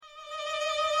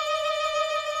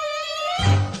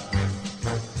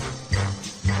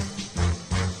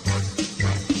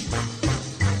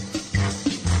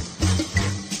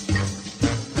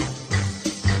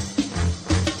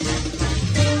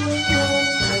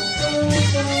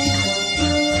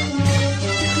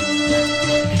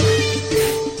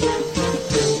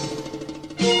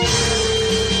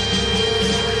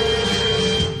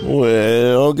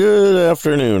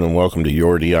afternoon and welcome to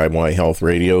Your DIY Health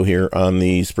Radio here on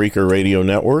the Spreaker Radio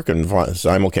Network and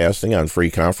simulcasting on Free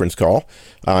Conference Call.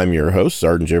 I'm your host,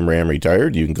 Sergeant Jim Ram,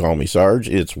 retired. You can call me Sarge.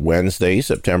 It's Wednesday,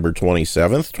 September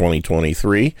 27th,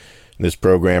 2023. This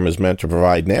program is meant to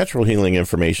provide natural healing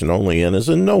information only and is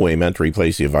in no way meant to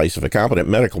replace the advice of a competent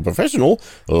medical professional,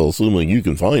 assuming you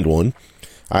can find one.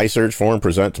 I search for and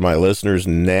present to my listeners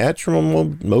natural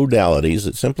modalities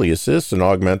that simply assist and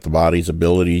augment the body's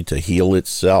ability to heal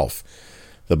itself.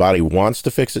 The body wants to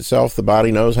fix itself. The body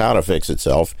knows how to fix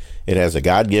itself. It has a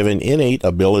God-given innate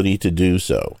ability to do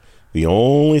so. The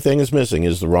only thing that's missing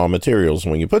is the raw materials.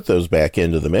 When you put those back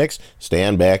into the mix,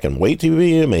 stand back and wait to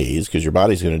be amazed because your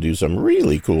body's going to do some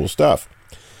really cool stuff.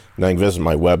 Now you can visit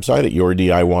my website at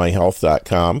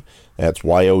yourdiyhealth.com. That's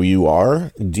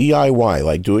YOUR-DIY,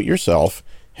 like do it yourself,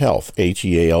 health,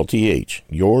 HEALTH,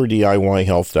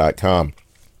 yourdiyhealth.com.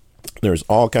 There's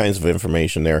all kinds of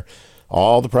information there.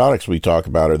 All the products we talk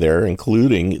about are there,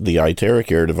 including the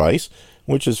iTerracare device,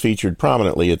 which is featured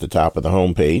prominently at the top of the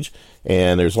homepage.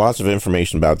 And there's lots of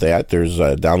information about that. There's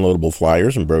downloadable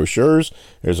flyers and brochures.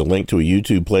 There's a link to a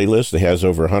YouTube playlist that has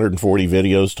over 140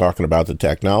 videos talking about the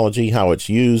technology, how it's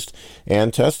used,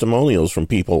 and testimonials from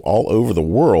people all over the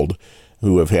world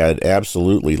who have had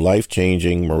absolutely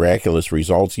life-changing, miraculous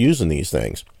results using these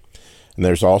things. And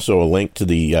there's also a link to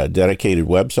the dedicated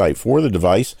website for the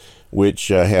device, which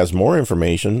has more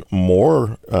information,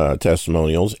 more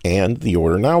testimonials, and the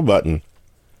Order Now button.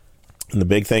 And the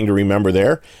big thing to remember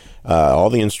there, all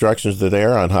the instructions are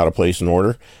there on how to place an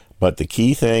order, but the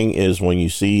key thing is when you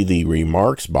see the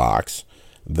remarks box,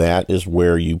 that is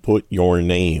where you put your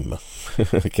name,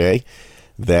 okay?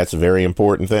 That's a very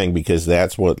important thing because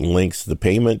that's what links the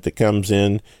payment that comes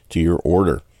in to your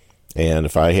order. And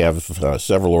if I have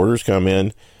several orders come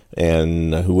in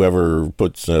and whoever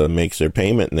makes their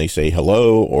payment and they say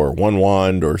hello or one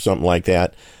wand or something like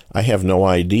that, I have no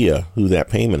idea who that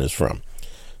payment is from.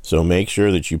 So make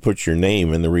sure that you put your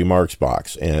name in the remarks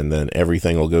box and then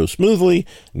everything will go smoothly,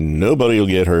 nobody will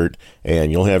get hurt,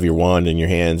 and you'll have your wand in your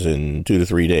hands in 2 to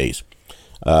 3 days.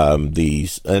 The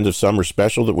end of summer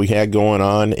special that we had going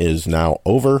on is now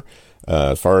over.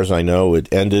 As far as I know, it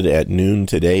ended at noon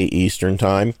today, Eastern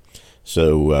time.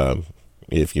 So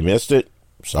if you missed it,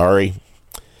 sorry.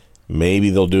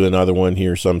 Maybe they'll do another one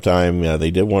here sometime.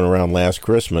 They did one around last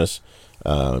Christmas.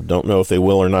 Don't know if they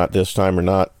will or not this time or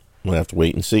not. We'll have to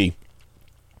wait and see.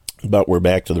 But we're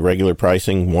back to the regular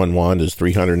pricing. One wand is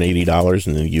 $380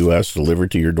 in the U.S. delivered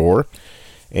to your door.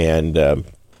 And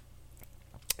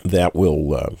that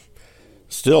will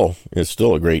it's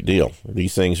still a great deal.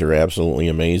 These things are absolutely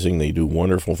amazing. They do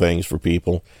wonderful things for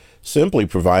people, simply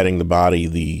providing the body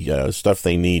the stuff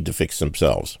they need to fix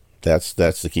themselves. That's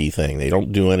the key thing. They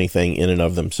don't do anything in and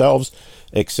of themselves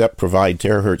except provide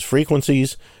terahertz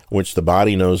frequencies, which the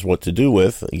body knows what to do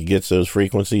with. It gets those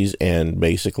frequencies and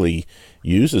basically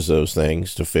uses those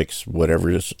things to fix whatever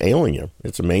is ailing you.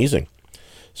 It's amazing.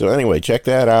 So anyway, check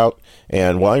that out.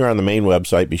 And while you're on the main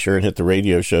website, be sure and hit the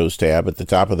radio shows tab. At the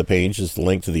top of the page is the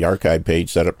link to the archive page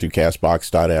set up through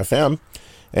castbox.fm.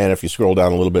 And if you scroll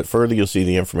down a little bit further, you'll see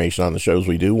the information on the shows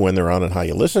we do, when they're on, and how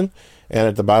you listen. And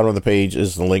at the bottom of the page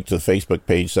is the link to the Facebook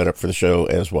page set up for the show,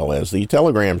 as well as the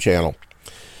Telegram channel.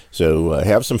 So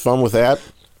have some fun with that.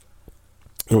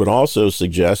 I would also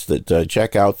suggest that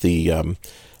check out the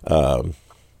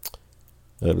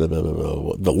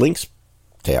links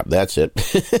tab. That's it.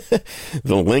 The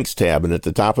links tab. And at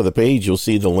the top of the page, you'll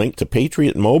see the link to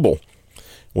Patriot Mobile,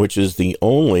 which is the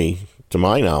only, to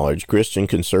my knowledge, Christian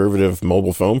conservative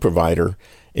mobile phone provider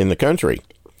in the country.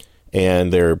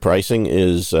 And their pricing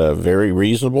is very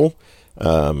reasonable.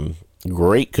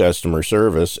 Great customer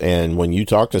service. And when you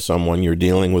talk to someone, you're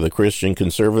dealing with a Christian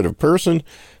conservative person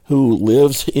who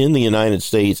lives in the United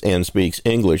States and speaks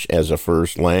English as a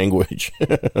first language.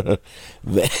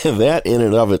 That in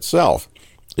and of itself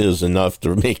is enough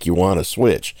to make you want to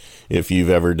switch if you've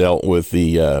ever dealt with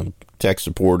the tech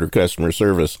support or customer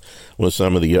service with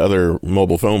some of the other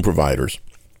mobile phone providers.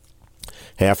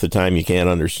 Half the time you can't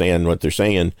understand what they're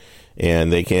saying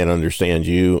and they can't understand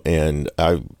you. And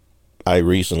I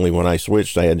recently, when I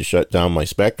switched, I had to shut down my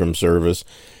Spectrum service,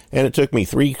 and it took me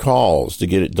 3 calls to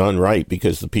get it done right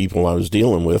because the people I was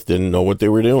dealing with didn't know what they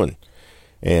were doing.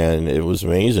 And it was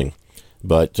amazing.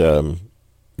 But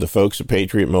the folks at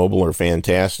Patriot Mobile are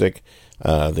fantastic.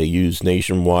 They use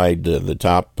nationwide the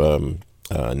top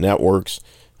networks.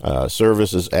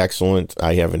 Service is excellent.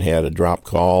 I haven't had a drop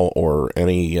call or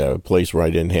any place where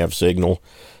I didn't have signal.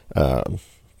 And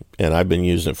I've been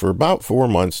using it for about 4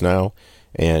 months now,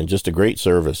 and just a great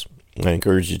service. I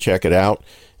encourage you to check it out.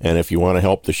 And if you want to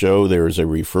help the show, there is a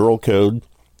referral code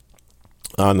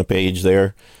on the page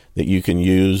there that you can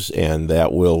use, and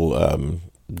that will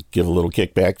give a little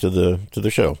kickback to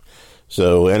the show.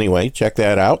 So anyway, check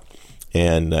that out,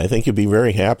 and I think you'll be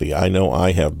very happy. I know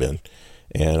I have been,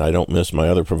 and I don't miss my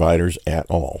other providers at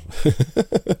all.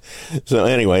 So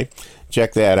anyway,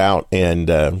 check that out,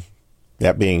 and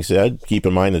that being said, keep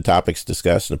in mind the topics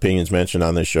discussed and opinions mentioned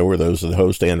on this show are those of the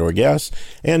host and or guests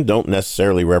and don't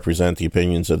necessarily represent the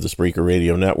opinions of the Spreaker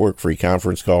Radio Network, Free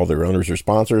Conference Call, their owners or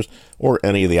sponsors, or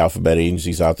any of the alphabet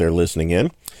agencies out there listening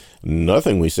in.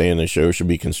 Nothing we say in this show should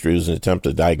be construed as an attempt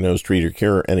to diagnose, treat, or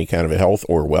cure any kind of a health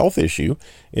or wealth issue.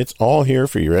 It's all here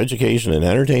for your education and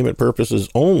entertainment purposes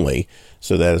only,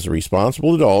 so that as a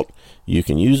responsible adult, you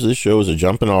can use this show as a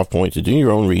jumping off point to do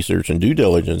your own research and due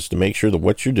diligence to make sure that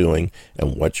what you're doing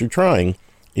and what you're trying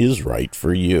is right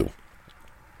for you.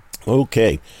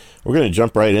 Okay, we're going to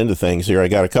jump right into things here. I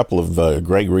got a couple of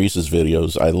Greg Reese's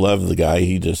videos. I love the guy.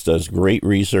 He just does great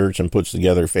research and puts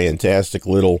together fantastic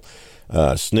little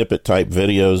snippet type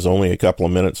videos, only a couple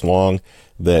of minutes long,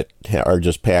 that are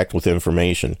just packed with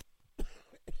information.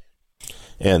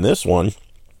 And this one,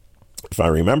 if I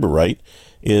remember right,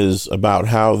 is about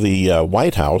how the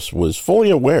White House was fully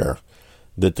aware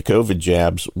that the COVID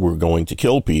jabs were going to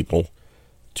kill people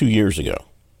 2 years ago.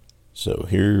 So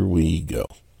here we go.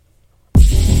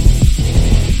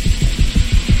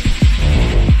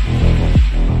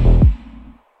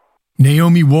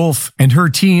 Naomi Wolf and her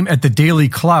team at the Daily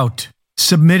Clout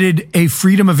submitted a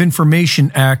Freedom of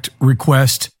Information Act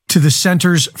request to the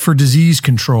Centers for Disease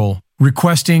Control,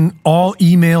 requesting all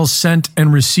emails sent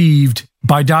and received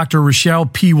by Dr. Rochelle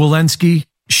P. Walensky,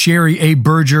 Sherry A.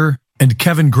 Berger, and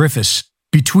Kevin Griffiths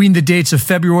between the dates of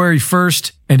February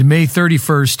 1st and May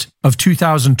 31st of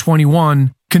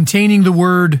 2021, containing the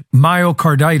word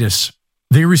myocarditis.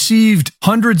 They received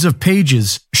hundreds of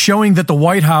pages showing that the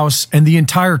White House and the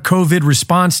entire COVID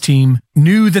response team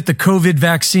knew that the COVID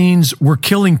vaccines were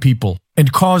killing people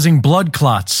and causing blood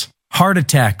clots, heart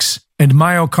attacks, and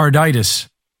myocarditis.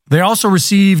 They also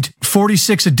received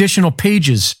 46 additional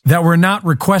pages that were not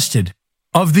requested.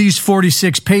 Of these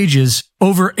 46 pages,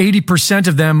 over 80%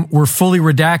 of them were fully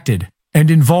redacted and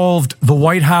involved the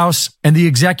White House and the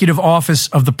Executive Office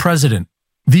of the President.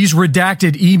 These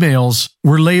redacted emails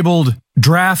were labeled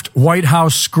Draft White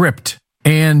House Script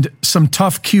and some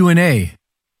tough Q&A.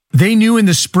 They knew in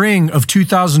the spring of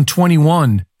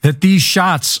 2021 that these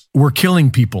shots were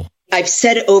killing people. I've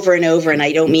said over and over, and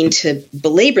I don't mean to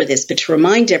belabor this, but to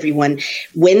remind everyone,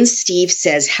 when Steve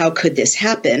says, how could this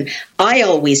happen? I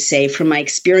always say, from my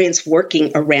experience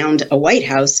working around a White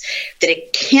House, that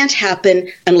it can't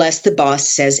happen unless the boss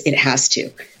says it has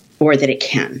to, or that it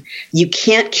can. You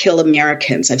can't kill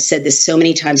Americans. I've said this so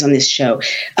many times on this show,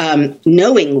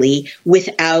 knowingly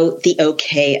without the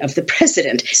okay of the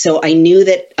president. So I knew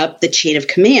that up the chain of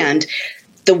command,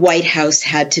 the White House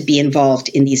had to be involved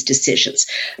in these decisions.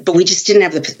 But we just didn't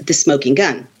have the smoking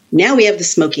gun. Now we have the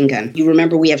smoking gun. You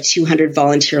remember we have 200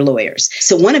 volunteer lawyers.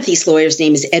 So one of these lawyers'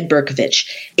 name is Ed Berkovich,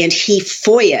 and he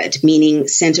FOIA'd, meaning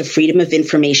sent a Freedom of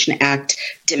Information Act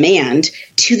demand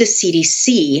to the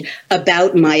CDC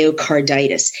about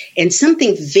myocarditis. And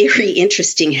something very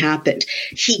interesting happened.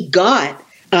 He got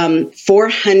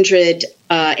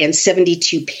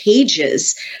 472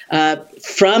 pages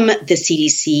from the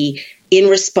CDC in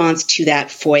response to that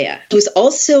FOIA. He was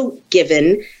also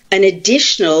given an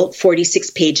additional 46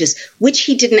 pages, which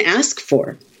he didn't ask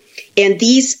for. And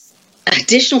these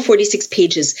additional 46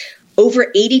 pages,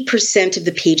 over 80% of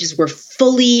the pages were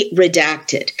fully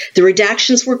redacted. The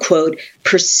redactions were, quote,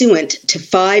 pursuant to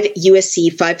 5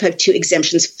 USC 552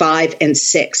 exemptions 5 and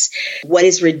 6. What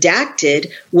is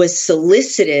redacted was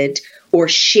solicited or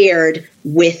shared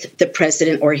with the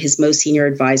president or his most senior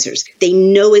advisors. They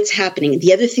know it's happening.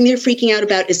 The other thing they're freaking out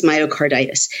about is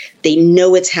myocarditis. They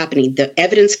know it's happening. The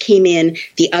evidence came in,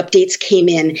 the updates came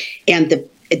in, and the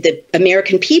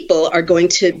American people are going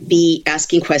to be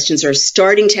asking questions or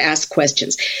starting to ask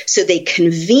questions. So they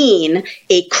convene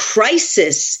a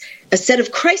set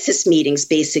of crisis meetings,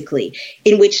 basically,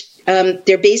 in which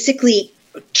they're basically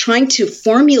trying to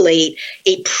formulate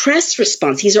a press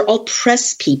response. These are all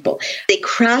press people. They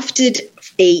crafted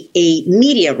a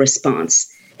media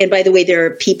response. And by the way, there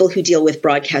are people who deal with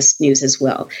broadcast news as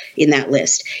well in that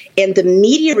list. And the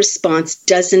media response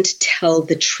doesn't tell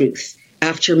the truth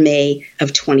after May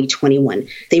of 2021.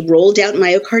 They rolled out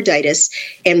myocarditis,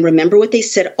 and remember what they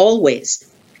said always.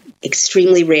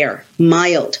 Extremely rare,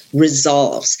 mild,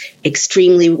 resolves.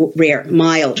 Extremely rare,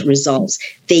 mild, resolves.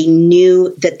 they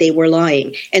knew that they were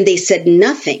lying. And they said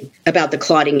nothing about the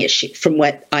clotting issue, from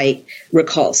what I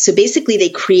recall. So basically, they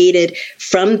created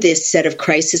from this set of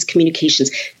crisis communications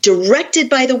directed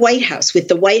by the White House, with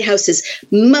the White House's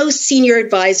most senior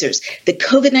advisors, the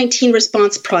COVID-19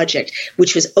 Response Project,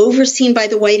 which was overseen by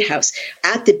the White House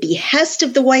at the behest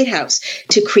of the White House,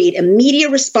 to create a media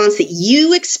response that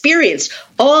you experienced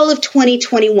all of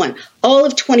 2021, all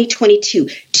of 2022,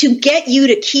 to get you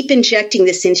to keep injecting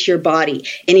this into your body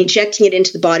and injecting it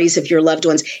into the bodies of your loved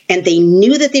ones. And they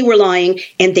knew that they were lying,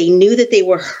 and they knew that they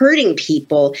were hurting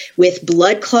people with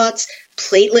blood clots,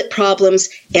 platelet problems,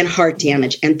 and heart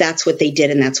damage. And that's what they did,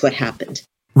 and that's what happened.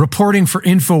 Reporting for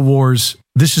InfoWars,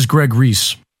 this is Greg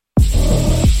Reese.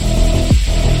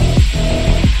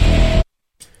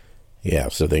 Yeah,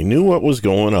 so they knew what was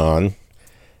going on.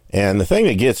 And the thing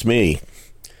that gets me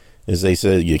is they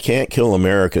said you can't kill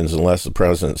Americans unless the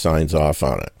president signs off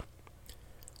on it.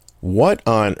 What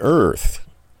on earth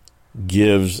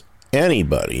gives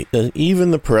anybody,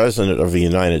 even the president of the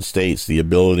United States, the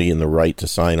ability and the right to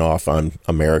sign off on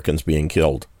Americans being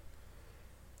killed?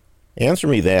 Answer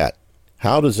me that.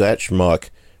 How does that schmuck,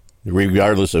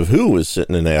 regardless of who is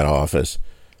sitting in that office,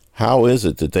 how is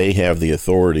it that they have the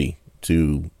authority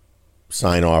to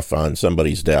sign off on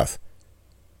somebody's death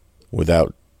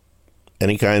without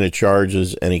any kind of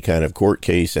charges, any kind of court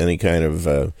case, any kind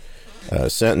of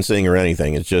sentencing or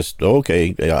anything? It's just,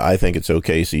 okay, I think it's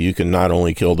okay, so you can not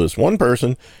only kill this one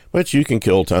person, but you can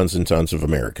kill tons and tons of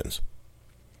Americans.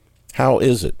 How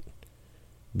is it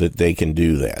that they can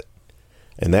do that?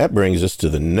 And that brings us to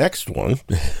the next one.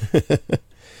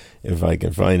 If I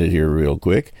can find it here real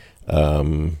quick. I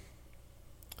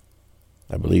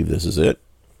believe this is it.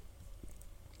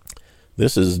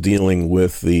 This is dealing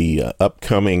with the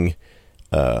upcoming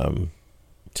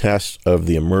test of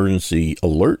the emergency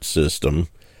alert system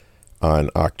on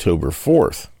October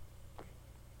 4th.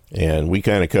 And we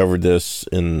kind of covered this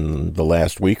in the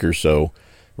last week or so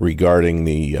regarding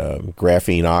the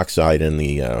graphene oxide and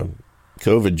the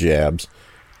COVID jabs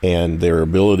and their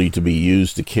ability to be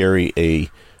used to carry a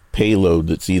payload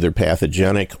that's either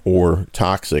pathogenic or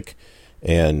toxic,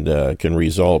 and can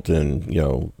result in,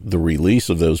 the release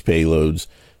of those payloads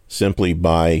simply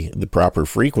by the proper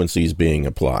frequencies being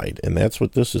applied. And that's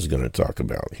what this is going to talk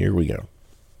about. Here we go.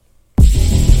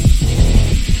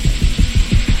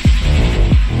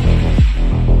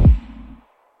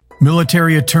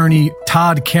 Military attorney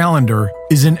Todd Callender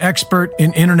is an expert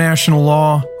in international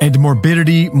law and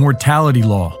morbidity-mortality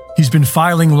law. He's been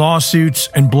filing lawsuits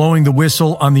and blowing the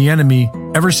whistle on the enemy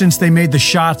ever since they made the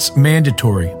shots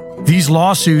mandatory. These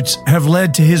lawsuits have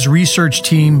led to his research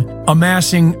team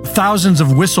amassing thousands of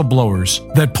whistleblowers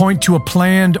that point to a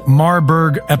planned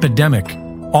Marburg epidemic,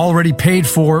 already paid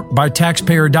for by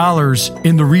taxpayer dollars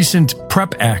in the recent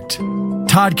PrEP Act.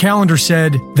 Todd Callender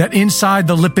said that inside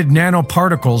the lipid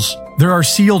nanoparticles, there are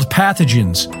sealed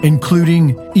pathogens,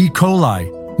 including E.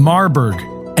 coli, Marburg,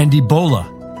 and Ebola,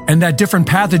 and that different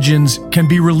pathogens can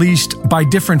be released by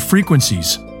different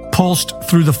frequencies, pulsed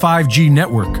through the 5G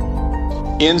network.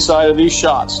 Inside of these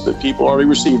shots that people already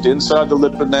received, inside the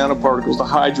lipid nanoparticles, the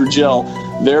hydrogel,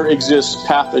 there exists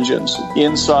pathogens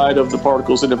inside of the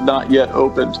particles that have not yet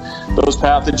opened. Those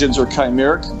pathogens are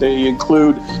chimeric. They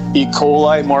include E.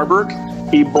 coli, Marburg,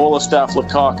 Ebola,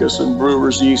 Staphylococcus, and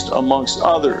brewer's yeast, amongst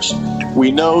others.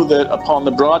 We know that upon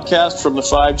the broadcast from the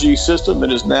 5G system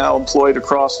that is now employed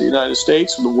across the United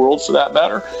States and the world for that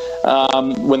matter,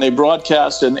 when they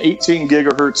broadcast an 18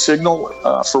 gigahertz signal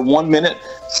for 1 minute,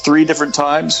 3 different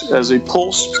times as a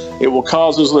pulse, it will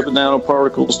cause those lipid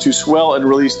nanoparticles to swell and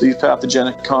release these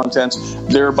pathogenic contents,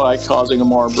 thereby causing a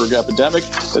Marburg epidemic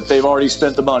that they've already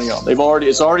spent the money on.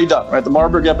 It's already done, right? The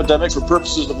Marburg epidemic, for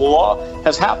purposes of the law,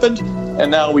 has happened,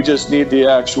 and now we just need the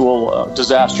actual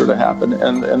disaster to happen.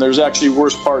 And there's actually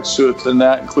worse parts to it than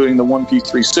that, including the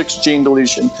 1p36 gene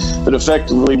deletion that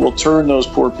effectively will turn those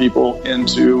poor people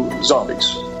into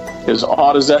zombies. As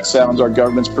odd as that sounds, our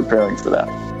government's preparing for that.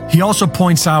 He also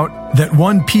points out that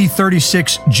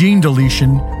 1p36 gene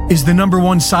deletion is the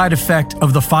 #1 side effect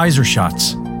of the Pfizer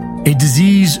shots, a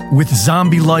disease with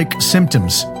zombie-like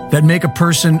symptoms that make a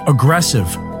person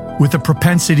aggressive with a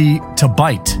propensity to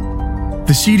bite.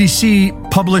 The CDC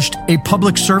published a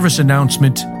public service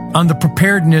announcement on the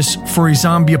preparedness for a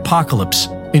zombie apocalypse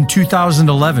in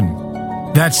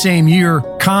 2011. That same year,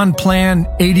 Plan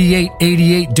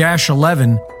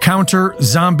 8888-11, Counter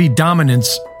Zombie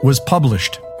Dominance, was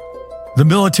published. The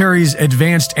military's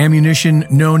advanced ammunition,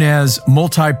 known as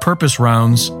multi-purpose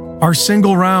rounds, are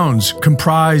single rounds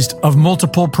comprised of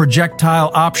multiple projectile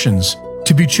options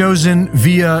to be chosen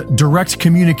via direct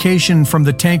communication from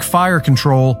the tank fire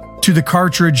control to the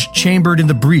cartridge chambered in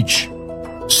the breech.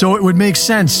 So it would make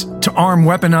sense to arm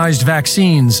weaponized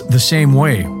vaccines the same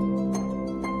way.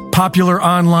 Popular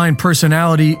online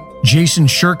personality Jason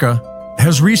Shirka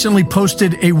has recently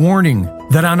posted a warning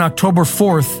that on October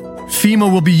 4th,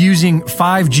 FEMA will be using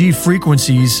 5G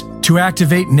frequencies to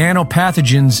activate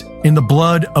nanopathogens in the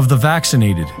blood of the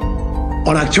vaccinated.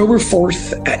 On October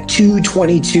 4th at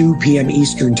 2:22 p.m.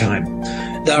 Eastern Time,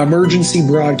 the emergency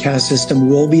broadcast system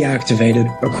will be activated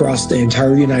across the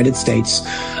entire United States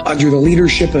under the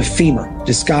leadership of FEMA,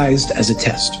 disguised as a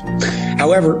test.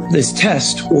 However, this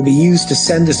test will be used to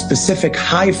send a specific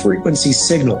high-frequency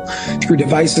signal through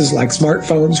devices like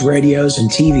smartphones, radios,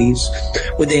 and TVs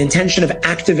with the intention of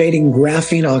activating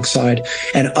graphene oxide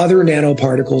and other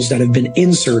nanoparticles that have been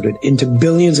inserted into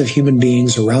billions of human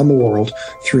beings around the world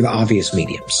through the obvious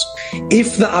mediums.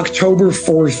 If the October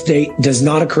 4th date does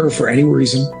not occur for any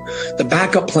reason, the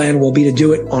backup plan will be to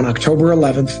do it on October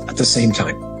 11th at the same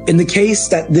time. In the case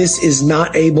that this is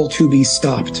not able to be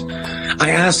stopped, I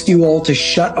ask you all to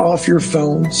shut off your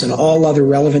phones and all other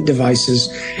relevant devices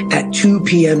at 2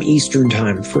 p.m. Eastern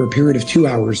Time for a period of 2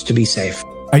 hours to be safe.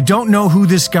 I don't know who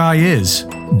this guy is,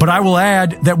 but I will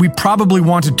add that we probably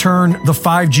want to turn the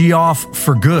 5G off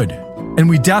for good. And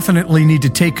we definitely need to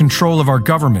take control of our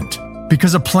government,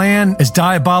 because a plan as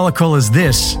diabolical as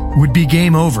this would be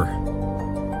game over.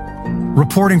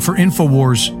 Reporting for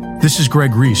InfoWars, this is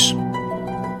Greg Reese.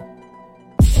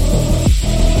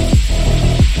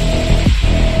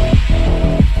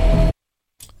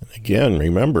 Again,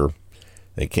 remember,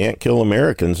 they can't kill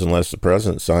Americans unless the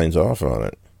president signs off on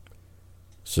it.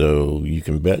 So you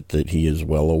can bet that he is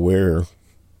well aware,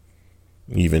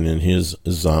 even in his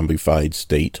zombified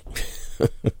state,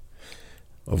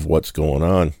 of what's going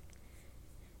on.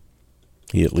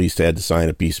 He at least had to sign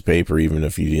a piece of paper, even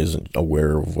if he isn't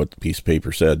aware of what the piece of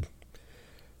paper said.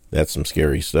 That's some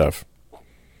scary stuff.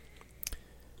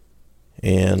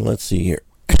 And let's see here.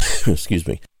 Excuse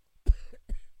me.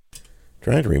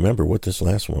 Trying to remember what this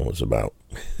last one was about.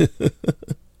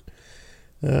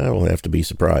 I will have to be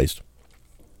surprised.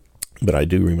 But I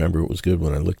do remember it was good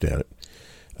when I looked at it.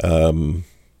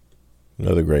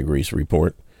 Another Greg Reese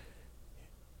report.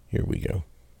 Here we go.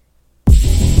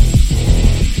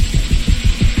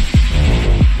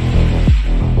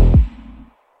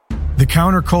 The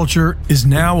counterculture is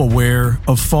now aware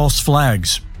of false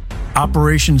flags,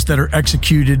 operations that are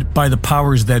executed by the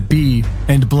powers that be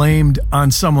and blamed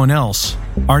on someone else,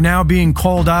 are now being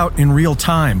called out in real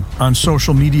time on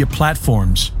social media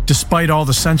platforms, despite all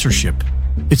the censorship.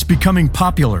 It's becoming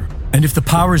popular, and if the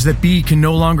powers that be can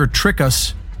no longer trick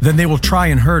us, then they will try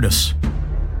and hurt us.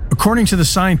 According to the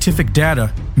scientific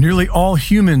data, nearly all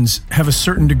humans have a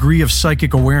certain degree of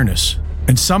psychic awareness,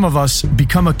 and some of us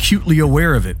become acutely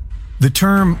aware of it. The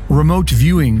term remote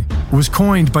viewing was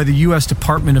coined by the U.S.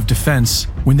 Department of Defense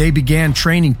when they began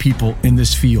training people in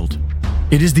this field.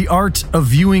 It is the art of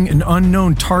viewing an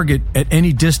unknown target at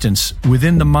any distance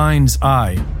within the mind's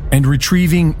eye and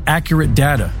retrieving accurate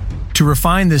data. To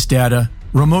refine this data,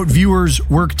 remote viewers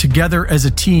work together as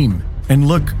a team and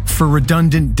look for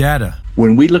redundant data.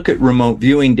 When we look at remote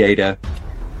viewing data,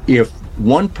 if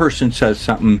one person says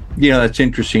something, that's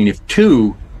interesting. If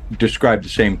two describe the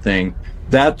same thing,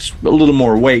 that's a little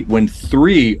more weight. When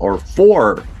 3 or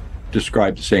 4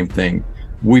 describe the same thing,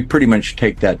 we pretty much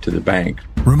take that to the bank.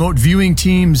 Remote viewing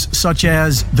teams such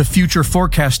as the Future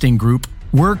Forecasting Group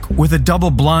work with a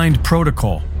double-blind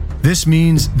protocol. This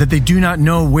means that they do not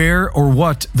know where or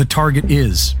what the target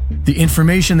is. The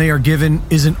information they are given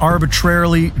is an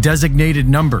arbitrarily designated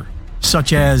number,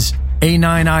 such as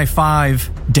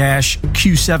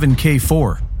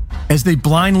A9I5-Q7K4. As they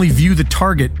blindly view the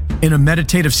target in a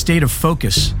meditative state of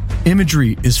focus,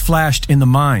 imagery is flashed in the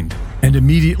mind and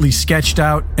immediately sketched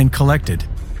out and collected.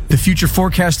 The Future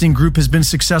Forecasting Group has been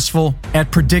successful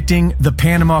at predicting the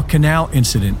Panama Canal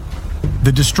incident,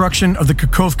 the destruction of the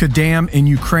Kakhovka Dam in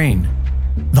Ukraine,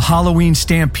 the Halloween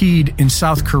stampede in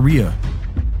South Korea,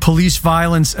 police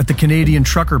violence at the Canadian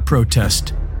trucker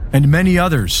protest, and many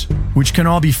others, which can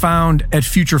all be found at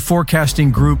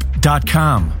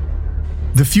futureforecastinggroup.com.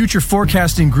 The Future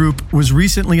Forecasting Group was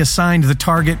recently assigned the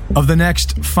target of the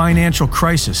next financial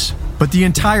crisis, but the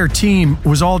entire team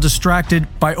was all distracted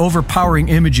by overpowering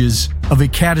images of a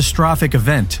catastrophic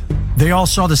event. They all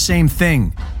saw the same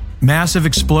thing: massive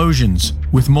explosions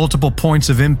with multiple points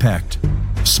of impact,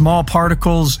 small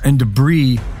particles and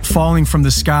debris falling from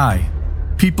the sky,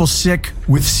 people sick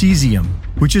with cesium,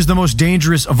 which is the most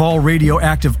dangerous of all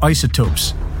radioactive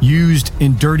isotopes used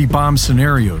in dirty bomb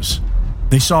scenarios.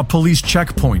 They saw police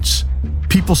checkpoints,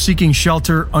 people seeking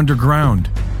shelter underground,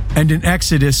 and an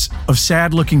exodus of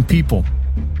sad-looking people.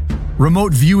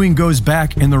 Remote viewing goes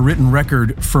back in the written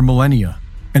record for millennia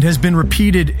and has been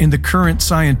repeated in the current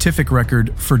scientific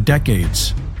record for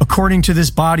decades. According to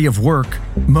this body of work,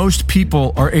 most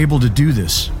people are able to do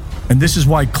this. And this is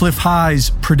why Cliff High's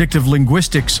predictive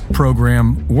linguistics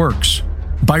program works.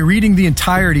 By reading the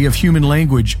entirety of human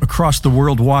language across the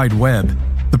World Wide Web,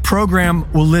 the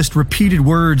program will list repeated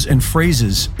words and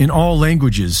phrases in all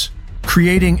languages,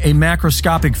 creating a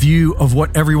macroscopic view of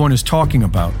what everyone is talking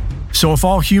about. So if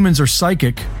all humans are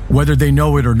psychic, whether they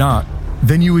know it or not,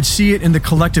 then you would see it in the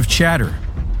collective chatter,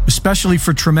 especially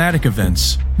for traumatic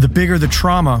events. The bigger the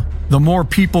trauma, the more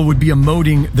people would be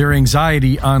emoting their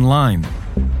anxiety online.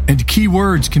 And key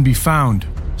words can be found,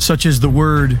 such as the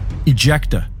word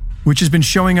ejecta, which has been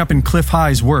showing up in Cliff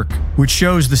High's work, which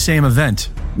shows the same event.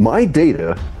 My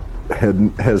data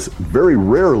has very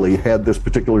rarely had this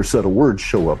particular set of words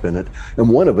show up in it, and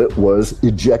one of it was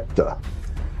ejecta.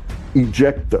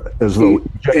 Ejecta, as though...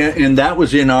 And that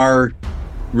was in our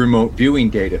remote viewing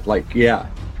data,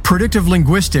 Predictive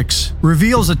linguistics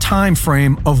reveals a time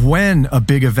frame of when a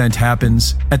big event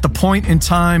happens at the point in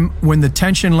time when the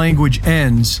tension language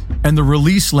ends and the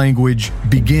release language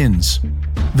begins.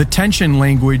 The tension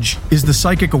language is the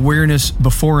psychic awareness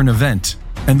before an event,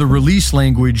 and the release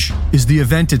language is the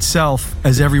event itself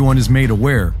as everyone is made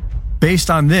aware. Based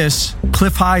on this,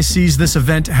 Cliff High sees this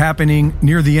event happening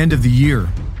near the end of the year.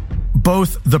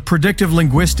 Both the predictive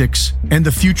linguistics and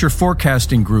the future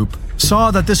forecasting group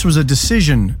saw that this was a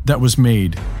decision that was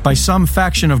made by some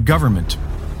faction of government,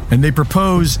 and they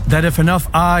propose that if enough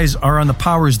eyes are on the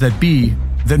powers that be,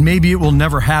 then maybe it will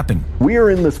never happen. We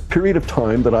are in this period of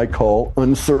time that I call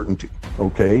uncertainty,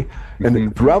 okay?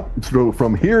 And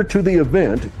from here to the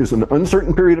event is an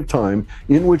uncertain period of time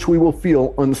in which we will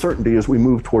feel uncertainty as we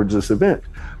move towards this event.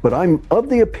 But I'm of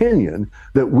the opinion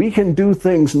that we can do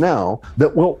things now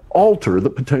that will alter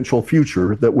the potential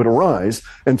future that would arise.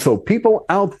 And so people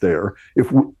out there,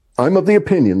 I'm of the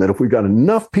opinion that if we got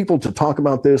enough people to talk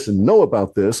about this and know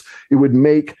about this, it would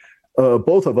make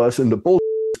both of us into bull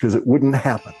because it wouldn't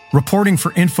happen. Reporting for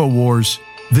InfoWars,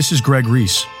 this is Greg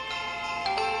Reese.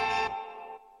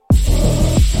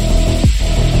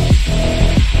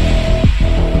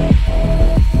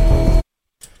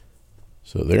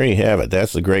 So there you have it.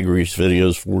 That's the Greg Reese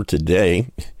videos for today.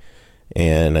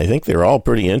 And I think they're all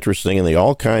pretty interesting, and they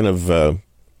all kind of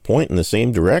point in the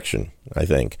same direction, I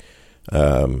think.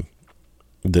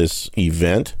 This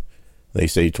event, they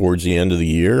say towards the end of the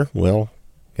year. Well,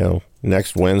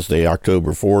 next Wednesday,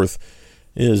 October 4th,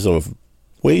 is a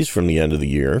ways from the end of the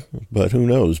year. But who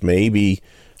knows? Maybe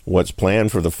what's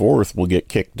planned for the 4th will get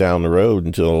kicked down the road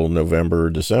until November or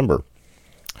December.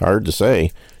 Hard to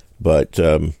say, but...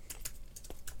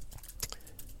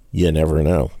 you never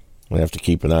know. We have to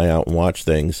keep an eye out and watch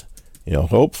things.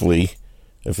 Hopefully,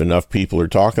 if enough people are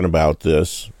talking about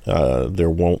this, there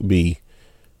won't be,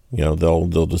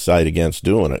 they'll decide against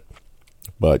doing it.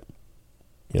 But,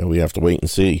 we have to wait and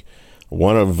see.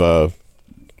 One of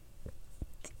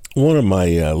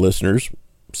my listeners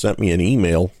sent me an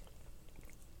email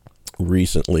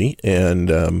recently, and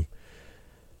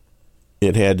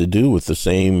it had to do with the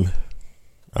same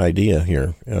idea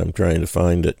here. I'm trying to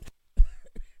find it.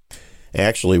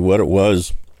 Actually, what it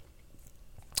was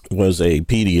a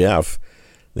PDF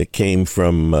that came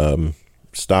from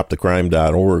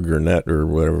stopthecrime.org or net or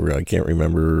whatever, I can't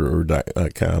remember, or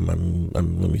 .com.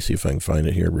 Let me see if I can find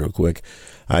it here real quick.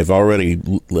 I've already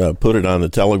put it on the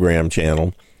Telegram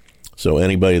channel, so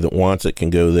anybody that wants it can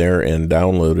go there and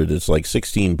download it. It's like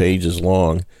 16 pages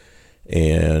long,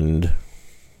 and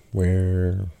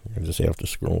I just have to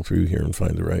scroll through here and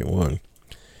find the right one.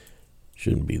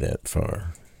 Shouldn't be that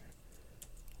far.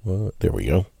 Well, there we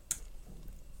go.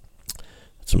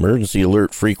 It's Emergency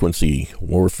Alert Frequency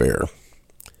Warfare.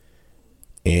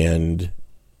 And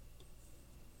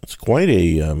it's quite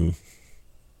a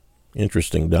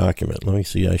interesting document. Let me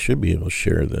see. I should be able to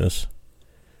share this.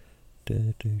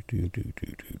 There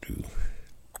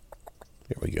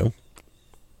we go.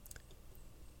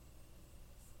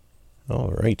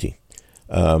 All righty.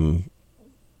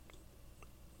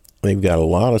 They've got a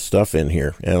lot of stuff in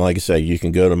here. And like I said, you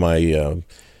can go to my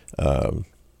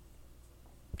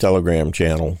Telegram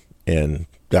channel and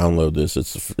download this.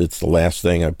 It's the last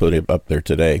thing I put up there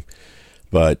today.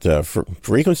 But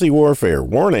frequency warfare,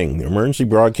 warning, emergency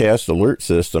broadcast alert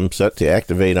system set to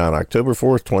activate on October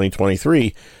 4th,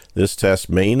 2023. This test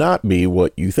may not be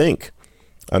what you think.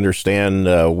 Understand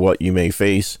what you may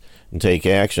face and take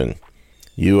action.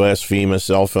 U.S. FEMA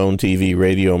cell phone, TV,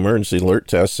 radio emergency alert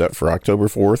test set for October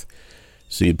 4th.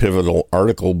 See a pivotal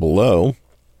article below.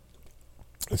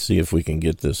 Let's see if we can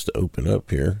get this to open up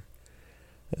here.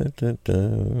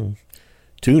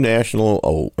 2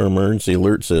 national emergency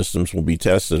alert systems will be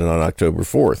tested on October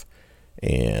 4th.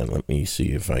 And let me see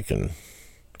if I can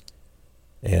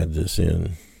add this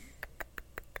in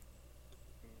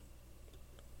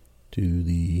to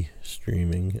the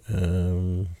streaming.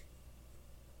 There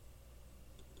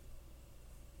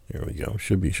we go.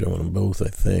 Should be showing them both, I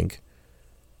think.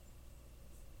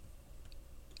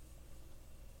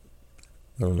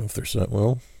 I don't know if they're set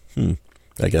well.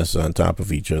 I guess on top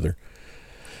of each other.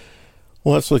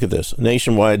 Well, let's look at this. A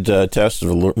nationwide test of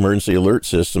emergency alert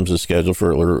systems is scheduled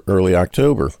for early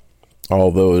October.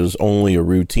 Although it is only a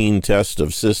routine test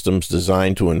of systems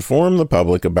designed to inform the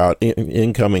public about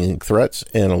incoming threats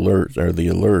and alerts, or the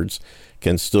alerts,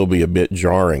 can still be a bit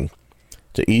jarring.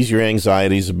 To ease your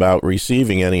anxieties about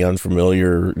receiving any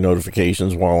unfamiliar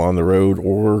notifications while on the road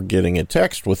or getting a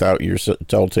text without your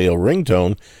telltale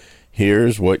ringtone,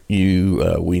 here's what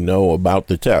we know about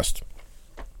the test.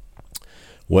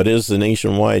 What is the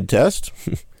nationwide test?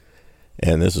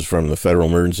 And this is from the Federal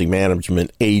Emergency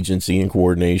Management Agency in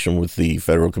coordination with the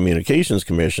Federal Communications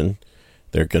Commission.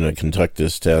 They're going to conduct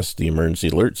this test, the Emergency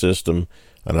Alert System,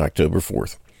 on October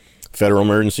 4th. Federal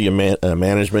Emergency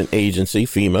Management Agency,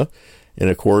 FEMA,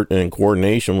 in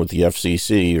coordination with the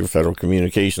FCC, or Federal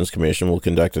Communications Commission, will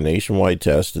conduct a nationwide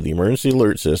test of the Emergency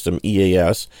Alert System,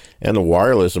 EAS, and the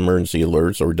Wireless Emergency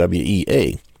Alerts, or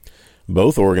WEA.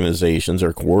 Both organizations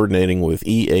are coordinating with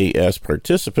EAS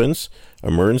participants,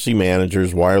 emergency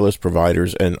managers, wireless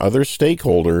providers, and other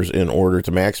stakeholders in order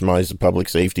to maximize the public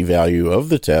safety value of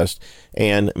the test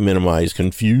and minimize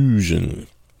confusion.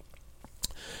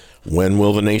 When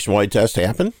will the nationwide test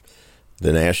happen?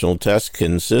 The national test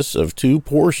consists of 2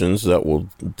 portions that will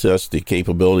test the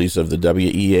capabilities of the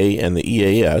WEA and the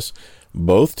EAS.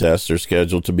 Both tests are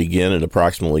scheduled to begin at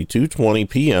approximately 2:20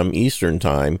 p.m. Eastern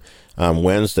Time on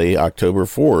Wednesday, October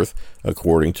 4th,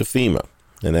 according to FEMA.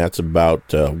 And that's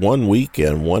about 1 week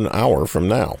and 1 hour from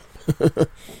now.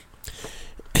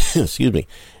 Excuse me.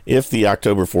 If the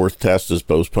October 4th test is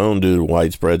postponed due to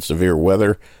widespread severe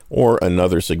weather or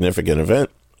another significant event,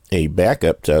 a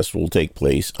backup test will take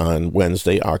place on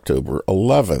Wednesday, October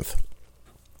 11th.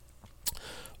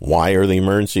 Why are the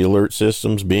emergency alert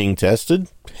systems being tested?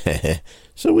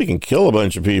 So we can kill a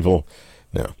bunch of people.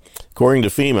 No. According to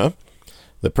FEMA,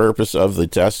 the purpose of the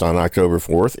test on October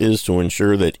 4th is to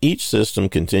ensure that each system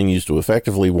continues to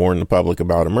effectively warn the public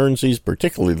about emergencies,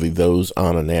 particularly those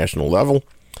on a national level.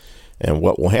 And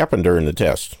what will happen during the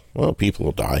test? Well, people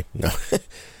will die. No.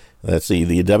 Let's see.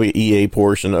 The WEA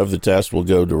portion of the test will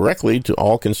go directly to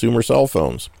all consumer cell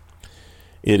phones.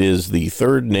 It is the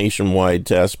 3rd nationwide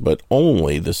test, but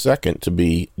only the 2nd to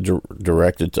be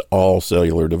directed to all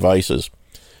cellular devices.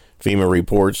 FEMA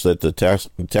reports that the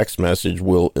text message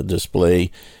will display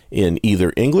in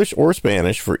either English or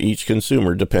Spanish for each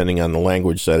consumer, depending on the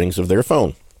language settings of their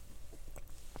phone.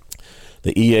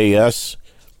 The EAS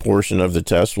portion of the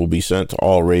test will be sent to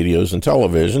all radios and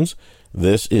televisions.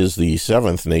 This is the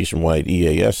 7th nationwide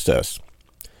EAS test.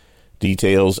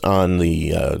 Details on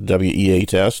the WEA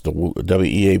test. The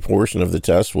WEA portion of the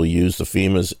test will use the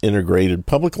FEMA's Integrated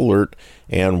Public Alert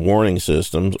and Warning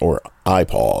Systems, or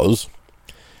IPAWS,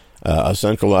 a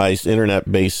centralized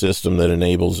internet-based system that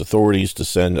enables authorities to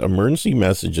send emergency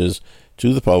messages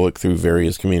to the public through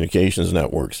various communications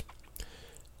networks.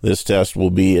 This test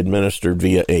will be administered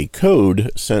via a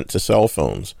code sent to cell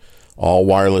phones. All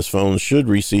wireless phones should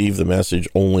receive the message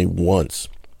only once.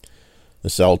 The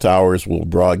cell towers will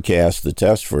broadcast the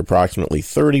test for approximately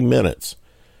 30 minutes,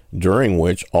 during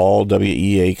which all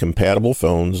WEA-compatible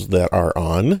phones that are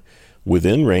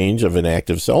within range of an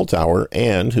active cell tower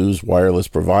and whose wireless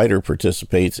provider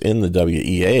participates in the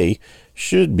WEA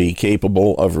should be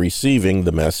capable of receiving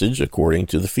the message, according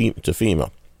to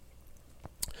FEMA.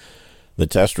 The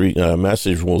test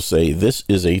message will say, "This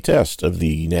is a test of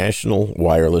the National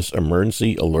Wireless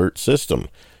Emergency Alert System.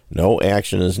 No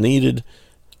action is needed,"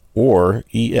 or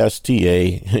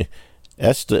ESTA,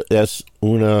 esta es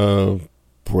una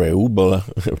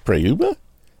prueba?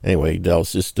 Anyway, del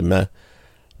Sistema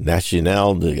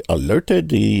Nacional de Alerta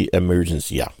de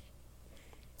Emergencia.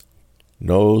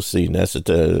 No se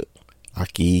necesita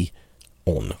aquí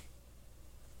on.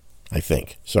 I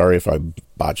think. Sorry if I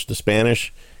botched the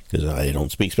Spanish, because I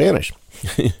don't speak Spanish,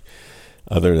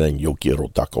 other than Yo quiero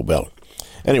Taco Bell.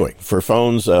 Anyway, for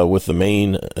phones with the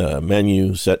main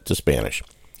menu set to Spanish.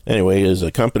 Anyway, is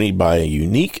accompanied by a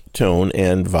unique tone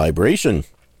and vibration.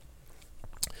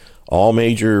 All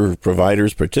major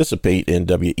providers participate in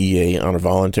WEA on a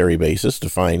voluntary basis. To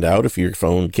find out if your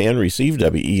phone can receive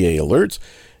WEA alerts,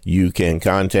 you can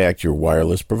contact your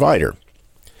wireless provider.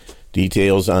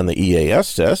 Details on the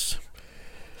EAS test.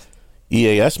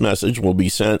 EAS message will be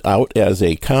sent out as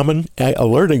a common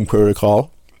alerting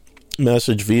protocol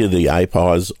message via the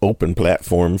IPAWS open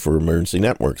platform for emergency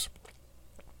networks.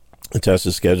 The test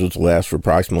is scheduled to last for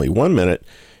approximately 1 minute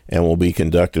and will be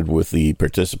conducted with the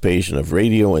participation of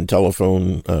radio and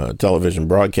television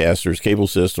broadcasters, cable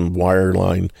system,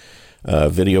 wireline,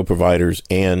 video providers,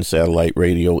 and satellite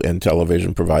radio and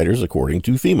television providers, according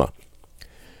to FEMA.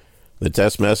 The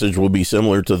test message will be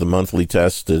similar to the monthly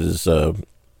test that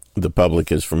the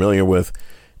public is familiar with.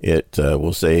 It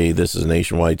will say, "This is a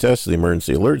nationwide test of the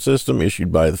emergency alert system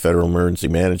issued by the Federal Emergency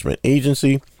Management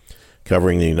Agency,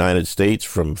 covering the United States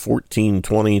from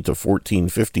 1420 to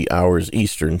 1450 hours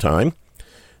Eastern Time.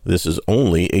 This is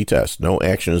only a test. No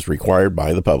action is required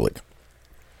by the public."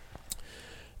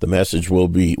 The message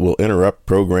will interrupt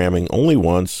programming only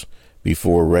once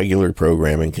before regular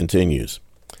programming continues.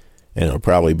 And it'll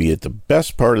probably be at the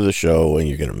best part of the show, and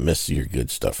you're going to miss your good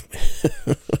stuff.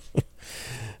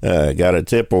 Got a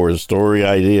tip or a story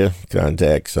idea?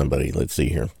 Contact somebody. Let's see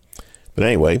here. But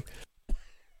anyway,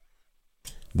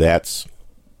 that's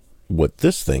what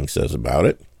this thing says about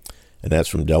it. And that's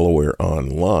from Delaware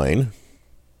Online.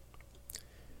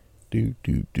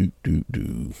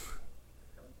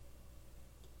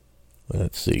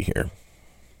 Let's see here.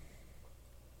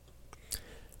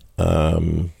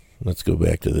 Let's go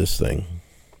back to this thing.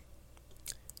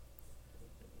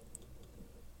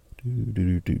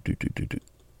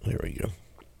 There we go.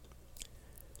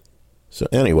 So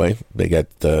anyway, they got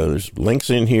there's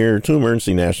links in here. 2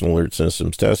 emergency national alert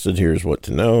systems tested. Here's what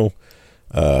to know.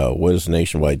 What is a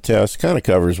nationwide test? Kind of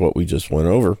covers what we just went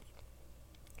over.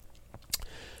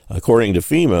 According to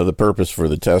FEMA, the purpose for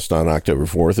the test on October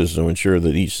 4th is to ensure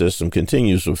that each system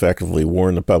continues to effectively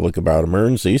warn the public about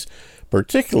emergencies,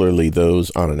 particularly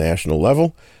those on a national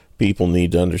level. People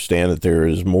need to understand that there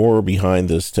is more behind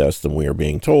this test than we are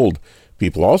being told.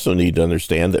 People also need to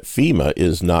understand that FEMA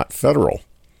is not federal.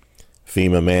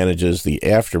 FEMA manages the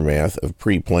aftermath of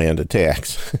pre-planned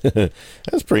attacks.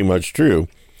 That's pretty much true.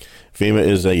 FEMA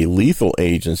is a lethal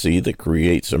agency that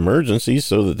creates emergencies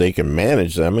so that they can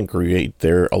manage them and create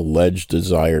their alleged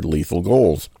desired lethal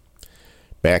goals.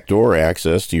 Backdoor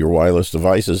access to your wireless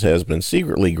devices has been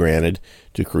secretly granted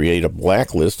to create a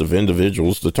blacklist of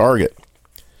individuals to target.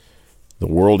 The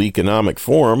World Economic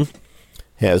Forum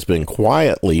has been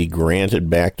quietly granted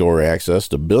backdoor access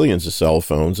to billions of cell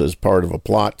phones as part of a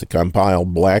plot to compile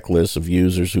blacklists of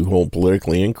users who hold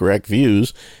politically incorrect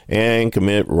views and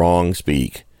commit wrong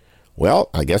speak. Well,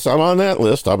 I guess I'm on that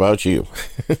list. How about you?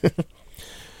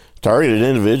 Targeted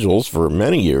individuals for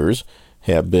many years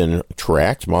have been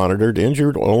tracked, monitored,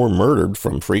 injured, or murdered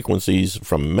from frequencies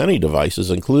from many devices,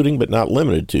 including but not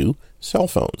limited to cell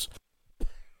phones.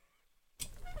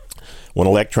 When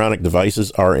electronic devices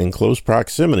are in close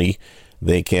proximity,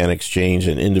 they can exchange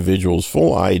an individual's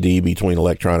full ID between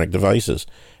electronic devices.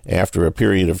 After a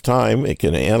period of time, it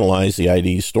can analyze the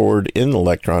ID stored in the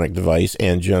electronic device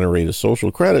and generate a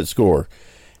social credit score.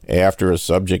 After a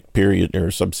subsequent period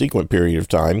of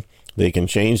time, they can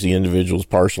change the individual's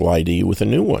partial ID with a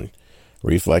new one,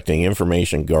 reflecting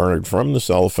information garnered from the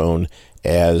cell phone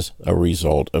as a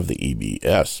result of the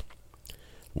EBS.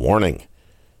 Warning: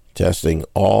 testing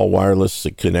all wireless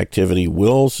connectivity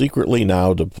will secretly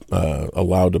now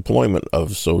allow deployment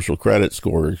of social credit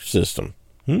score system.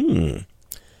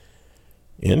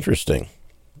 Interesting.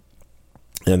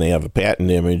 And they have a patent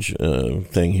image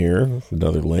thing here,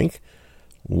 another link.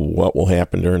 What will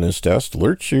happen during this test?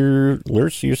 Alerts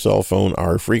to your cell phone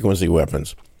are frequency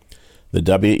weapons. The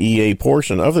WEA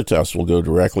portion of the test will go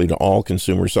directly to all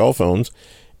consumer cell phones.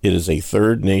 It is a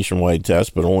third nationwide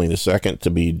test, but only the second to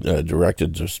be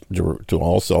directed to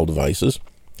all cell devices.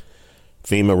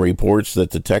 FEMA reports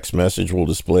that the text message will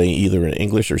display either in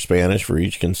English or Spanish for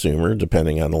each consumer,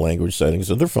 depending on the language settings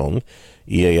of their phone.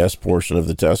 EAS portion of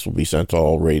the test will be sent to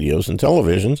all radios and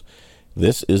televisions.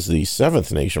 This is the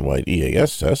 7th nationwide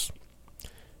EAS test.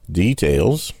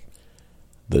 Details: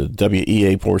 the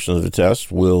WEA portion of the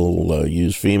test will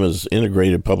use FEMA's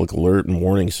integrated public alert and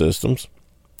warning systems.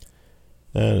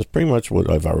 It's pretty much what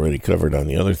I've already covered on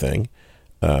the other thing.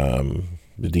 The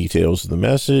details of the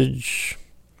message: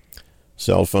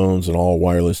 cell phones and all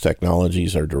wireless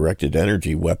technologies are directed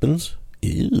energy weapons.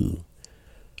 Ew.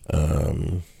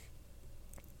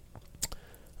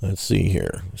 Let's see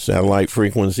here. Satellite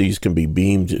frequencies can be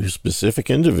beamed to specific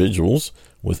individuals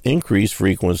with increased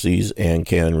frequencies and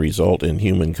can result in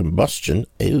human combustion.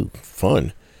 Ew,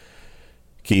 fun.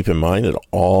 Keep in mind that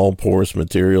all porous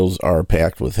materials are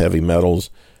packed with heavy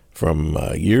metals from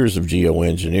years of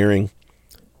geoengineering.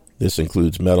 This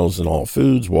includes metals in all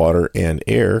foods, water, and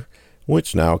air,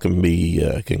 which now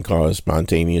can cause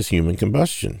spontaneous human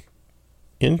combustion.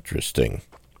 Interesting.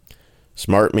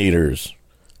 Smart meters.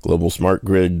 Global smart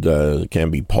grid can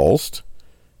be pulsed.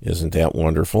 Isn't that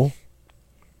wonderful?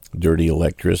 Dirty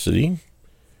electricity.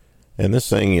 And this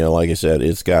thing, like I said,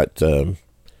 it's got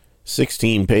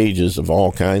 16 pages of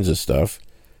all kinds of stuff.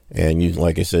 And you,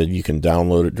 like I said, you can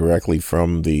download it directly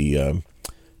from the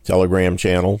Telegram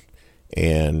channel.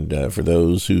 And for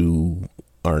those who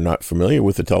are not familiar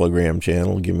with the Telegram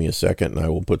channel, give me a second and I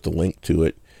will put the link to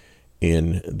it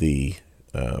in the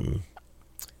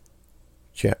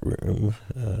chat room.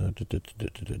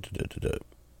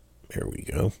 There we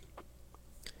go.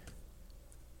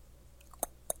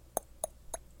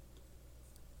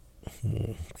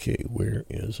 Okay, where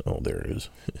is... Oh, there it is.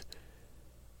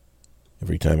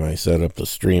 Every time I set up the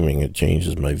streaming, it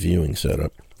changes my viewing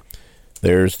setup.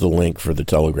 There's the link for the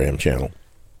Telegram channel.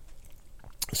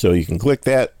 So you can click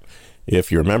that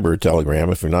if you're a member of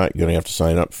Telegram. If you're not, you're going to have to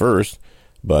sign up first.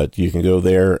 But you can go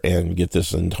there and get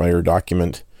this entire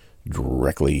document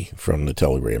directly from the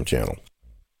Telegram channel.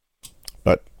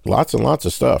 But lots and lots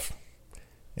of stuff.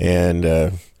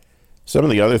 And some of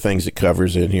the other things it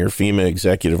covers in here, FEMA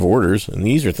executive orders, and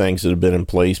these are things that have been in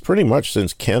place pretty much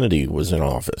since Kennedy was in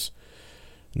office.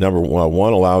 Number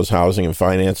one allows Housing and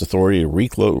Finance Authority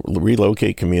to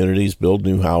relocate communities, build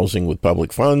new housing with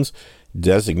public funds,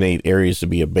 designate areas to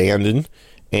be abandoned,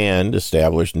 and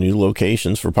establish new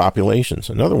locations for populations.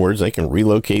 In other words, they can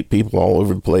relocate people all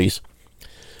over the place.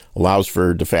 Allows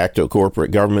for de facto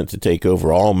corporate government to take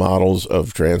over all models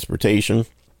of transportation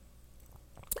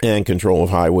and control of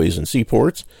highways and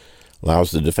seaports.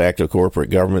 Allows the de facto corporate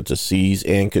government to seize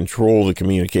and control the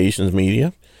communications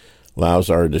media. Allows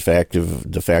our de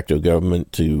facto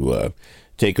government to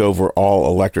take over all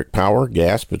electric power,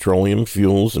 gas, petroleum,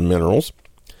 fuels, and minerals.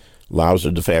 Allows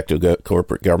the de facto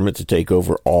corporate government to take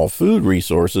over all food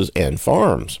resources and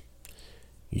farms.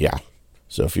 Yeah.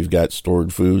 So if you've got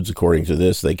stored foods, according to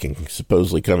this, they can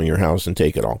supposedly come in your house and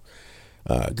take it all.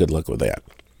 Good luck with that.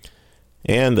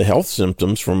 And the health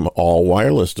symptoms from all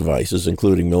wireless devices,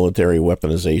 including military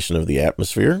weaponization of the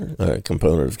atmosphere,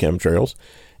 component of chemtrails.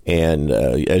 And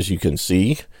as you can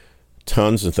see,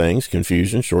 tons of things: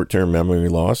 confusion, short-term memory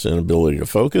loss, inability to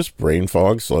focus, brain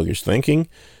fog, sluggish thinking,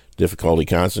 difficulty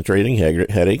concentrating,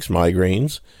 headaches,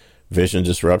 migraines, vision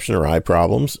disruption or eye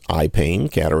problems, eye pain,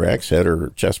 cataracts, head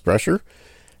or chest pressure,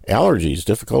 allergies,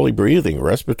 difficulty breathing,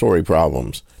 respiratory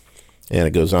problems. And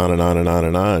it goes on and on and on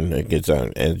and on. It gets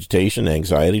on agitation,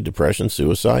 anxiety, depression,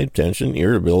 suicide, tension,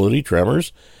 irritability,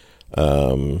 tremors,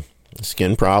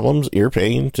 skin problems, ear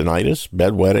pain, tinnitus,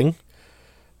 bedwetting,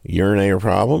 urinary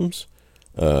problems.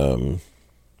 Going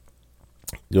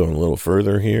a little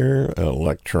further here,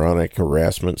 electronic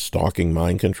harassment, stalking,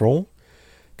 mind control,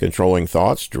 controlling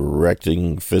thoughts,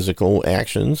 directing physical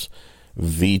actions,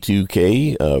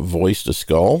 V2K, voice to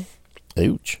skull,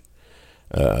 ouch,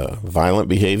 violent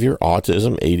behavior,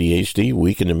 autism, ADHD,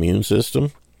 weakened immune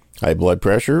system, high blood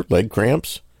pressure, leg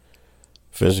cramps,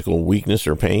 physical weakness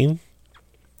or pain,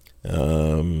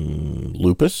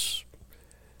 lupus,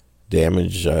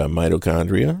 damaged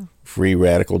mitochondria, free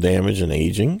radical damage and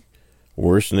aging,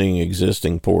 worsening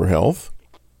existing poor health,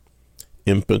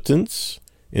 impotence,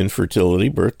 infertility,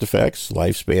 birth defects,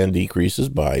 lifespan decreases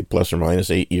by plus or minus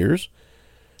 8 years,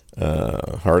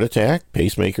 heart attack,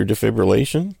 pacemaker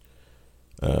defibrillation,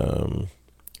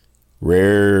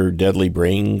 rare deadly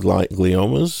brain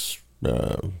gliomas,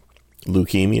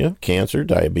 leukemia, cancer,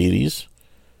 diabetes,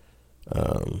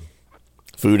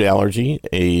 food allergy,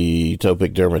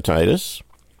 atopic dermatitis,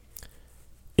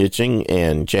 itching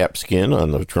and chapped skin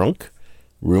on the trunk,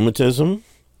 rheumatism,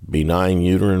 benign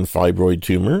uterine fibroid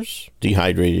tumors,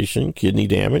 dehydration, kidney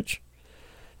damage,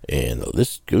 and the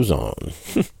list goes on.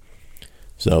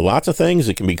 So lots of things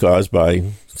that can be caused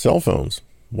by cell phones.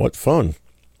 What fun.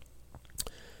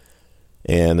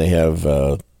 And they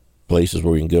have places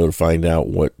where you can go to find out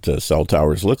what cell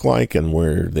towers look like and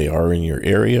where they are in your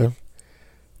area.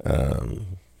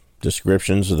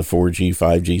 Descriptions of the 4G,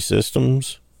 5G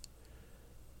systems.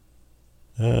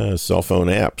 Cell phone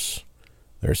apps.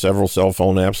 There are several cell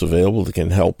phone apps available that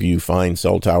can help you find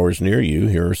cell towers near you.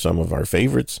 Here are some of our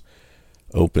favorites: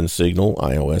 OpenSignal,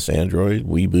 iOS, Android,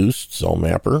 WeBoost, Cell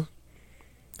Mapper.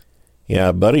 Yeah,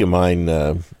 a buddy of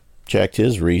mine checked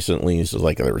his recently. He says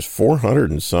there was 400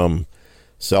 and some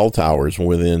cell towers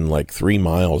within 3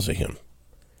 miles of him.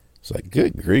 It's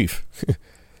good grief.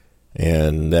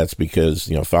 And that's because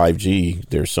 5G,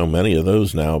 there's so many of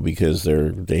those now because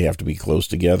they have to be close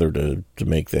together to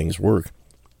make things work.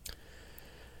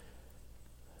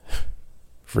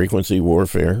 Frequency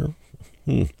warfare.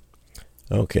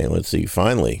 Okay, let's see.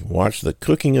 Finally, watch the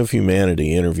Cooking of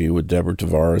Humanity interview with Deborah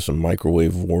Tavares and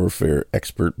microwave warfare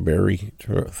expert Barry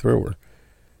Thrower.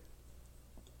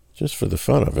 Just for the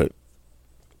fun of it.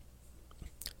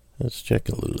 Let's check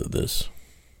a little of this.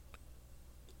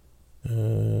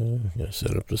 Gotta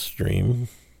set up the stream.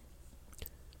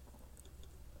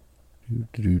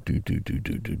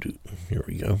 Here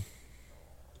we go.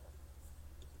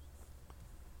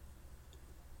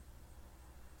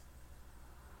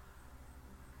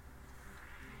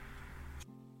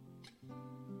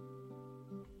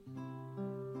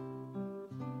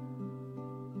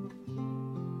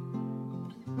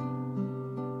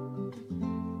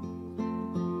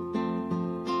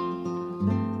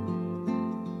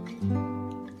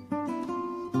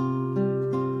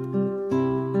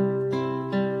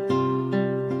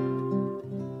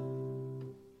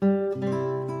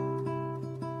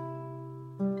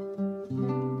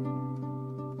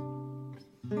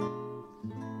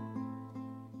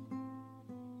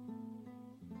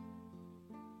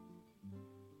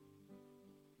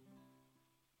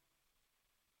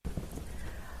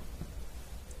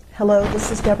 Hello, this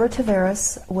is Deborah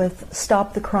Tavares with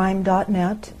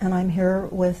StopTheCrime.net, and I'm here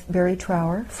with Barry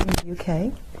Trower from the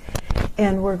UK.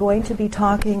 And we're going to be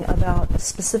talking about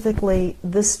specifically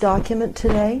this document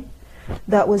today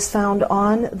that was found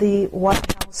on the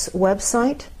White House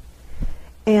website.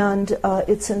 And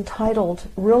it's entitled,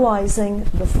 Realizing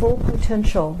the Full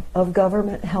Potential of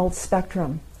Government-Held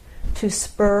Spectrum to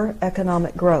Spur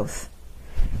Economic Growth.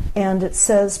 And it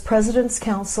says, President's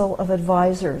Council of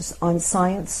Advisors on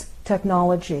Science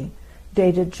Technology,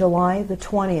 dated July the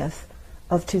 20th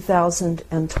of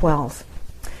 2012.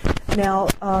 Now,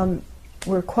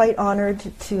 we're quite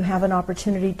honored to have an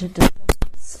opportunity to discuss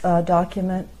this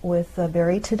document with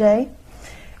Barry today.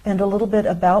 And a little bit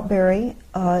about Barry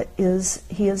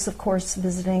he is of course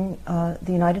visiting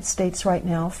the United States right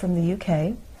now from the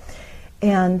UK.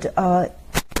 And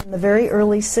in the very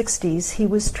early 60s, he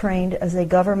was trained as a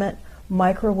government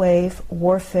microwave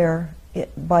warfare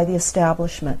by the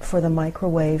establishment, for the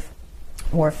microwave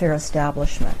warfare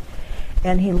establishment.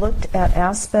 And he looked at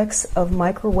aspects of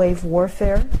microwave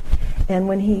warfare, and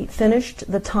when he finished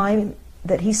the time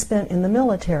that he spent in the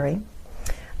military,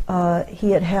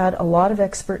 he had a lot of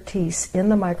expertise in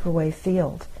the microwave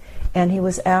field, and he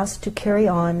was asked to carry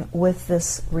on with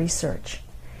this research.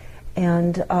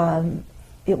 And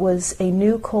it was a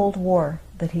new Cold War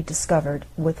that he discovered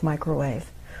with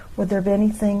microwave. Would there be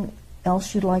anything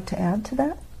else you'd like to add to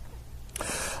that?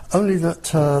 Only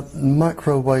that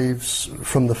microwaves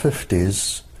from the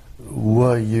 50s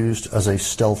were used as a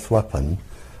stealth weapon,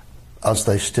 as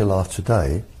they still are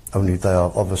today, only they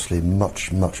are obviously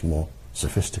much, much more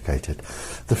sophisticated.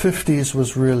 The 50s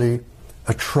was really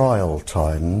a trial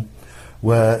time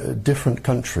where different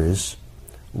countries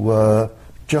were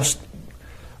just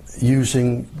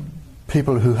using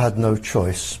people who had no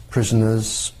choice,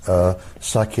 prisoners,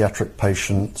 psychiatric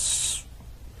patients,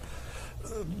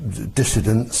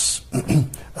 dissidents,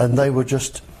 and they were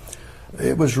just,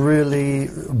 it was really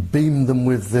beam them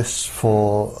with this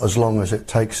for as long as it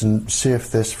takes and see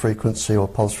if this frequency or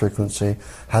pulse frequency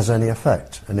has any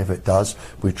effect. And if it does,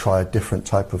 we try a different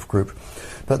type of group.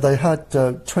 But they had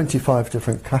 25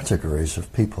 different categories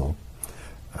of people,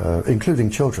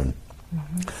 including children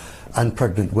and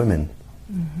pregnant women.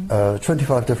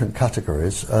 25 different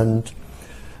categories, and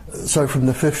so from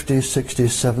the 50s, 60s,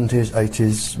 70s,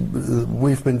 80s,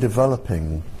 we've been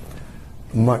developing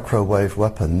microwave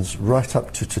weapons right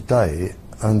up to today,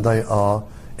 and they are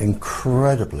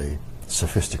incredibly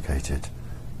sophisticated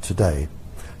today.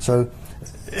 So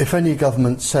if any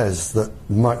government says that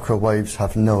microwaves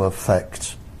have no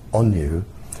effect on you,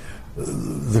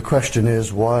 the question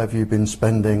is, why have you been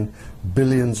spending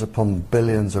billions upon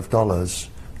billions of dollars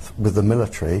with the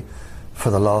military for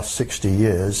the last 60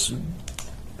 years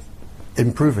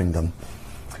improving them?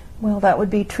 Well, that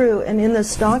would be true. And in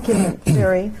this document,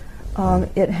 Barry,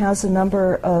 it has a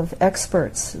number of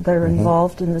experts that are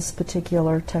involved in this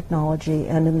particular technology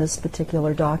and in this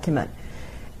particular document.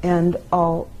 And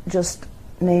I'll just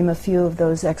name a few of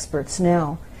those experts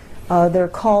now. They're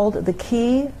called the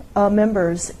key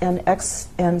members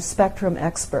and spectrum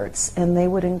experts, and they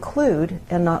would include,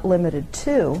 and not limited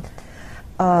to,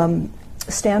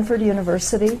 Stanford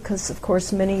University, because of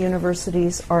course many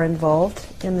universities are involved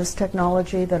in this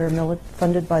technology that are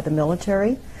funded by the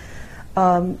military.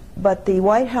 But the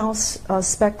White House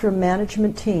spectrum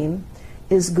management team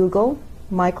is Google,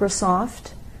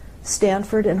 Microsoft,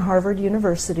 Stanford, and Harvard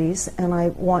universities, and I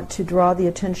want to draw the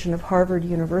attention of Harvard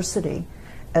University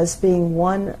as being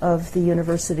one of the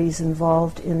universities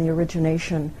involved in the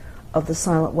origination of the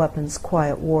Silent Weapons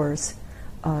Quiet Wars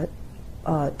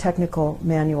technical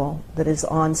manual that is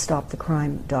on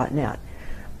stopthecrime.net.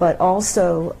 But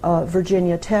also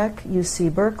Virginia Tech,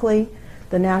 UC Berkeley,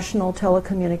 the National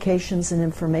Telecommunications and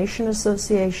Information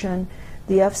Association,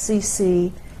 the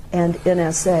FCC, and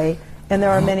NSA, and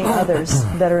there are many others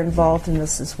that are involved in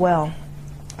this as well.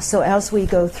 So as we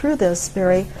go through this,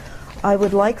 Barry, I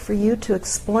would like for you to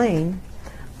explain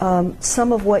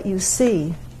some of what you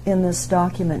see in this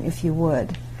document, if you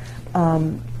would,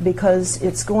 because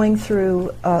it's going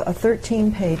through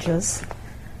 13 pages.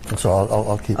 So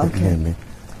I'll keep it near me.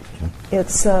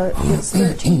 It's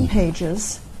 13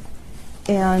 pages,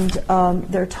 and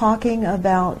they're talking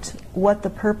about what the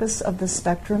purpose of the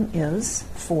spectrum is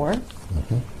for.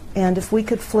 Mm-hmm. And if we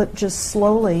could flip just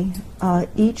slowly,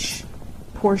 each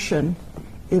portion,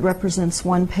 it represents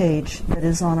one page that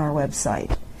is on our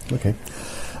website. Okay.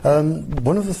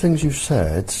 One of the things you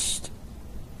said,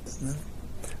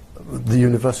 the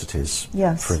universities,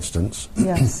 yes, for instance,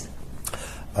 yes,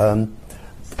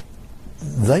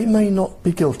 they may not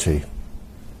be guilty.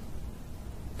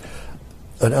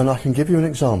 And I can give you an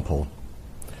example.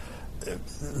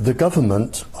 The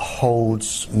government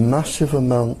holds massive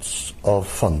amounts of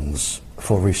funds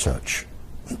for research,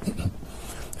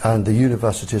 and the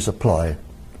universities apply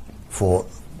for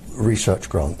research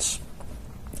grants.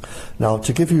 Now,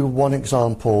 to give you one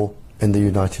example in the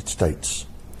United States,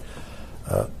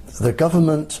 the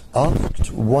government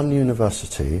asked one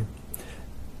university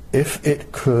if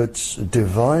it could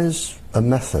devise a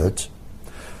method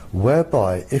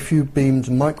whereby if you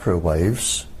beamed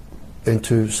microwaves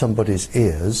into somebody's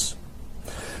ears,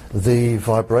 the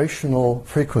vibrational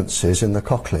frequencies in the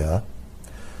cochlea,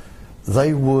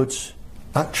 they would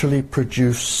actually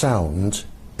produce sound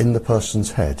in the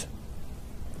person's head.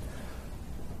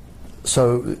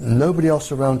 So nobody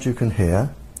else around you can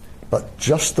hear, but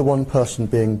just the one person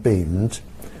being beamed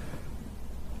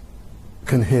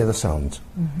can hear the sound.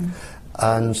 Mm-hmm.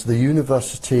 And the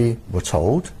university were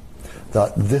told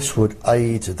that this would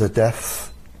aid the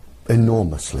deaf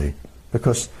enormously,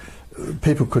 because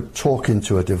people could talk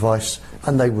into a device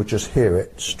and they would just hear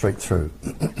it straight through.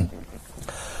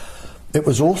 It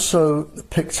was also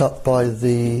picked up by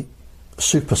the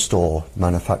superstore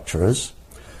manufacturers,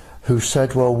 who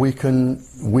said, well, we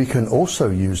can also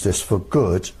use this for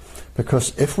good,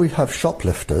 because if we have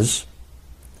shoplifters,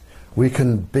 we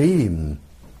can beam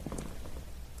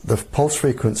the pulse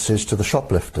frequencies to the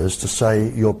shoplifters to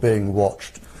say, you're being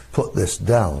watched, put this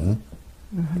down,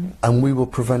 mm-hmm. and we will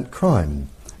prevent crime.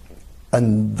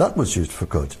 And that was used for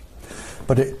good.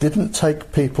 But it didn't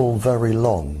take people very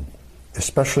long,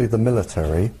 especially the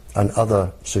military and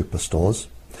other superstores,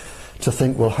 to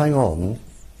think, well, hang on,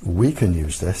 we can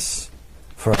use this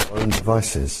for our own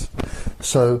devices.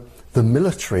 So the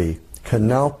military can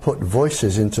now put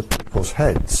voices into people's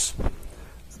heads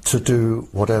to do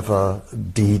whatever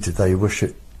deed they wish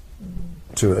it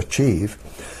to achieve.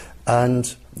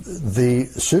 And the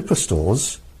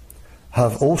superstores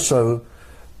have also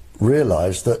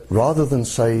realized that rather than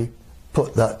say,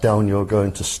 put that down, you're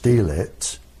going to steal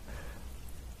it,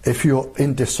 if you're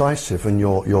indecisive and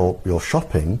you're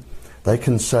shopping, they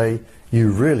can say,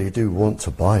 you really do want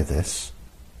to buy this.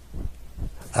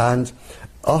 And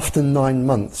after 9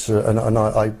 months, and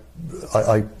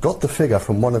I got the figure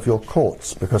from one of your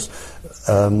courts, because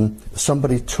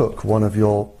somebody took one of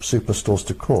your superstores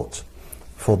to court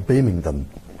for beaming them.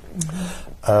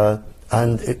 Mm-hmm.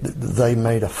 And they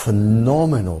made a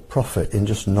phenomenal profit in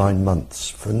just 9 months.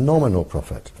 Phenomenal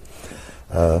profit.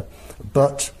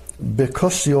 But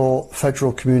because your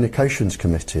Federal Communications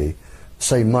Committee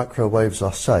say microwaves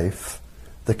are safe,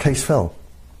 the case fell.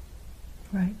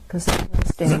 Right, because there are no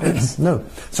standards. No.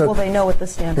 So, well, they know what the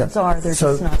standards are. They're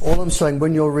just not. All I'm saying,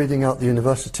 when you're reading out the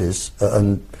universities,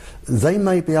 and they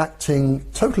may be acting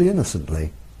totally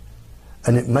innocently,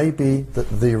 and it may be that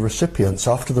the recipients,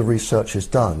 after the research is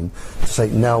done, say,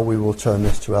 now we will turn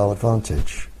this to our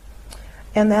advantage.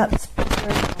 And that's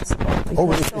very possible,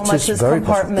 because so much is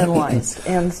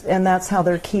compartmentalized, and that's how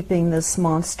they're keeping this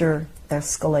monster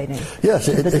escalating. Yes,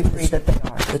 to the degree that they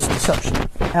are. It's deception.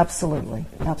 Absolutely,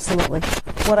 absolutely.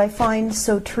 What I find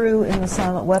so true in the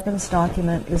silent weapons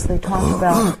document is they talk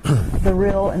about the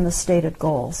real and the stated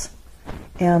goals.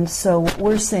 And so what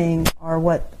we're seeing are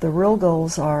what the real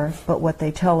goals are, but what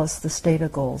they tell us the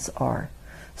stated goals are.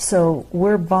 So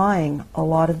we're buying a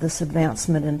lot of this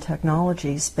advancement in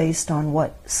technologies based on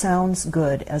what sounds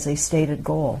good as a stated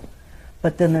goal,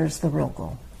 but then there's the real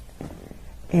goal.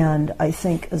 And I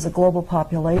think as a global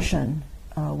population,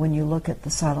 when you look at the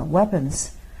silent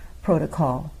weapons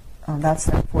protocol, that's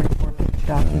that 44-page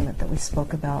document that we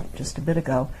spoke about just a bit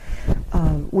ago,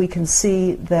 we can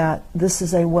see that this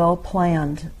is a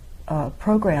well-planned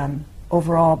program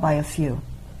overall by a few.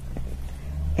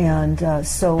 And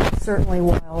so certainly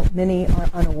while many are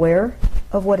unaware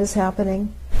of what is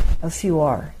happening, a few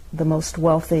are. The most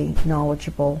wealthy,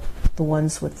 knowledgeable, the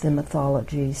ones with the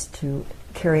mythologies to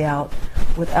carry out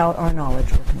without our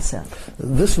knowledge or consent.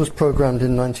 This was programmed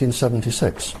in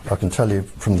 1976. I can tell you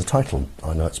from the title,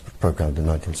 I know it's programmed in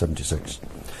 1976.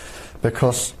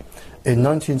 Because in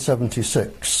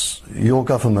 1976, your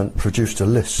government produced a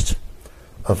list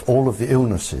of all of the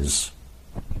illnesses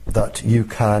that you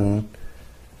can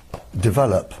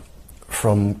develop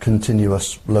from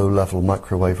continuous low-level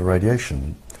microwave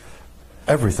irradiation.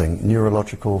 Everything,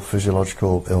 neurological,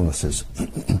 physiological illnesses.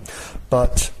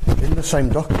 But in the same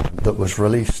document that was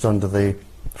released under the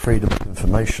Freedom of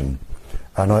Information,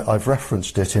 and I've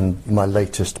referenced it in my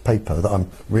latest paper that I'm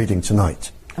reading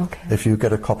tonight. Okay. If you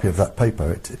get a copy of that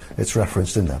paper, it's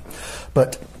referenced in there.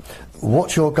 But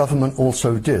what your government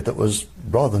also did that was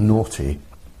rather naughty,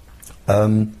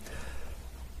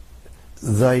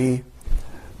 they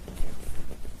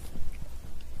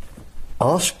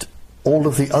asked all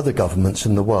of the other governments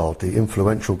in the world, the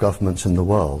influential governments in the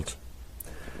world,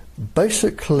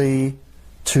 basically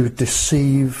to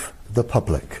deceive the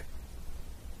public.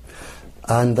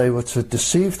 And they were to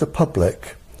deceive the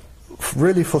public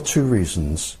really for two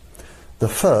reasons. The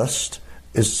first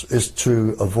is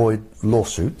to avoid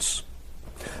lawsuits,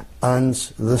 and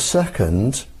the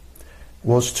second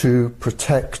was to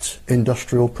protect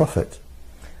industrial profit.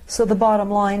 So the bottom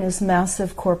line is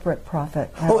massive corporate profit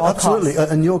at all absolutely,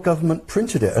 costs. And your government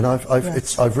printed it, and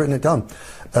I've written it down.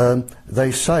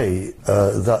 They say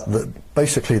that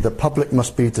basically the public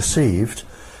must be deceived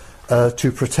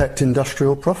to protect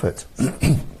industrial profit.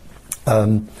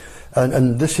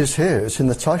 And this is here, it's in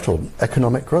the title,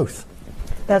 economic growth.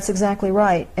 That's exactly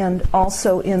right. And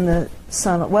also in the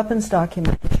silent weapons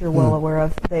document that you're well aware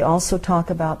of, they also talk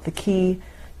about the key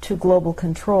to global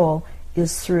control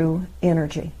is through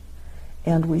energy.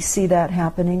 And we see that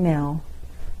happening now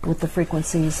with the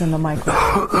frequencies and the micro.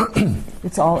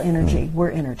 It's all energy. We're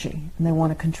energy. And they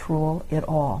want to control it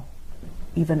all,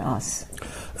 even us.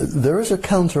 There is a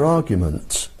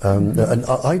counter-argument, and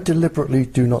I deliberately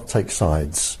do not take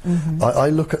sides. I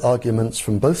look at arguments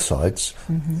from both sides,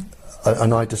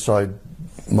 and I decide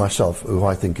myself who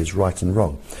I think is right and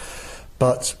wrong.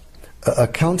 But a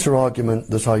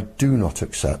counter-argument that I do not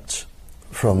accept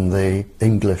from the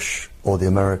English or the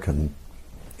American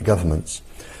governments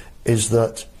is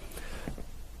that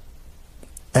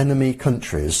enemy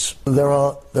countries, there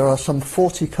are some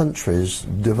 40 countries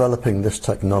developing this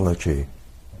technology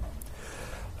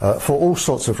for all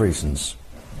sorts of reasons,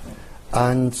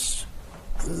 and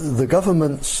the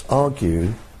governments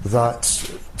argue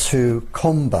that to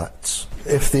combat,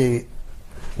 if the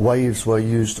waves were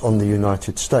used on the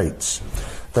United States,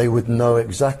 they would know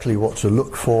exactly what to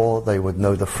look for, they would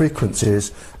know the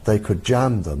frequencies, they could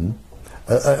jam them,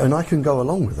 and I can go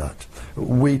along with that.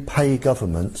 We pay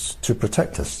governments to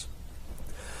protect us.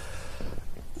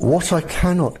 What I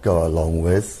cannot go along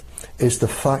with is the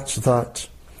fact that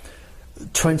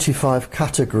 25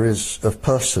 categories of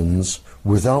persons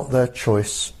without their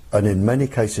choice, and in many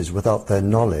cases without their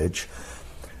knowledge,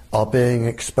 are being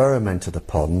experimented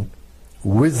upon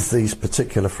with these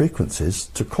particular frequencies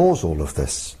to cause all of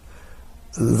this.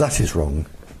 That is wrong.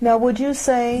 Now, would you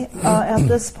say at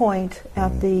this point,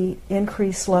 at the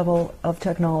increased level of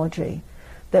technology,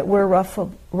 that we're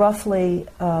roughly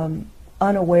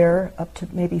unaware up to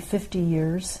maybe 50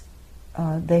 years?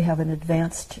 They have an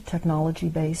advanced technology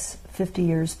base 50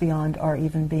 years beyond our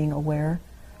even being aware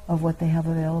of what they have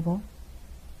available?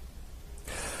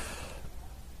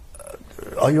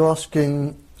 Are you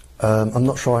asking? I'm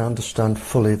not sure I understand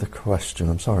fully the question.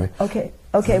 I'm sorry. Okay.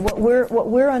 What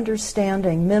we're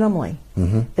understanding minimally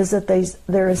is that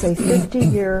there is a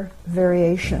 50-year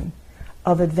variation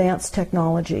of advanced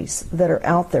technologies that are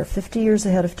out there 50 years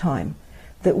ahead of time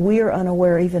that we are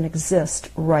unaware even exist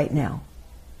right now.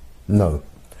 No.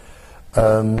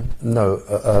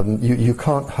 You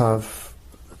can't have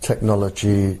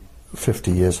technology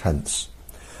 50 years hence.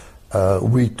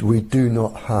 We do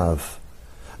not have.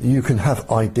 You can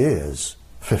have ideas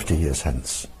 50 years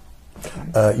hence.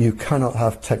 You cannot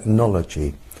have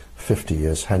technology 50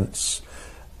 years hence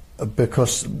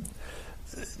because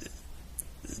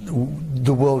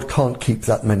the world can't keep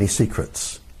that many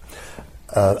secrets.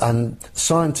 And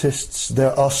scientists,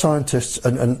 there are scientists,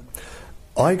 and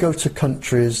I go to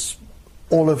countries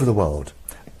all over the world.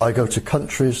 I go to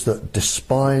countries that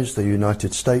despise the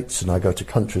United States, and I go to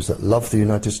countries that love the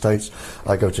United States.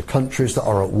 I go to countries that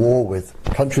are at war with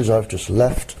countries I've just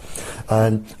left.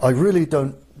 And I really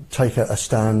don't take a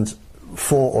stand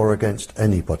for or against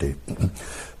anybody.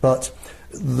 But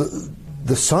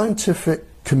the scientific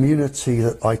community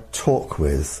that I talk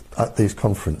with at these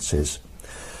conferences,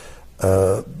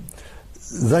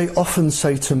 they often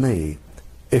say to me,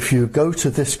 if you go to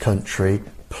this country,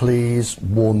 please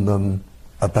warn them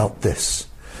about this.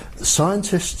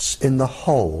 Scientists in the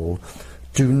whole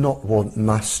do not want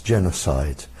mass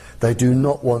genocide. They do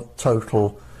not want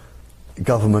total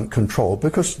government control,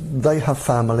 because they have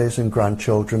families and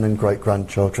grandchildren and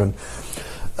great-grandchildren.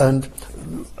 And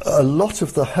a lot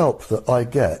of the help that I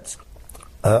get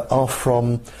are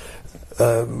from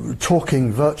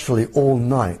talking virtually all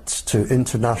night to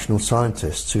international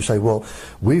scientists who say, well,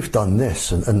 we've done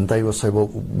this, and they will say, well,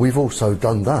 we've also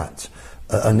done that.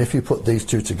 And if you put these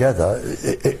two together,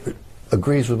 it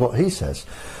agrees with what he says.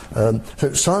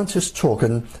 So scientists talk,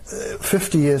 and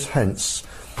 50 years hence,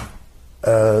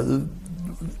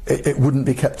 it wouldn't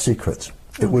be kept secret.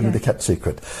 It wouldn't be kept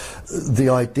secret. The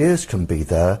ideas can be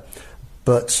there,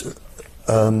 but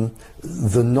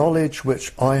the knowledge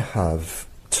which I have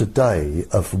today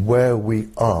of where we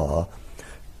are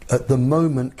at the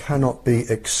moment cannot be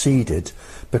exceeded,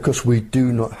 because we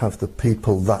do not have the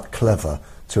people that clever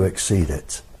to exceed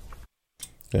it.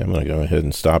 Yeah, I'm going to go ahead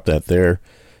and stop that there.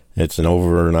 It's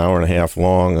over an hour and a half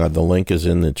long. The link is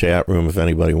in the chat room if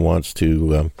anybody wants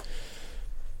to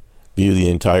view the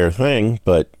entire thing.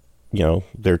 But, you know,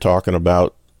 they're talking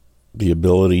about the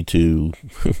ability to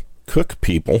cook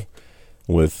people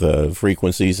with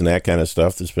frequencies and that kind of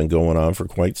stuff that's been going on for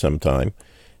quite some time.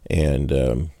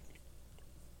 And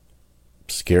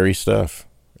scary stuff.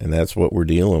 And that's what we're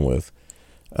dealing with.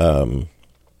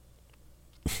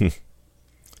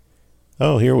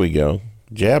 Oh, here we go.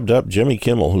 Jabbed up Jimmy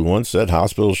Kimmel, who once said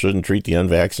hospitals shouldn't treat the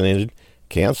unvaccinated,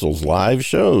 cancels live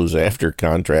shows after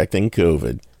contracting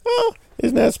COVID. Oh,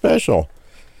 isn't that special?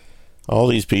 All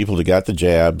these people that got the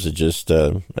jabs that just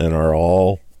and are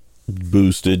all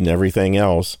boosted and everything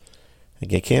else,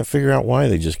 I can't figure out why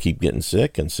they just keep getting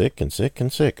sick and sick and sick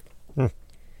and sick.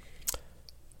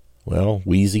 Well,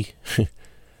 wheezy.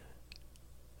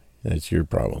 That's your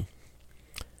problem.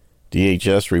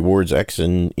 DHS rewards ex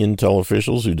and Intel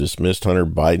officials who dismissed Hunter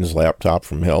Biden's laptop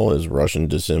from hell as Russian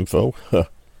disinfo.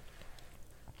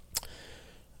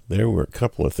 There were a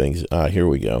couple of things. Here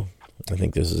we go. I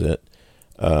think this is it.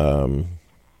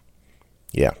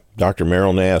 Yeah. Dr.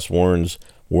 Meryl Nass warns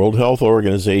World Health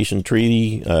Organization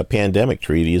treaty, pandemic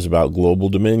treaty is about global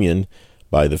dominion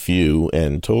by the few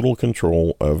and total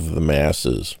control of the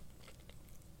masses.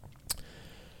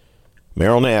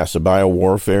 Meryl Nass, a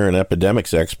biowarfare and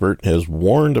epidemics expert, has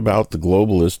warned about the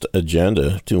globalist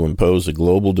agenda to impose a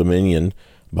global dominion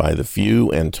by the few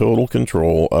and total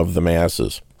control of the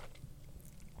masses,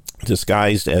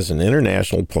 disguised as an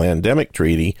international plandemic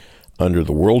treaty under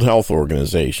the World Health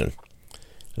Organization.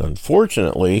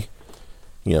 Unfortunately,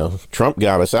 you know, Trump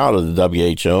got us out of the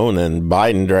WHO, and then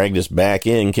Biden dragged us back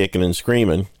in kicking and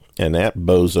screaming, and that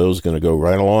bozo's going to go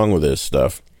right along with this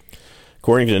stuff.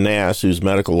 According to Nass, whose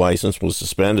medical license was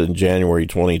suspended in January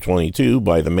 2022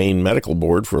 by the Maine Medical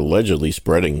Board for allegedly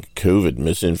spreading COVID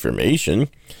misinformation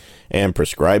and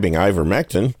prescribing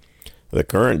ivermectin, the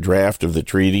current draft of the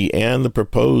treaty and the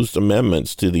proposed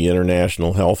amendments to the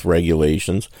international health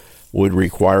regulations would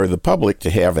require the public to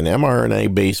have an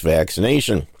mRNA-based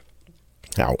vaccination.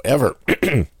 However,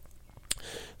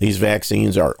 these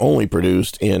vaccines are only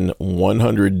produced in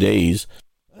 100 days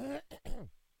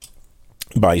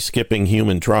by skipping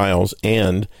human trials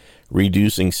and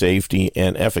reducing safety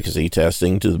and efficacy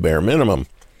testing to the bare minimum.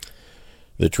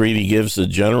 The treaty gives the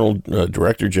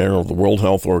Director General of the World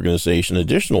Health Organization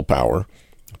additional power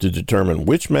to determine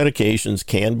which medications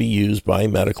can be used by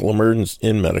medical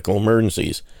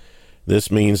emergencies.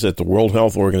 This means that the World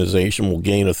Health Organization will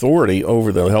gain authority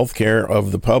over the health care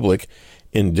of the public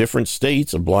in different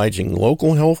states, obliging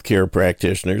local health care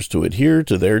practitioners to adhere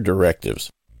to their directives.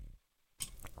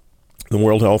 The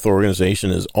World Health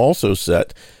Organization is also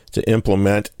set to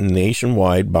implement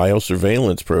nationwide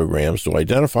biosurveillance programs to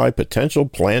identify potential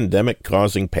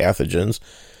plandemic-causing pathogens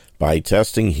by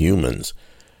testing humans,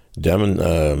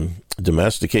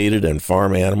 domesticated and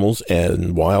farm animals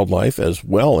and wildlife, as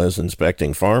well as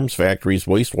inspecting farms, factories,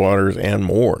 wastewaters, and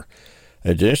more.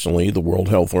 Additionally, the World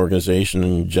Health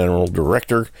Organization General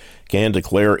Director can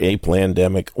declare a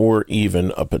plandemic or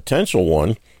even a potential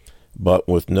one, but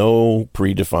with no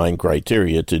predefined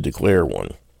criteria to declare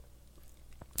one.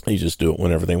 They just do it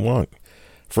whenever they want.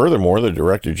 Furthermore, the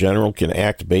Director General can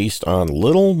act based on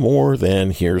little more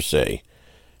than hearsay.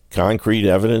 Concrete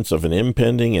evidence of an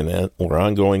impending or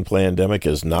ongoing plandemic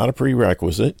is not a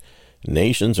prerequisite.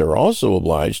 Nations are also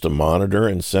obliged to monitor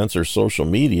and censor social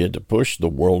media to push the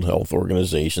World Health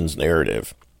Organization's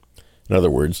narrative. In other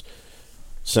words,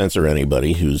 censor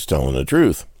anybody who's telling the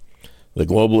truth. The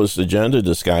globalist agenda,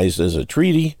 disguised as a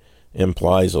treaty,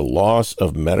 implies a loss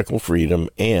of medical freedom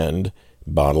and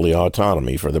bodily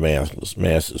autonomy for the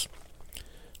masses.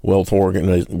 World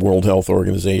Health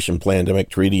Organization Plandemic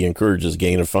Treaty encourages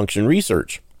gain-of-function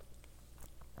research.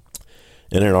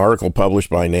 In an article published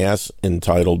by NAS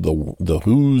entitled The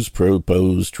WHO's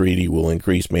Proposed Treaty Will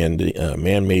Increase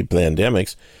Man-Made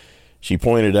Plandemics, she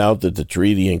pointed out that the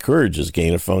treaty encourages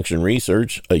gain-of-function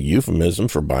research, a euphemism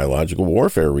for biological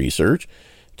warfare research,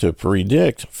 to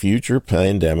predict future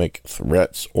pandemic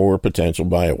threats or potential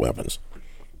bioweapons.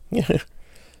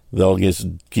 They'll just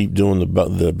keep doing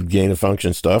the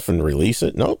gain-of-function stuff and release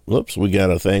it. Nope, oops, we got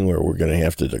a thing where we're going to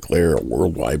have to declare a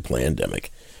worldwide plandemic.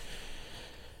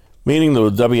 Meaning the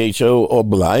WHO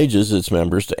obliges its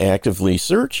members to actively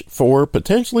search for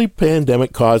potentially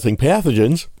pandemic-causing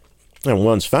pathogens, and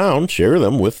once found, share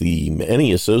them with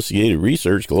any associated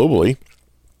research globally.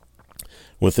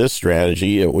 With this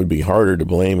strategy, it would be harder to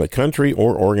blame a country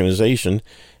or organization,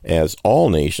 as all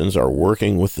nations are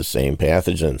working with the same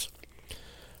pathogens.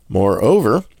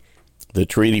 Moreover, the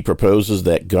treaty proposes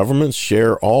that governments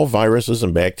share all viruses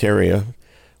and bacteria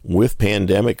with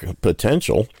pandemic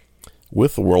potential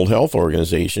with the World Health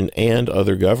Organization and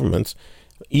other governments,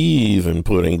 even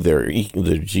putting their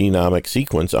genomic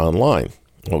sequence online.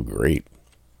 Oh, great.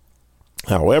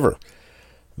 However,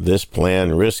 this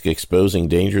plan risks exposing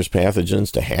dangerous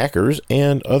pathogens to hackers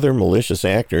and other malicious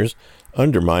actors,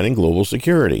 undermining global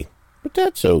security. But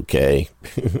that's okay.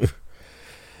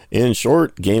 In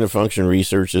short, gain-of-function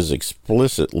research is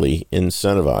explicitly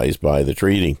incentivized by the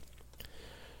treaty.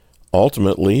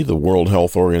 Ultimately, the World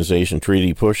Health Organization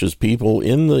treaty pushes people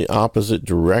in the opposite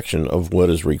direction of what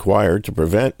is required to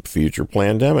prevent future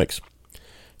pandemics.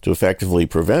 To effectively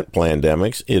prevent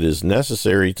pandemics, it is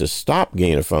necessary to stop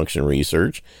gain-of-function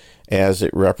research, as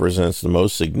it represents the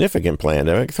most significant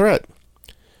pandemic threat.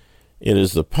 It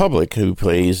is the public who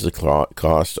pays the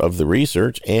cost of the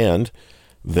research and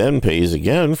then pays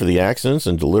again for the accidents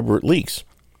and deliberate leaks.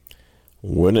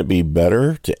 Wouldn't it be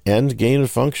better to end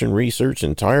gain-of-function research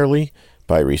entirely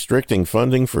by restricting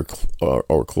funding for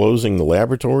or closing the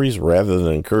laboratories rather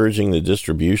than encouraging the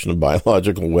distribution of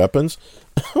biological weapons?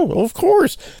 Well, of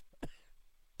course.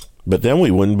 But then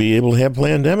we wouldn't be able to have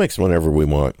pandemics whenever we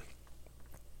want.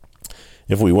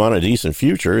 If we want a decent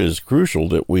future, it is crucial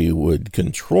that we would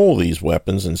control these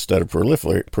weapons instead of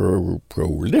proliferating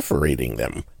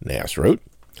them, NAS wrote.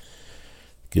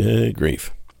 Good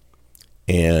grief.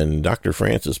 And Dr.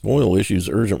 Francis Boyle issues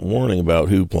urgent warning about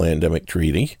WHO Plandemic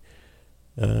Treaty.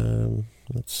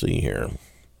 Let's see here.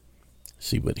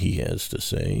 See what he has to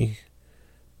say.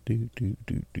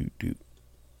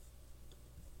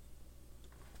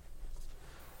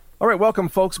 All right, welcome,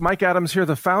 folks. Mike Adams here,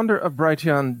 the founder of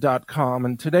Brighteon.com.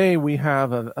 And today we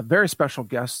have a very special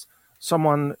guest,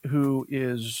 someone who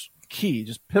is key,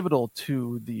 just pivotal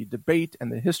to the debate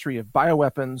and the history of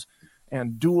bioweapons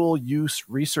and dual-use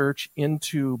research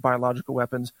into biological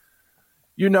weapons.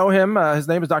 You know him. His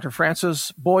name is Dr.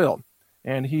 Francis Boyle,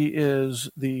 and he is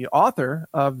the author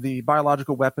of the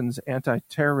Biological Weapons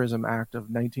Anti-Terrorism Act of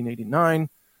 1989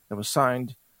 that was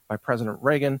signed by President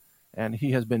Reagan, and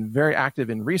he has been very active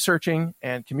in researching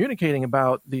and communicating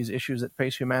about these issues that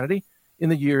face humanity in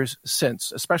the years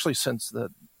since, especially since the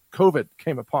COVID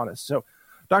came upon us. So,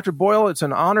 Dr. Boyle, it's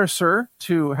an honor, sir,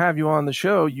 to have you on the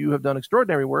show. You have done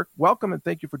extraordinary work. Welcome, and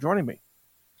thank you for joining me.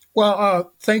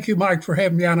 Well, thank you, Mike, for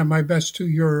having me on, and my best to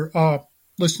your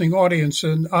listening audience.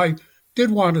 And I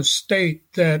did want to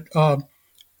state that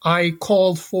I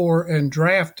called for and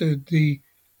drafted the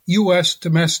U.S.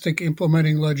 domestic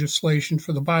implementing legislation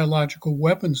for the Biological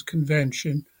Weapons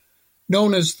Convention,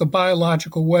 known as the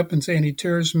Biological Weapons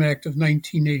Anti-Terrorism Act of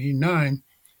 1989,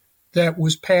 that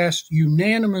was passed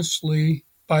unanimously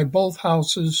by both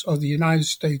houses of the United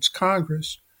States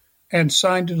Congress and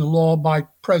signed into law by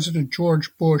President George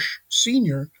Bush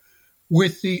Sr.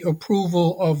 with the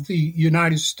approval of the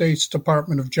United States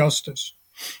Department of Justice.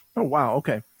 Oh, wow.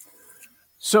 Okay.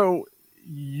 So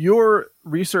your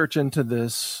research into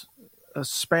this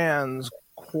spans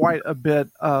quite a bit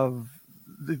of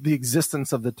the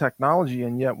existence of the technology,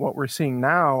 and yet what we're seeing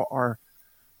now are,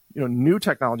 new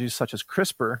technologies such as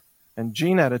CRISPR and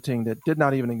gene editing that did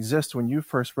not even exist when you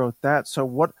first wrote that. So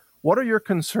what are your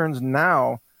concerns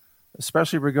now,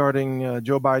 especially regarding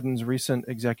Joe Biden's recent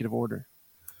executive order?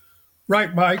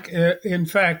 Right, Mike. In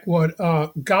fact, what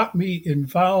got me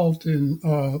involved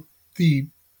in the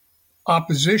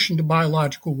opposition to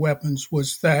biological weapons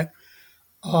was that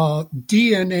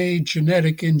DNA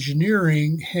genetic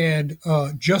engineering had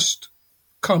just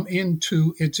come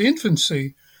into its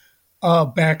infancy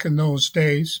back in those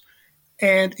days.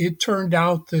 And it turned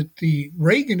out that the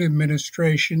Reagan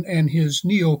administration and his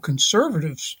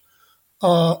neoconservatives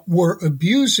were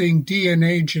abusing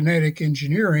DNA genetic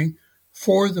engineering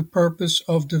for the purpose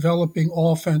of developing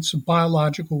offensive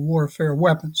biological warfare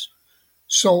weapons.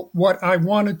 So what I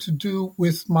wanted to do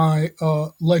with my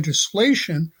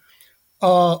legislation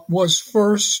was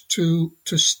first to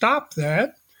stop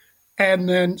that, and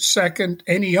then second,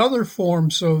 any other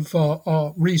forms of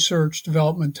research,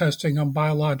 development, testing on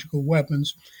biological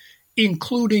weapons,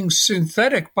 including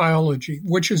synthetic biology,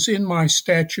 which is in my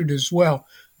statute as well.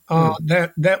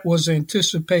 That was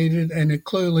anticipated, and it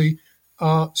clearly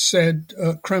said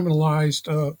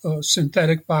criminalized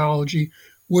synthetic biology,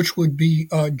 which would be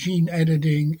gene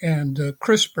editing and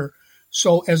CRISPR.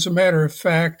 So, as a matter of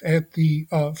fact, at the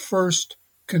first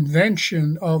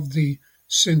convention of the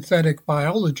synthetic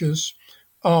biologists,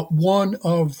 one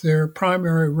of their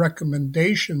primary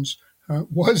recommendations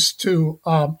was to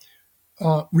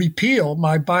repeal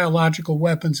my Biological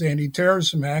Weapons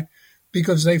Anti-Terrorism Act,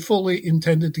 because they fully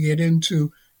intended to get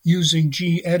into using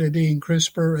gene editing,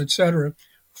 CRISPR, etc.,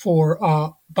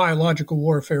 for biological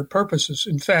warfare purposes.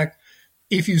 In fact,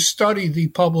 if you study the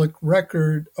public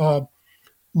record,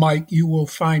 Mike, you will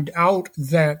find out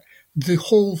that the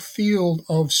whole field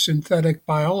of synthetic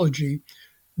biology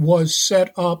was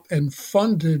set up and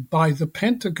funded by the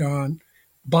Pentagon,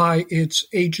 by its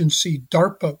agency,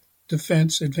 DARPA,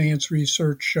 Defense Advanced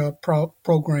Research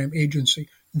Program Agency.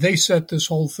 They set this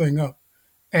whole thing up.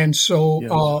 And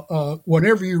so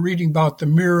whenever you're reading about the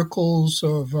miracles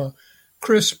of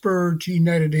CRISPR, gene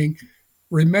editing,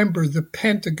 remember the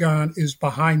Pentagon is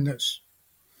behind this.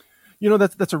 You know,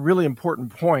 that's a really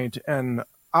important point, and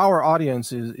our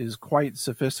audience is quite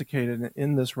sophisticated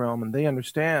in this realm, and they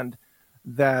understand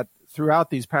that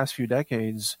throughout these past few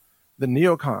decades, the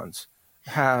neocons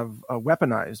have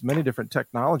weaponized many different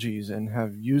technologies and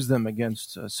have used them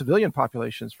against civilian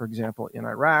populations, for example, in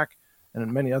Iraq and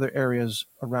in many other areas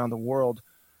around the world.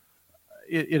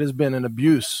 It has been an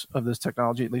abuse of this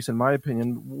technology, at least in my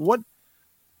opinion.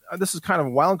 This is kind of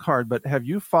a wild card, but have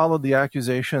you followed the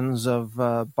accusations of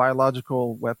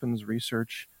biological weapons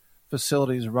research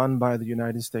facilities run by the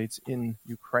United States in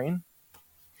Ukraine?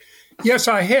 Yes,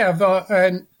 I have.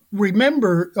 And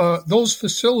remember, those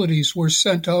facilities were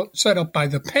set up by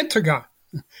the Pentagon.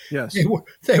 Yes.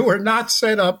 They were not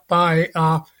set up by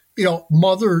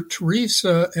Mother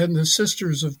Teresa and the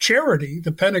Sisters of Charity.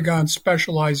 The Pentagon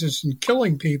specializes in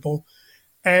killing people.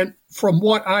 And from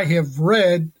what I have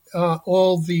read,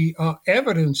 all the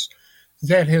evidence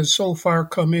that has so far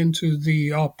come into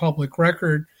the public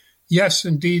record, yes,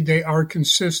 indeed, they are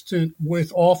consistent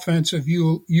with offensive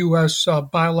U.S.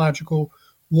 Biological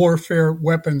warfare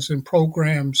weapons and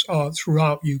programs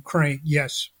throughout Ukraine,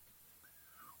 yes.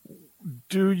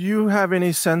 Do you have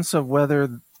any sense of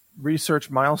whether research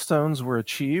milestones were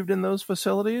achieved in those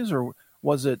facilities, or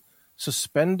was it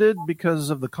suspended because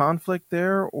of the conflict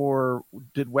there, or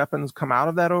did weapons come out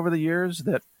of that over the years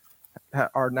that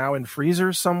are now in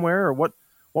freezers somewhere, or what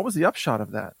was the upshot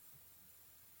of that?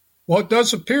 Well, it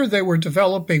does appear they were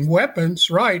developing weapons,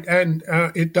 right? And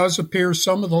it does appear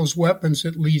some of those weapons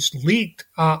at least leaked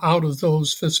out of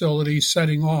those facilities,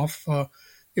 setting off,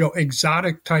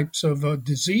 exotic types of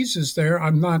diseases there.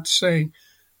 I'm not saying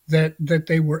that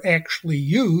they were actually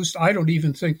used. I don't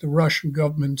even think the Russian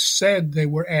government said they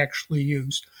were actually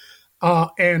used.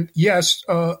 And yes,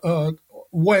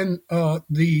 when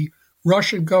the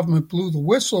Russian government blew the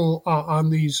whistle on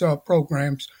these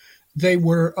programs, they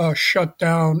were shut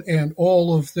down, and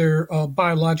all of their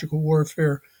biological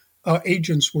warfare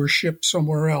agents were shipped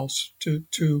somewhere else to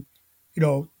do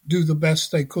the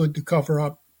best they could to cover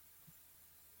up.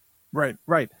 Right.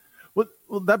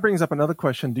 Well, that brings up another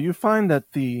question. Do you find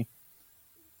that the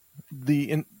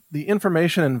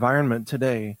information environment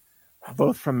today,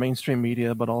 both from mainstream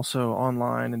media but also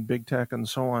online and big tech and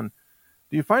so on,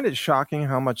 do you find it shocking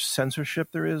how much censorship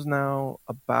there is now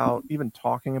about even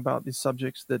talking about these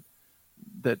subjects that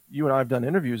you and I have done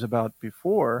interviews about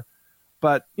before?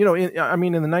 But, in the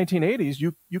 1980s,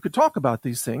 you could talk about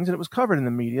these things and it was covered in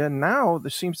the media. And now there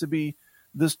seems to be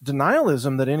this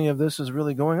denialism that any of this is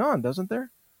really going on, doesn't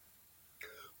there?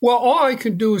 Well, all I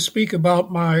can do is speak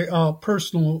about my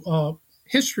personal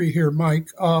history here, Mike.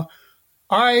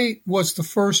 I was the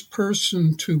first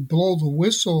person to blow the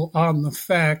whistle on the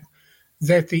fact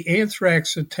that the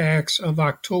anthrax attacks of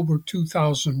October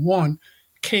 2001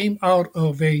 came out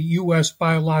of a U.S.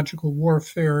 biological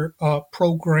warfare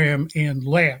program and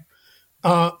lab.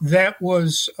 That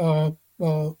was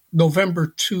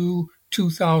November 2,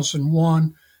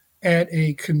 2001, at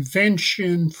a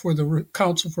convention for the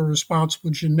Council for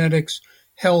Responsible Genetics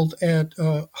held at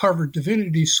Harvard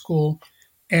Divinity School.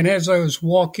 And as I was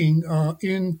walking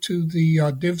into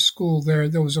the Div School there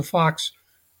was a Fox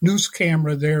News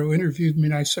camera there who interviewed me,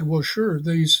 and I said, well, sure,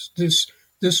 this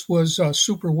was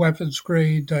super weapons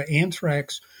grade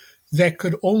anthrax that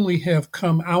could only have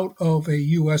come out of a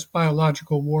U.S.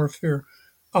 biological warfare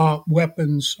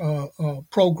weapons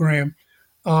program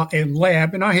and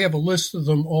lab. And I have a list of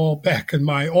them all back in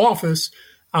my office.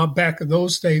 Back in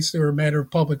those days, they were a matter of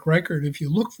public record if you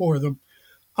look for them.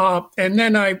 And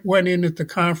then I went in at the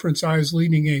conference. I was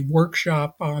leading a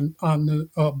workshop on the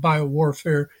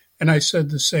biowarfare, and I said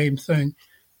the same thing.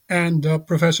 And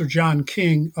Professor John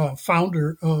King,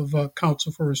 founder of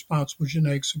Council for Responsible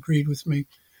Genetics, agreed with me.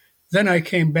 Then I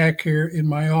came back here in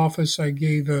my office. I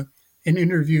gave an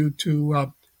interview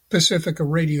to Pacifica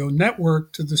Radio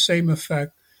Network to the same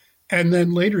effect. And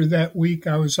then later that week,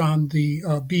 I was on the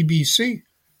BBC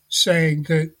saying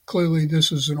that clearly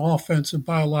this is an offensive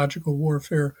biological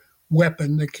warfare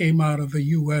weapon that came out of a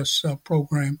U.S.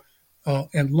 program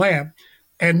and lab.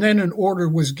 And then an order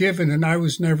was given, and I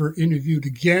was never interviewed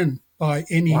again by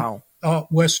any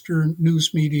Western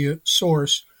news media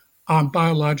source on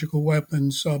biological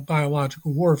weapons,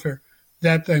 biological warfare.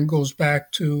 That then goes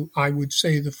back to, I would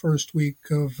say, the first week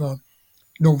of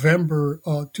November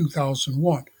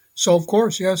 2001. So, of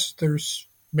course, yes, there's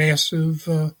massive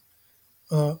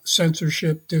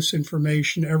censorship,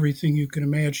 disinformation, everything you can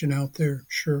imagine out there,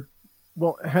 sure.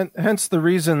 Well, hence the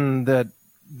reason that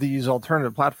these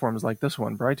alternative platforms like this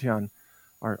one, Brighteon,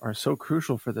 are so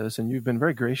crucial for this. And you've been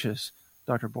very gracious,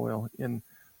 Dr. Boyle, in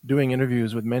doing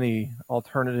interviews with many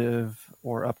alternative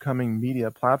or upcoming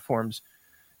media platforms.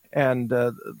 And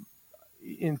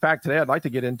in fact, today I'd like to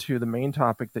get into the main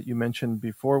topic that you mentioned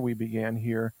before we began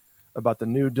here about the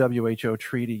new WHO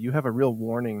treaty. You have a real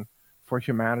warning for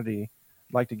humanity.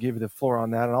 I'd like to give you the floor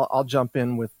on that, and I'll jump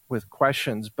in with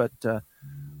questions. But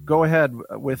go ahead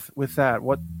with that.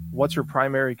 What's your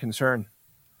primary concern?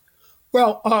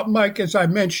 Well, Mike, as I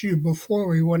mentioned before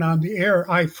we went on the air,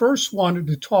 I first wanted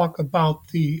to talk about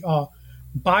the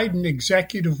Biden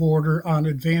executive order on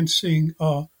advancing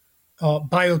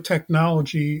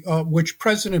biotechnology, which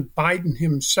President Biden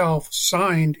himself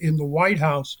signed in the White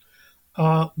House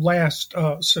last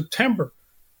September.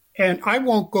 And I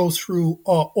won't go through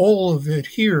all of it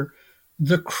here.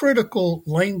 The critical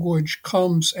language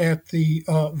comes at the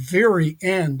very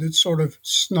end. It's sort of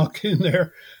snuck in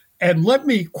there. And let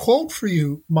me quote for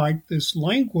you, Mike, this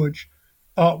language,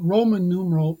 Roman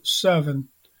numeral 7,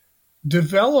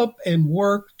 develop and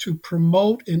work to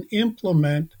promote and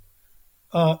implement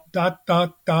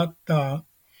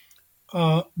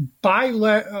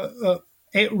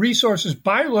resources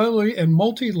bilaterally and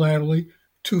multilaterally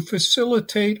to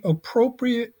facilitate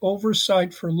appropriate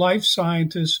oversight for life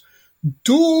scientists,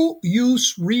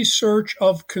 dual-use research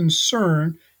of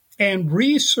concern, and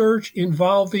research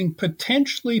involving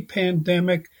potentially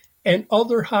pandemic and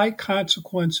other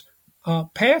high-consequence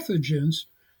pathogens,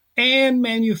 and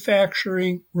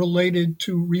manufacturing related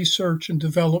to research and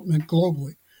development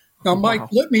globally. Now,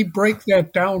 Mike, let me break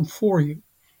that down for you.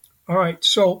 All right,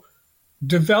 so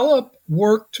develop,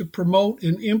 work to promote,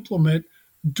 and implement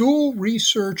dual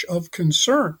research of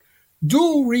concern.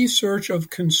 Dual research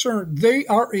of concern. They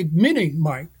are admitting,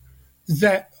 Mike,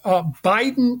 that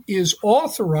Biden is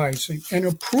authorizing and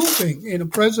approving in a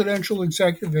presidential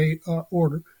executive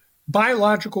order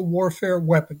biological warfare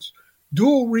weapons.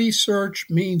 Dual research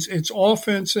means it's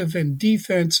offensive and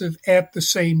defensive at the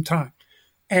same time.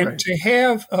 And right. To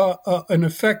have an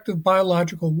effective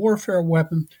biological warfare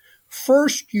weapon,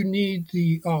 first you need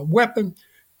the weapon,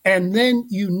 and then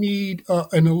you need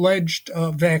an alleged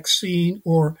vaccine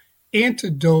or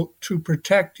antidote to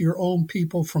protect your own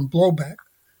people from blowback.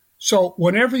 So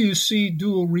whenever you see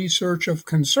dual research of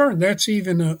concern, that's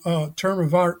even a term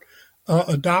of art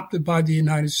adopted by the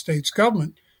United States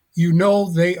government. You know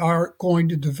they are going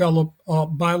to develop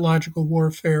biological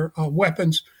warfare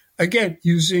weapons, again,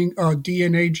 using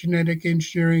DNA, genetic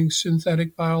engineering,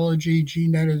 synthetic biology,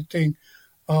 gene editing,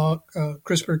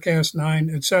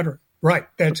 CRISPR-Cas9, et cetera. Right.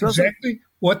 That's exactly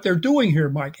what they're doing here,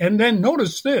 Mike. And then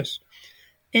notice this.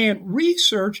 And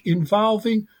research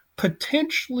involving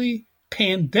potentially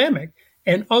pandemic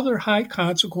and other high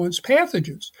consequence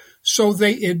pathogens. So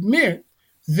they admit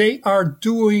they are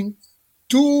doing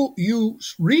dual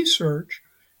use research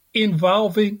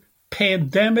involving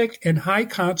pandemic and high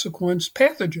consequence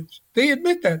pathogens. They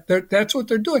admit that. That's what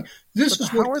they're doing. This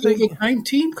is where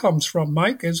COVID-19 comes from,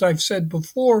 Mike. As I've said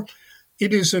before,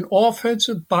 it is an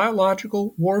offensive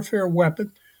biological warfare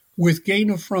weapon with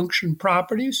gain-of-function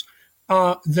properties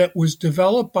that was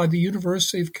developed by the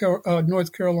University of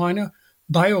North Carolina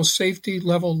Biosafety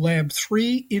Level Lab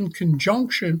 3 in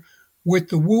conjunction with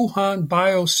the Wuhan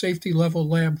Biosafety Level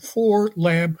Lab 4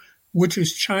 lab, which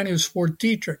is China's Fort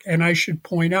Detrick. And I should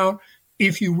point out,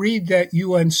 if you read that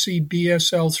UNC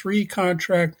BSL-3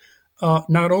 contract,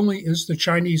 not only is the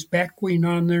Chinese Bat Queen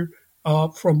on there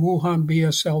from Wuhan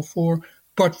BSL-4,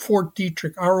 but Fort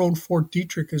Detrick, our own Fort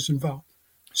Detrick, is involved.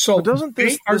 So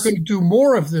they are going to do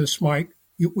more of this, Mike.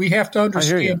 We have to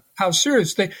understand how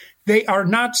serious they are.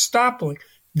 Not stopping.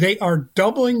 They are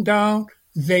doubling down.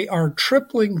 They are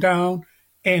tripling down.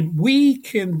 And we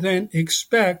can then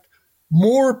expect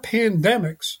more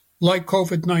pandemics like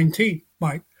COVID-19,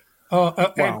 Mike.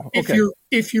 Wow.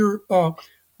 If you're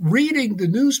reading the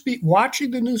news,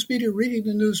 watching the news media, reading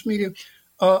the news media,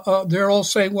 they're all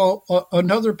saying, well,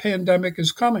 another pandemic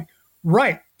is coming.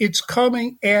 Right. It's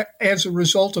coming as a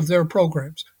result of their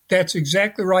programs. That's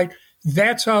exactly right.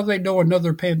 That's how they know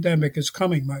another pandemic is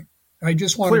coming, Mike. I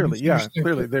just want to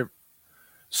clearly.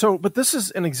 But this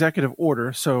is an executive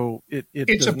order, so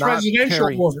it's a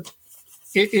presidential order.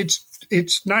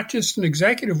 It's not just an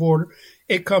executive order.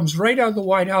 It comes right out of the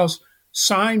White House,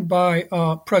 signed by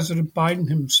President Biden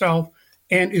himself,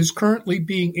 and is currently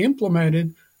being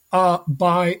implemented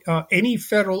by any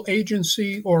federal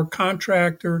agency or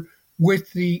contractor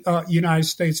with the United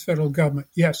States federal government.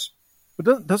 Yes.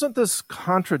 But doesn't this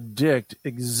contradict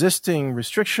existing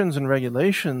restrictions and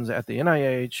regulations at the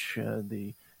NIH,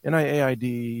 the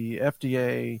NIAID,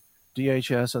 FDA,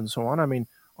 DHS, and so on? I mean,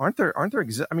 aren't there?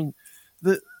 I mean,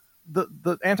 the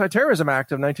Anti-Terrorism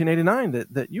Act of 1989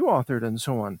 that you authored and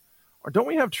so on. Or don't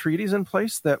we have treaties in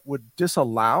place that would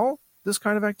disallow this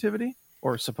kind of activity,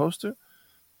 or supposed to?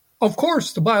 Of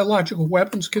course, the Biological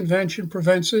Weapons Convention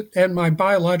prevents it, and my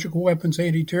Biological Weapons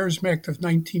Anti-Terrorism Act of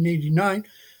 1989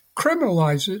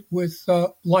 criminalizes it with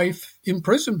life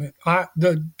imprisonment.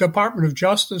 The Department of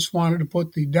Justice wanted to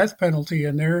put the death penalty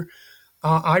in there.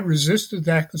 I resisted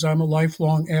that because I'm a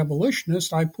lifelong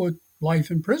abolitionist. I put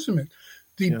life imprisonment.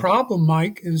 The problem,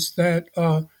 Mike, is that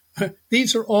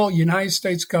these are all United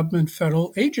States government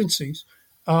federal agencies,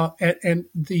 and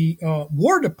the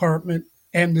War Department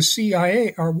and the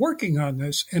CIA are working on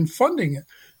this and funding it.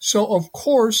 So, of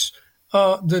course,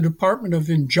 the Department of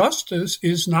Injustice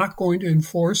is not going to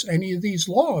enforce any of these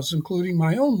laws, including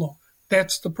my own law.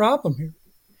 That's the problem here.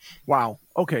 Wow.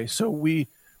 Okay, so we've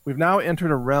now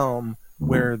entered a realm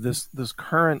where this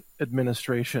current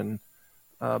administration,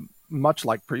 much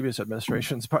like previous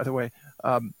administrations, by the way,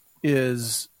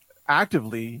 is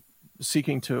actively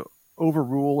seeking to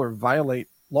overrule or violate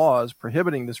laws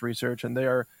prohibiting this research, and they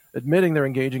are admitting they're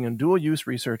engaging in dual-use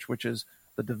research, which is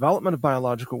the development of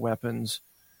biological weapons.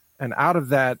 And out of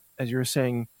that, as you're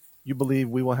saying, you believe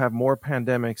we will have more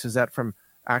pandemics. Is that from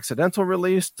accidental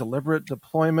release, deliberate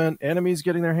deployment, enemies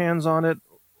getting their hands on it,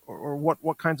 or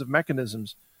what kinds of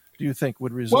mechanisms do you think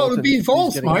would result? Well, it would be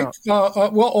both, Mike.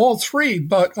 All three.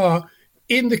 But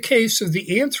in the case of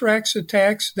the anthrax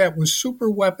attacks, that was super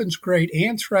weapons grade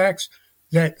anthrax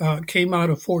that came out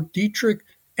of Fort Detrick,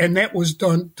 and that was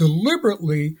done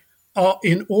deliberately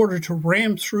in order to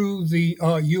ram through the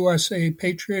USA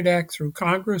Patriot Act through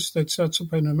Congress that sets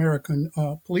up an American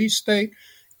police state,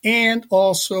 and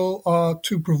also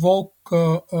to provoke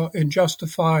and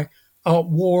justify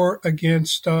war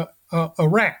against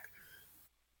Iraq.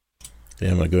 Yeah,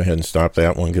 I'm going to go ahead and stop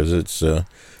that one because it's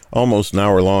almost an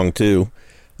hour long, too.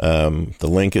 The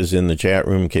link is in the chat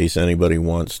room in case anybody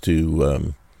wants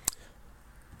to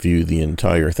view the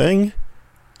entire thing.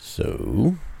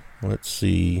 So let's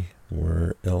see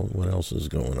what else is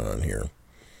going on here.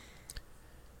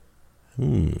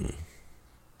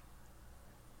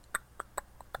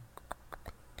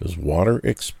 Does water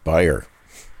expire?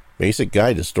 Basic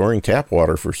guide to storing tap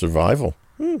water for survival.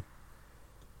 Yeah.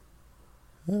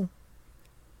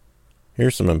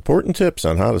 Here's some important tips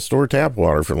on how to store tap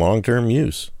water for long-term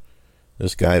use.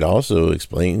 This guide also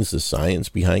explains the science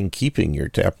behind keeping your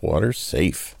tap water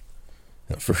safe.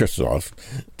 Now, first off,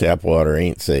 tap water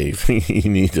ain't safe. You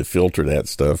need to filter that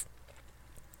stuff.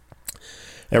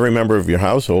 Every member of your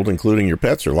household, including your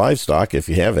pets or livestock, if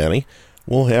you have any,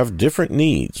 will have different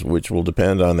needs, which will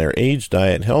depend on their age,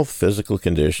 diet, health, physical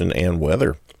condition, and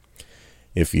weather.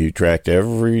 If you tracked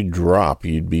every drop,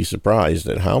 you'd be surprised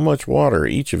at how much water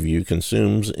each of you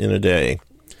consumes in a day.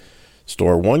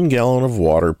 Store 1 gallon of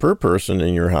water per person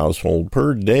in your household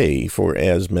per day for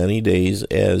as many days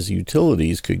as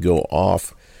utilities could be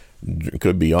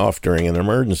off during an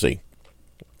emergency.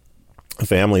 A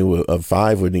family of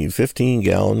 5 would need 15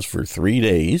 gallons for 3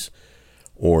 days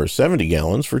or 70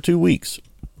 gallons for 2 weeks.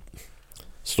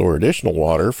 Store additional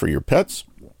water for your pets,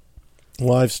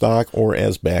 livestock, or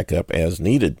as backup as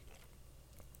needed.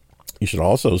 You should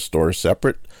also store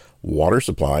separate water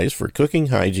supplies for cooking,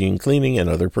 hygiene, cleaning, and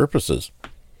other purposes.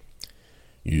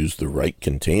 Use the right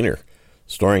container.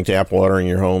 Storing tap water in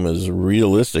your home is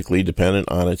realistically dependent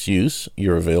on its use,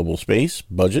 your available space,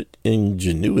 budget,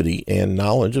 ingenuity, and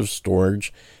knowledge of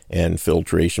storage and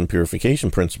filtration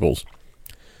purification principles.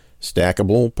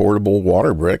 Stackable portable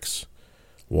water bricks.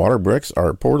 Water bricks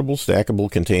are portable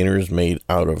stackable containers made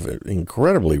out of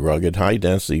incredibly rugged,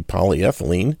 high-density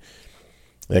polyethylene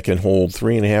that can hold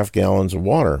 3.5 gallons of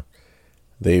water.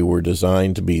 They were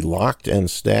designed to be locked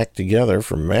and stacked together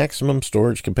for maximum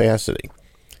storage capacity.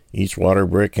 Each water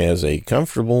brick has a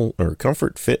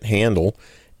comfort fit handle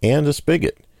and a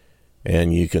spigot,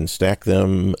 and you can stack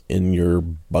them in your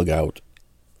bug-out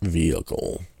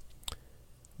vehicle.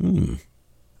 I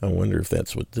wonder if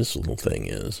that's what this little thing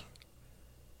is.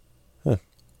 Huh.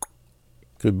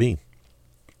 Could be.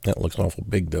 That looks awful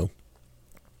big, though.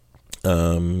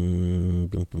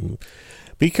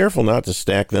 Be careful not to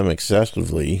stack them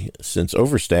excessively, since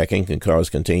overstacking can cause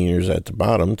containers at the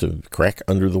bottom to crack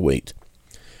under the weight.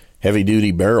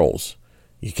 Heavy-duty barrels.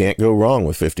 You can't go wrong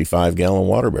with 55-gallon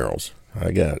water barrels.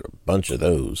 I got a bunch of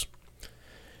those.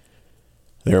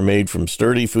 They're made from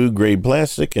sturdy food-grade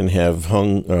plastic and have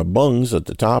bungs at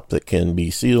the top that can be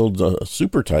sealed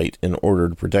super tight in order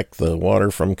to protect the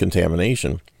water from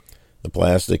contamination. The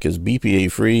plastic is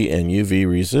BPA-free and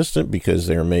UV-resistant because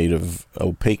they're made of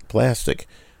opaque plastic.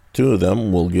 2 of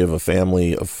them will give a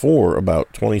family of 4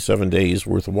 about 27 days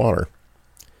worth of water.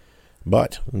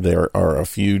 But there are a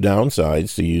few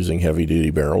downsides to using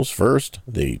heavy-duty barrels. First,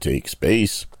 they take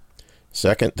space.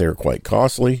 Second, they're quite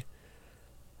costly.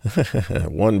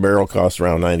 1 barrel costs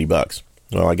around $90.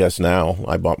 Well, I guess now.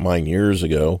 I bought mine years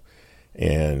ago,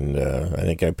 and I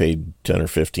think I paid $10 or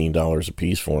 $15 a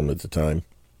piece for them at the time.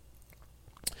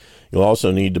 You'll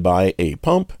also need to buy a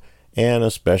pump and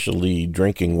a specialty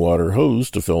drinking water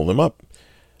hose to fill them up.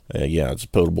 It's a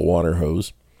potable water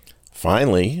hose.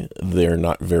 Finally, they're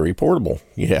not very portable.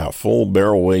 Full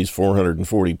barrel weighs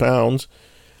 440 pounds.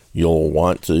 You'll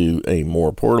want a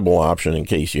more portable option in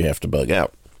case you have to bug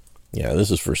out.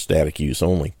 This is for static use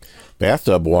only.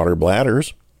 Bathtub water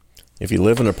bladders. If you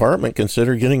live in an apartment,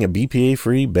 consider getting a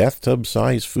BPA-free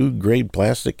bathtub-sized food-grade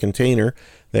plastic container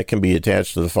that can be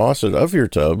attached to the faucet of your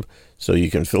tub so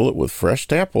you can fill it with fresh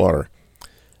tap water.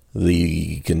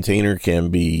 The container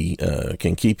can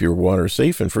keep your water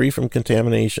safe and free from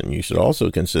contamination. You should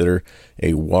also consider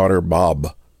a water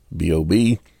bob,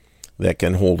 B-O-B, that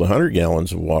can hold 100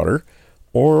 gallons of water,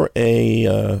 or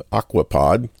a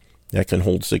aquapod that can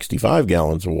hold 65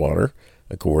 gallons of water.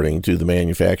 According to the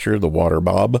manufacturer, the water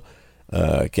bob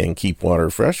can keep water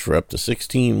fresh for up to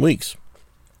 16 weeks.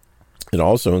 It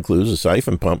also includes a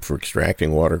siphon pump for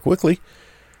extracting water quickly.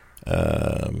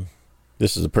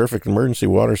 This is a perfect emergency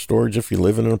water storage if you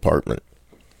live in an apartment.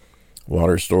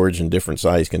 Water storage in different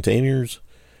size containers.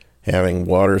 Having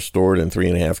water stored in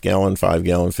 3.5 gallon, 5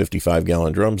 gallon, 55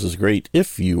 gallon drums is great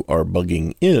if you are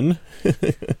bugging in.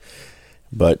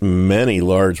 But many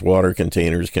large water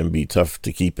containers can be tough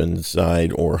to keep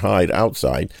inside or hide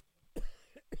outside.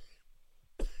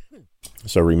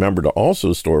 So remember to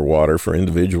also store water for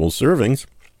individual servings,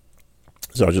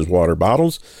 such as water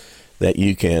bottles, that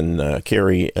you can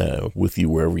carry with you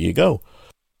wherever you go.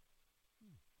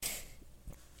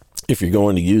 If you're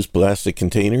going to use plastic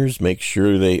containers, make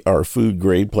sure they are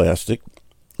food-grade plastic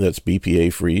that's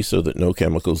BPA-free so that no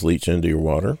chemicals leach into your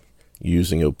water.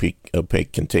 Using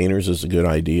opaque containers is a good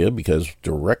idea because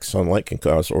direct sunlight can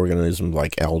cause organisms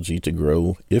like algae to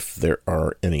grow if there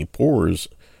are any pores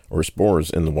or spores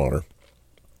in the water.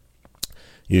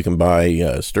 You can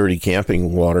buy sturdy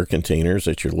camping water containers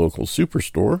at your local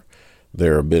superstore.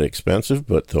 They're a bit expensive,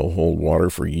 but they'll hold water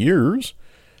for years.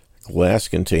 Glass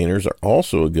containers are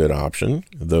also a good option,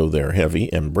 though they're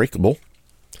heavy and breakable.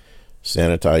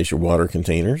 Sanitize your water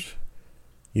containers.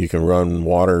 You can run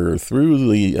water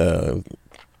through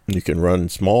you can run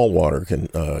small water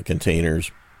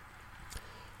containers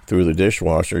through the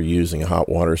dishwasher using a hot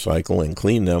water cycle and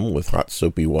clean them with hot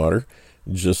soapy water,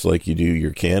 just like you do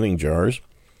your canning jars.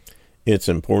 It's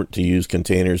important to use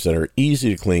containers that are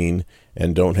easy to clean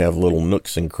and don't have little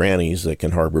nooks and crannies that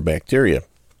can harbor bacteria.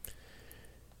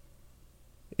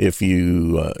 If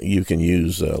you can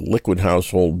use liquid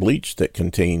household bleach that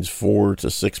contains 4 to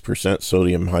 6%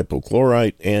 sodium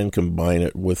hypochlorite and combine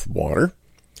it with water.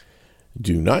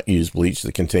 Do not use bleach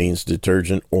that contains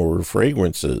detergent or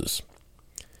fragrances.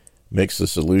 Mix the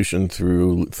solution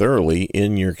thoroughly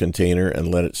in your container and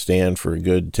let it stand for a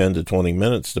good 10 to 20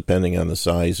 minutes depending on the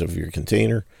size of your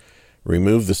container.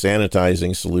 Remove the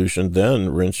sanitizing solution,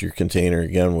 then rinse your container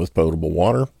again with potable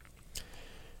water.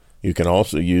 You can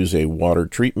also use a water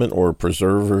treatment or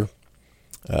preserver,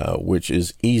 which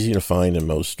is easy to find in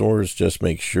most stores. Just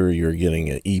make sure you're getting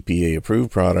an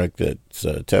EPA-approved product that's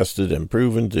tested and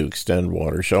proven to extend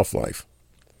water shelf life.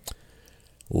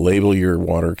 Label your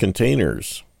water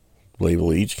containers.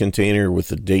 Label each container with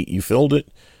the date you filled it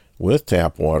with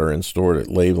tap water and store it.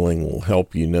 Labeling will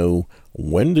help you know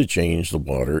when to change the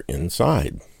water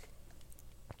inside.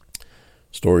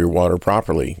 Store your water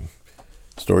properly.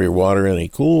 Store your water in a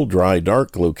cool, dry,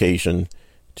 dark location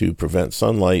to prevent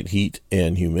sunlight, heat,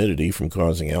 and humidity from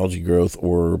causing algae growth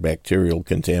or bacterial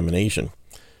contamination.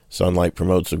 Sunlight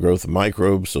promotes the growth of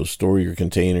microbes, so store your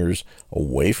containers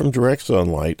away from direct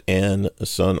sunlight, and the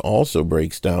sun also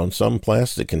breaks down some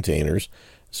plastic containers,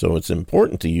 so it's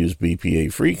important to use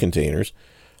BPA-free containers.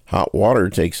 Hot water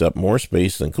takes up more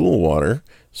space than cool water,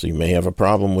 so you may have a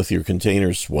problem with your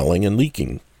containers swelling and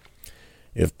leaking.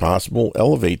 If possible,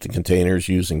 elevate the containers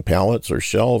using pallets or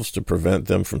shelves to prevent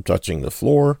them from touching the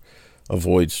floor.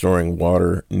 Avoid storing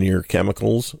water near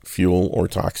chemicals, fuel, or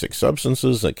toxic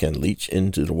substances that can leach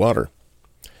into the water.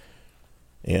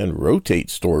 And rotate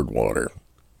stored water.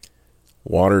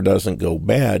 Water doesn't go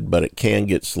bad, but it can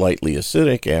get slightly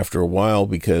acidic after a while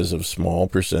because a small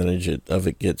percentage of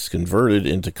it gets converted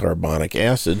into carbonic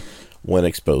acid when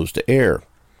exposed to air.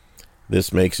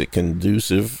 This makes it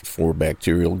conducive for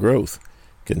bacterial growth.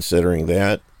 Considering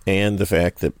that and the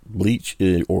fact that bleach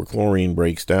or chlorine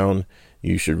breaks down,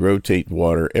 you should rotate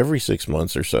water every 6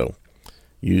 months or so.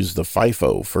 Use the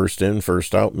FIFO, first in,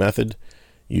 first out method.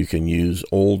 You can use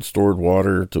old stored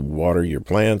water to water your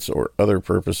plants or other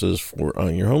purposes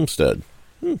on your homestead.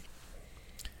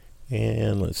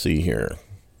 And let's see here.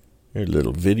 Here's a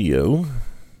little video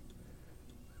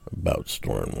about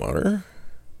storing water.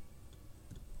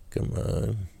 Come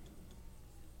on.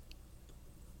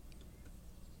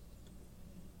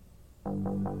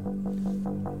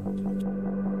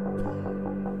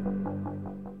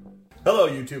 Hello,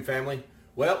 YouTube family.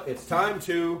 Well, it's time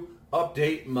to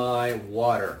update my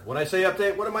water. When I say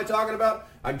update, what am I talking about?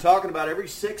 I'm talking about every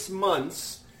 6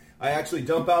 months, I actually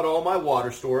dump out all my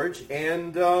water storage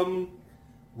and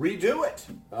redo it.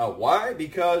 Why?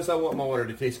 Because I want my water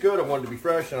to taste good, I want it to be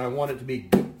fresh, and I want it to be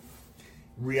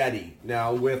ready.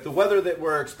 Now, with the weather that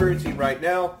we're experiencing right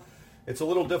now, it's a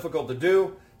little difficult to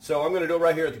do, so I'm going to do it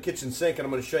right here at the kitchen sink, and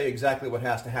I'm going to show you exactly what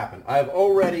has to happen. I've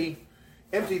already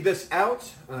emptied this out.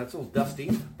 It's a little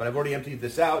dusty, but I've already emptied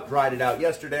this out, dried it out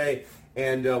yesterday,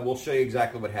 and we'll show you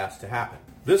exactly what has to happen.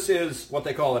 This is what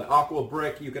they call an aqua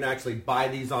brick. You can actually buy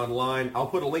these online. I'll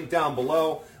put a link down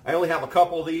below. I only have a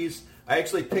couple of these. I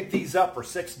actually picked these up for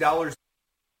 $6.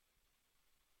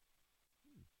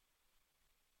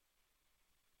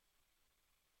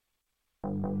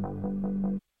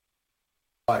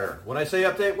 When I say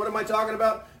update, what am I talking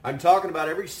about? I'm talking about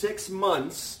every 6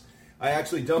 months, I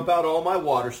actually dump out all my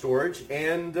water storage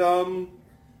and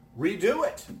redo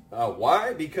it.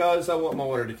 Why? Because I want my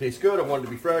water to taste good, I want it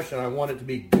to be fresh, and I want it to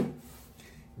be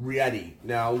ready.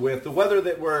 Now, with the weather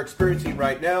that we're experiencing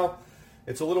right now,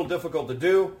 it's a little difficult to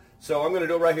do, so I'm going to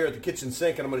do it right here at the kitchen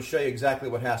sink, and I'm going to show you exactly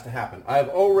what has to happen. I've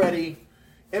already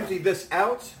emptied this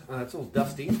out. It's a little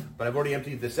dusty, but I've already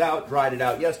emptied this out, dried it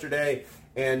out yesterday,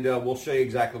 and we'll show you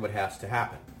exactly what has to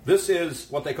happen. This is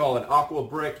what they call an aqua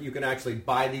brick. You can actually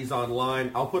buy these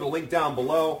online. I'll put a link down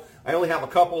below. I only have a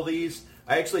couple of these.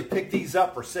 I actually picked these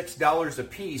up for $6 a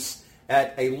piece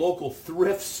at a local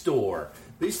thrift store.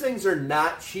 These things are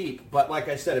not cheap, but like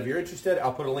I said, if you're interested,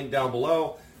 I'll put a link down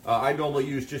below. I normally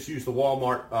just use the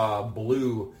Walmart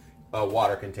blue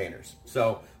water containers.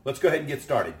 So let's go ahead and get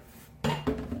started.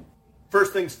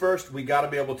 First things first, we got to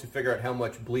be able to figure out how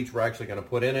much bleach we're actually going to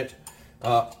put in it.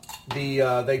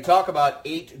 They talk about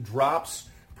 8 drops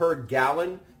per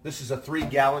gallon. This is a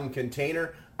 3-gallon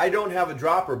container. I don't have a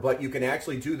dropper, but you can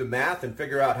actually do the math and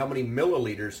figure out how many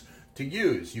milliliters to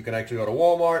use. You can actually go to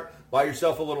Walmart, buy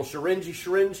yourself a little syringe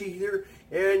here,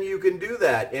 and you can do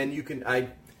that. And you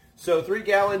can, so 3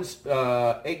 gallons,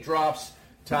 8 drops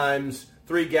times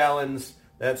 3 gallons,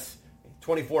 that's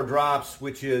 24 drops,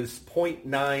 which is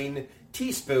 0.9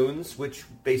 teaspoons, which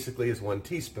basically is 1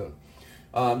 teaspoon.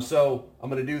 So I'm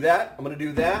going to do that.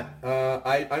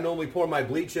 I normally pour my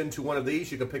bleach into one of these.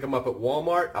 You can pick them up at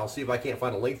Walmart. I'll see if I can't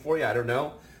find a link for you. I don't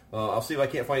know. I'll see if I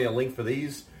can't find a link for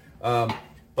these.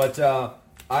 But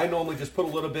I normally just put a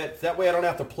little bit. That way I don't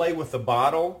have to play with the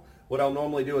bottle. What I'll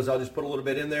normally do is I'll just put a little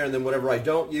bit in there, and then whatever I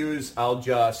don't use, I'll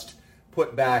just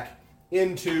put back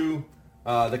into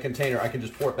the container. I can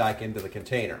just pour it back into the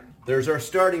container. There's our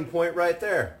starting point right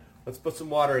there. Let's put some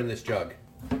water in this jug.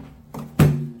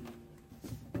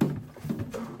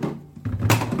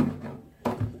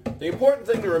 The important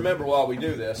thing to remember while we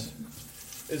do this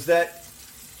is that,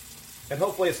 and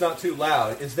hopefully it's not too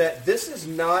loud, is that this is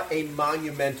not a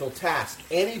monumental task.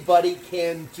 Anybody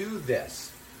can do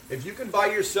this. If you can buy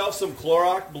yourself some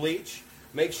Clorox bleach,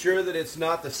 make sure that it's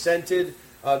not the scented.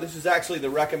 This is actually the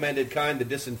recommended kind, the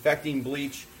disinfecting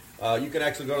bleach. You can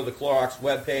actually go to the Clorox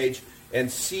webpage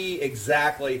and see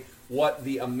exactly what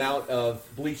the amount of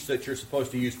bleach that you're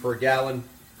supposed to use per gallon.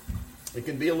 It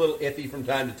can be a little iffy from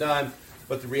time to time,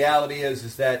 but the reality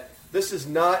is that this is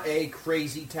not a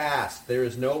crazy task. There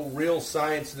is no real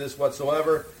science to this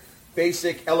whatsoever.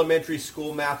 Basic elementary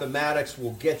school mathematics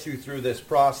will get you through this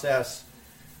process.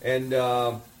 And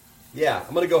yeah,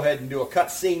 I'm going to go ahead and do a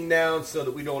cut scene now so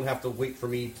that we don't have to wait for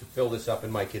me to fill this up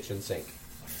in my kitchen sink.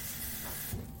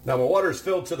 Now my water is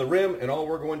filled to the rim, and all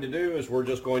we're going to do is we're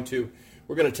going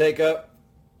to take up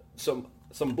some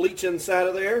bleach inside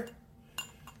of there,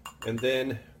 and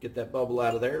then get that bubble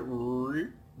out of there.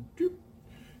 And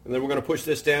then we're going to push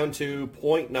this down to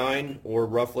 0.9 or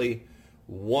roughly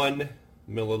 1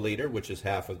 milliliter, which is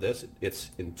half of this.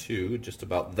 It's in 2, just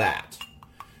about that.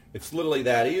 It's literally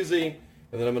that easy.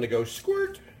 And then I'm going to go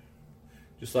squirt,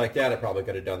 just like that. I probably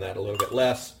could have done that a little bit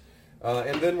less.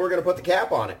 And then we're going to put the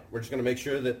cap on it. We're just going to make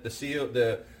sure that the seal,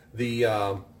 the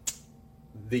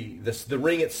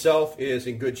ring itself is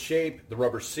in good shape, the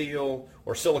rubber seal,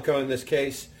 or silicone in this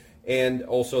case, and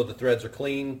also the threads are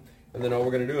clean. And then all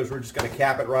we're going to do is we're just going to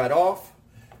cap it right off.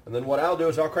 And then what I'll do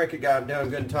is I'll crank it down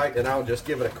good and tight, and I'll just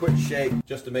give it a quick shake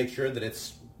just to make sure that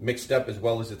it's mixed up as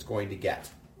well as it's going to get.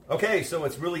 Okay, so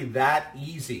it's really that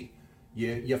easy.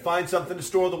 You find something to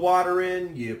store the water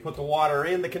in, you put the water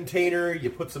in the container, you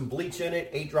put some bleach in it,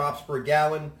 8 drops per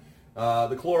gallon.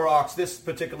 The Clorox, this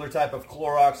particular type of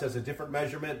Clorox has a different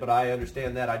measurement, but I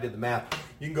understand that. I did the math.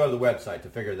 You can go to the website to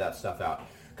figure that stuff out.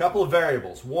 Couple of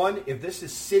variables. One, if this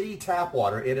is city tap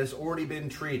water, it has already been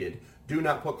treated. Do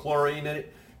not put chlorine in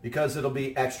it because it'll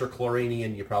be extra chlorine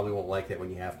and you probably won't like that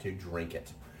when you have to drink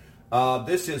it.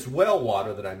 This is well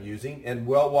water that I'm using, and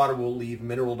well water will leave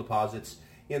mineral deposits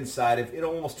inside of it.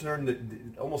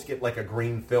 Almost get like a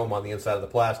green film on the inside of the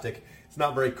plastic. It's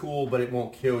not very cool, but it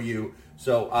won't kill you.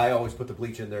 So I always put the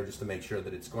bleach in there just to make sure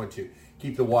that it's going to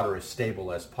keep the water as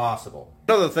stable as possible.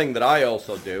 Another thing that I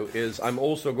also do is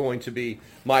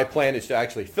my plan is to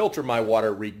actually filter my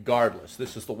water regardless.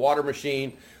 This is the water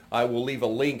machine. I will leave a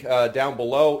link down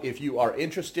below if you are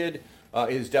interested.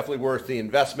 It is definitely worth the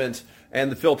investment,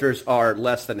 and the filters are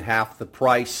less than half the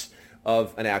price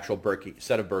of an actual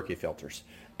set of Berkey filters.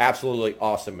 Absolutely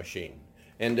awesome machine.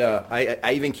 And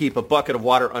I even keep a bucket of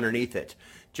water underneath it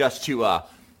just to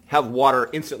have water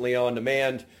instantly on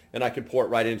demand, and I can pour it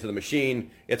right into the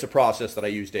machine. It's a process that I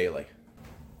use daily.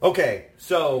 Okay,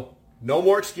 so no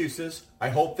more excuses. I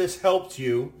hope this helped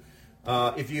you.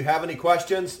 If you have any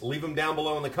questions, leave them down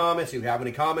below in the comments. If you have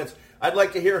any comments, I'd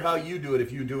like to hear how you do it,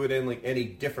 if you do it any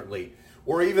differently,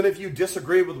 or even if you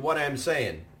disagree with what I'm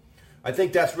saying. I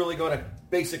think that's really going to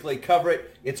basically cover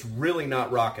it. It's really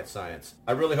not rocket science.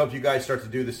 I really hope you guys start to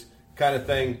do this kind of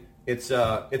thing. It's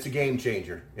a game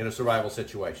changer in a survival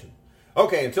situation.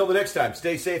 Okay, until the next time,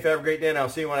 stay safe, have a great day, and I'll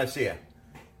see you when I see you.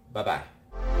 Bye-bye.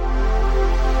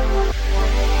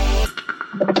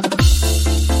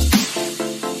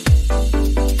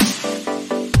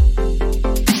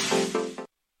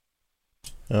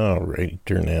 All right,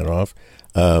 turn that off.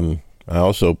 I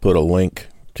also put a link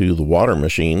to the water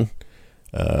machine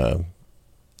that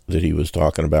he was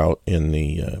talking about in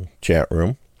the chat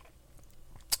room.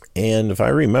 And if I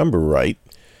remember right,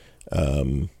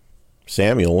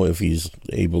 Samuel, if he's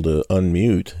able to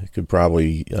unmute, could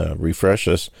probably refresh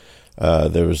us.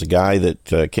 There was a guy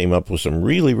that came up with some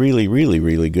really, really, really,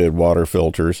 really good water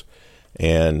filters.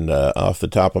 And off the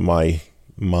top of my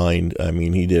mind, I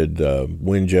mean, he did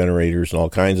wind generators and all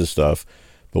kinds of stuff.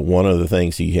 But one of the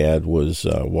things he had was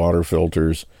water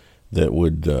filters that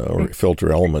would, or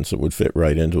filter elements that would fit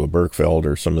right into a Berkfeld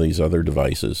or some of these other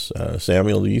devices.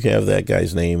 Samuel, do you have that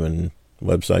guy's name and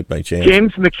website by chance?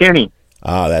 James McKinney.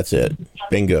 Ah, that's it.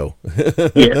 Bingo.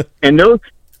 Yeah, and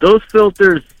those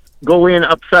filters go in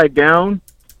upside down,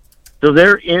 so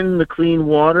they're in the clean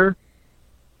water.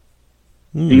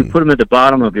 So you put them at the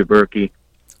bottom of your Berkey,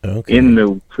 in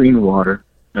the clean water.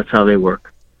 That's how they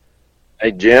work.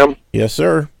 Hey, Jim? Yes,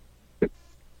 sir.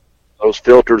 Those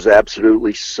filters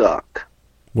absolutely suck.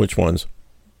 Which ones?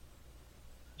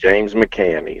 James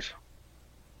McCanney's.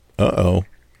 Uh-oh.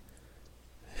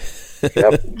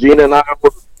 Yep. Gina and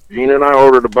I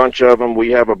ordered a bunch of them.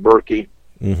 We have a Berkey.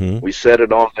 Mm-hmm. We set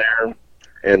it on there,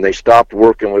 and they stopped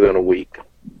working within a week.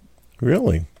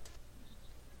 Really?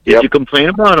 Did you complain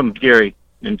about them, Gary?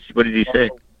 And what did he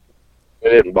say? It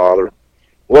didn't bother.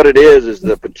 What it is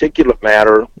the particulate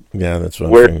matter. Yeah, that's what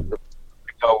where I'm saying.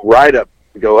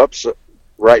 go up,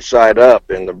 right side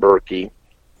up in the Berkey,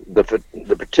 the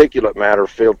particulate matter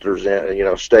filters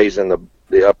in, stays in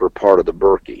the upper part of the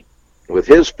Berkey. With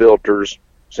his filters,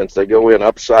 since they go in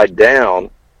upside down,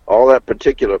 all that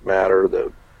particulate matter,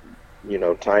 the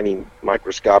tiny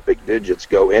microscopic digits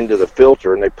go into the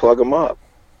filter and they plug them up.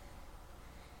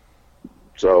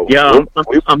 So yeah,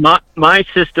 my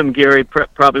system, Gary,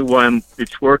 probably why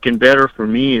it's working better for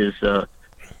me is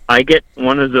I get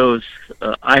one of those.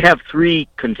 I have 3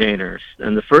 containers,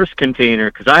 and the first container,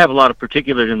 because I have a lot of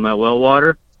particulate in my well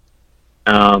water,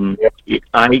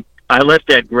 I let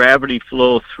that gravity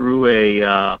flow through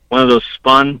a one of those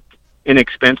spun,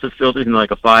 inexpensive filters, like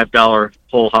a $5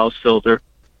 whole house filter.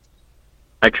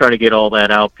 I try to get all that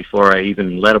out before I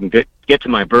even let them get to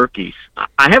my Berkeys.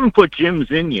 I haven't put Jims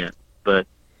in yet, but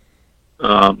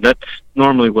that's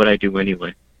normally what I do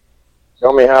anyway.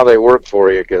 Tell me how they work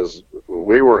for you, because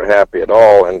we weren't happy at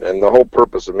all, and the whole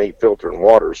purpose of me filtering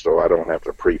water so I don't have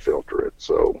to pre-filter it.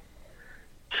 So,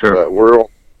 sure.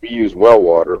 We use well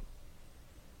water,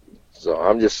 so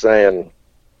I'm just saying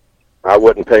I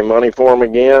wouldn't pay money for them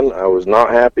again. I was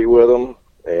not happy with them,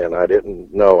 and I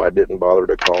didn't bother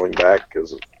to call him back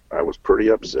because I was pretty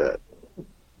upset.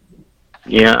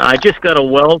 Yeah, I just got a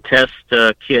well test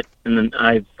kit, and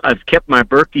then I've kept my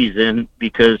Berkeys in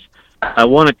because I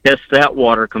want to test that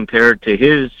water compared to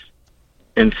his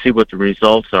and see what the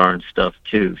results are and stuff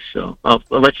too. So I'll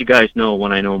let you guys know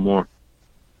when I know more.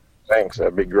 Thanks,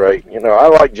 that'd be great. I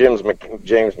like James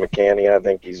McCanney. I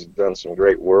think he's done some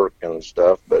great work and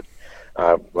stuff, but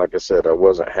like I said, I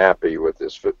wasn't happy with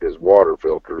his water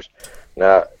filters.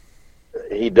 Now,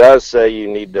 he does say you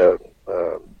need to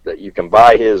that you can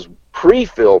buy his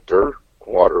pre-filter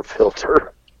water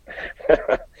filter.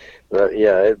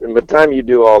 Yeah, by the time you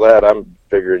do all that, I'm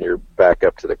figuring you're back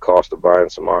up to the cost of buying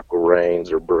some Aqua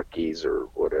Rains or Berkeys or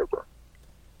whatever.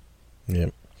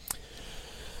 Yep.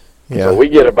 Yeah. So we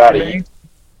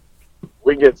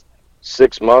get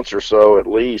 6 months or so at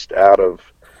least out of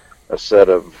a set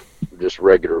of just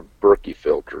regular Berkey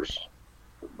filters,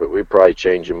 but we probably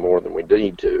change them more than we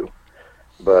need to.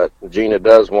 But Gina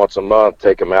does once a month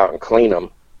take them out and clean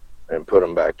them and put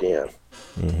them back in.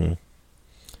 Mm-hmm.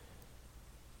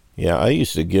 Yeah, I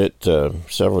used to get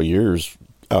several years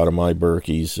out of my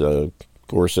Berkeys. Of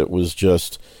course, it was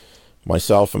just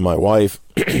myself and my wife,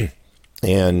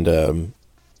 and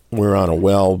we're on a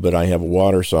well, but I have a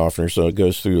water softener, so it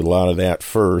goes through a lot of that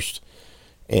first.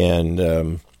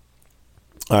 And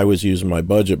I was using my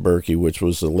budget Berkey, which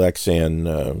was the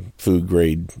Lexan food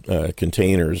grade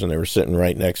containers, and they were sitting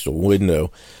right next to a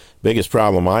window. Biggest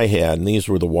problem I had, and these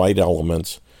were the white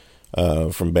elements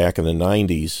from back in the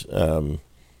 90s,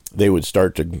 they would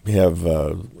start to have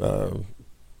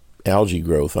algae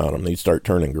growth on them. They'd start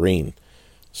turning green.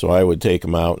 So I would take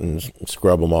them out and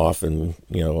scrub them off, and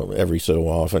every so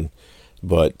often.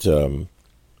 But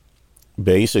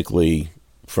basically,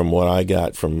 from what I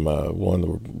got from one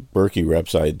of the Berkey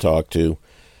reps I had talked to,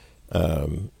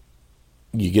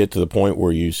 you get to the point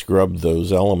where you scrub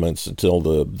those elements until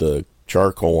the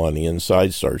charcoal on the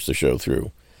inside starts to show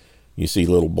through. You see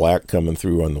little black coming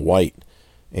through on the white,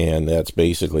 and that's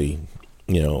basically,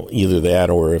 either that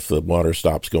or if the water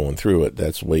stops going through it,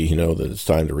 that's the way you know that it's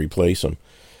time to replace them.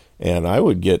 And I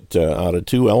would get, out of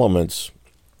 2 elements,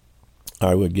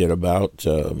 I would get about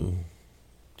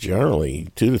generally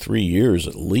 2 to 3 years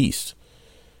at least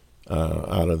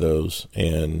out of those.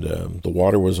 And the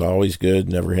water was always good,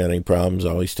 never had any problems,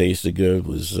 always tasted good,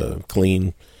 was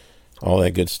clean, all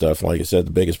that good stuff. Like I said,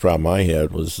 the biggest problem I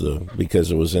had was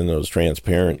because it was in those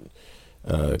transparent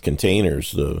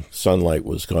containers, the sunlight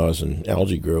was causing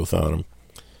algae growth on them.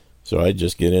 So I'd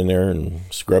just get in there and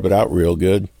scrub it out real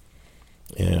good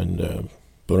and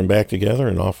put them back together,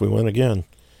 and off we went again.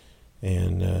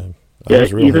 And I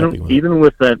was real happy with it. Even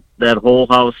with that whole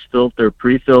house filter,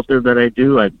 pre-filter that I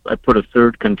do, I put a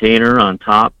 3rd container on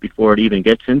top before it even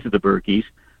gets into the Berkeys.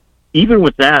 Even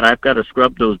with that, I've got to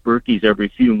scrub those Berkeys every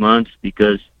few months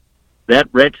because that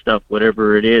red stuff,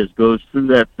 whatever it is, goes through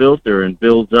that filter and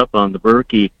builds up on the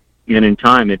Berkey, and in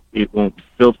time it won't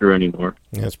filter anymore.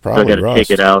 That's probably so I got to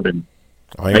take it out, and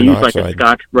I use like a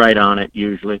Scotch-Brite on it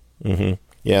usually. Mm-hmm.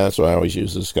 Yeah, that's why I always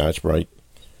use the Scotch-Brite,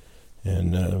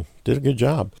 and did a good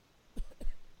job.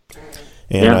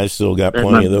 And I still got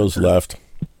plenty of those left.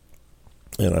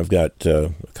 And I've got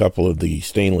a couple of the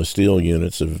stainless steel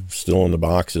units still in the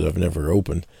boxes I've never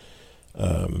opened.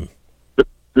 The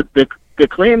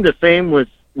claim to fame with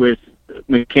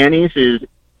McKinney's is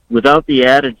without the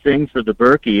added thing for the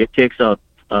Berkey, it takes out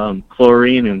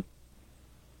chlorine and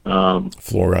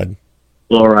fluoride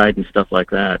and stuff like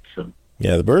that. So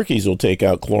Yeah, the Berkeys will take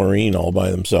out chlorine all by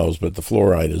themselves, but the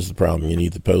fluoride is the problem. You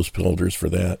need the post filters for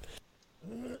that.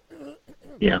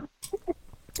 Yeah.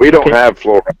 We don't have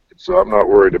fluoride, so I'm not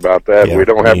worried about that. Yeah, we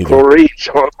don't have either. chlorine,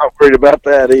 so I'm not worried about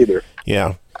that either.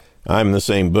 Yeah, I'm in the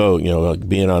same boat. Like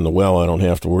being on the well, I don't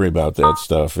have to worry about that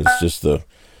stuff. It's just the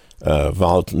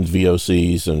volatile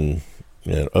VOCs and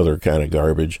other kind of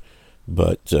garbage.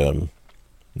 But,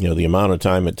 the amount of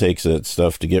time it takes that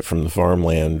stuff to get from the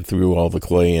farmland through all the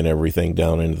clay and everything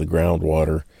down into the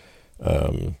groundwater,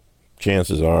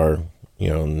 chances are,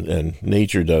 and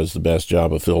nature does the best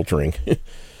job of filtering.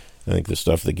 I think the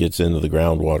stuff that gets into the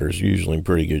groundwater is usually in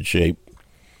pretty good shape.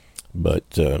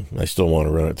 But I still want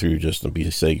to run it through just to be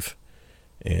safe.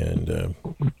 And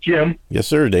Jim? Yes,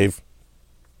 sir, Dave.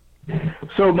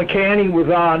 So McCanny was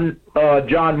on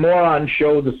John Moron's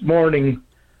show this morning,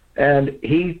 and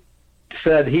he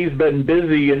said he's been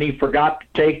busy and he forgot to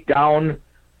take down.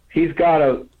 He's got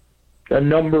a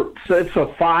number. It's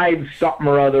a 5 something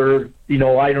or other.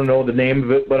 I don't know the name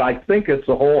of it, but I think it's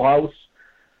a whole house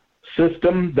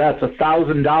system that's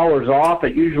 $1,000 off.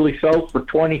 It usually sells for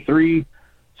 $23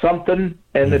 something,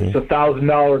 and it's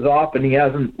 $1,000 off, and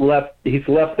he's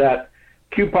left that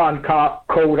coupon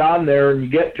code on there, and you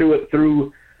get to it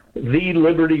through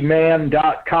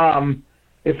thelibertyman.com.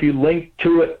 If you link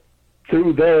to it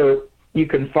through there, you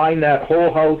can find that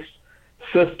whole house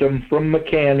system from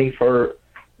McCanny for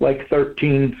like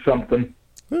 13 something.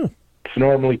 It's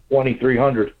normally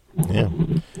 2,300. Yeah,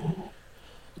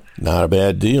 not a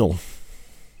bad deal.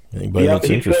 Anybody that's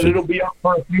he interested? said it'll be up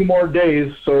for a few more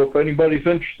days, so if anybody's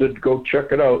interested, go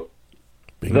check it out.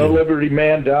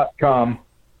 Thelibertyman.com.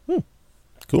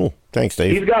 Cool. Thanks,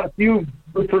 Dave. He's got a few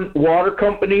different water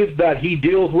companies that he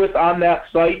deals with on that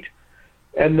site,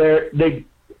 and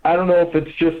I don't know if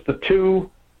it's just the two,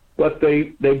 but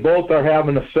they both are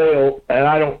having a sale, and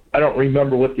I don't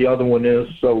remember what the other one is,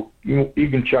 so you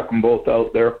can check them both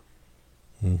out there.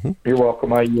 You're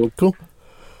welcome. I yield. Cool.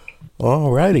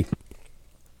 All righty.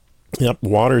 Yep,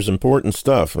 water's important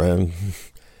stuff, man.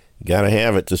 You got to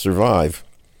have it to survive.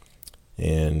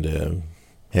 And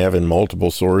having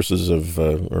multiple sources of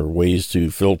or ways to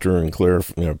filter and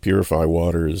purify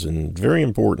water is very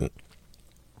important.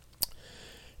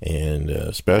 And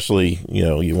especially,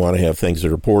 you want to have things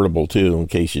that are portable too, in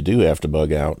case you do have to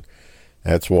bug out.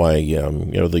 That's why,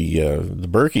 the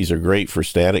Berkeys are great for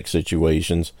static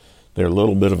situations. They're a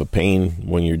little bit of a pain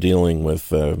when you're dealing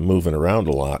with moving around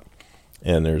a lot.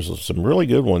 And there's some really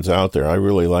good ones out there. I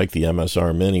really like the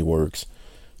MSR Mini Works.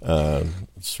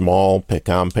 Small,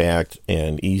 compact,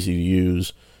 and easy to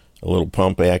use. A little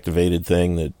pump-activated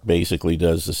thing that basically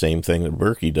does the same thing that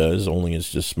Berkey does, only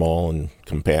it's just small and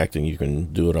compact, and you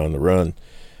can do it on the run.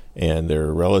 And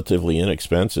they're relatively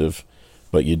inexpensive,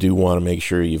 but you do want to make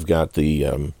sure you've got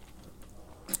the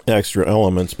extra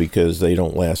elements because they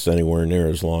don't last anywhere near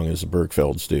as long as the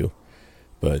Berkfelds do.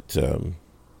 But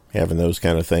having those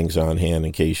kind of things on hand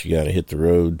in case you got to hit the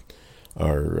road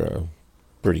are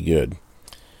pretty good.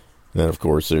 And then, of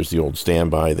course, there's the old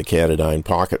standby, the Katadyn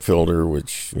pocket filter,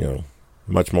 which,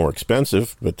 much more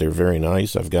expensive, but they're very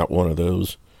nice. I've got one of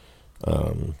those.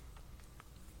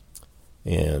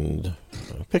 And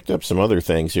I picked up some other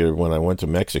things here when I went to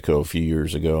Mexico a few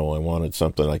years ago. I wanted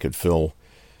something I could fill.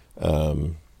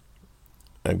 I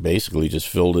basically just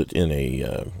filled it in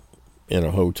a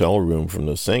hotel room from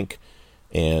the sink,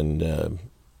 and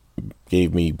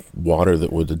gave me water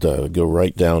that would go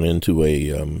right down into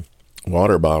a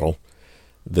water bottle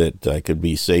that I could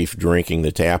be safe drinking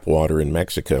the tap water in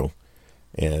Mexico.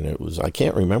 And I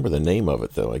can't remember the name of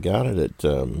it though. I got it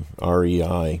at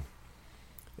REI,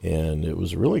 and it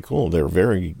was really cool. They're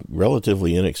very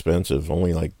relatively inexpensive,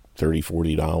 only like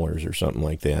 $30-$40 or something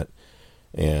like that.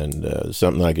 And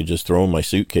something I could just throw in my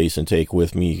suitcase and take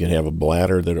with me. You can have a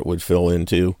bladder that it would fill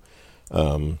into,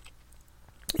 but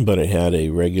it had a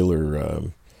regular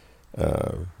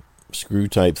screw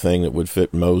type thing that would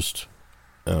fit most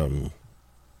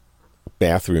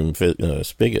bathroom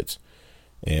spigots,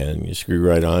 and you screw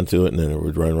right onto it, and then it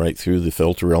would run right through the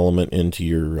filter element into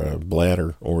your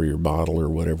bladder or your bottle or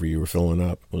whatever you were filling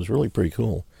up. It was really pretty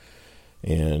cool.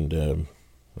 And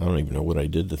I don't even know what I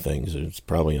did to things. It's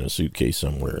probably in a suitcase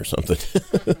somewhere or something.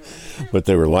 But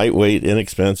they were lightweight,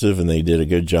 inexpensive, and they did a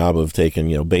good job of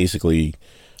taking, basically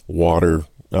water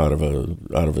out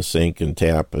of a sink and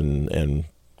tap and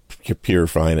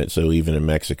purifying it. So even in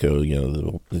Mexico,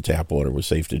 the tap water was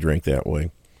safe to drink that way.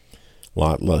 A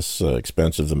lot less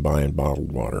expensive than buying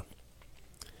bottled water.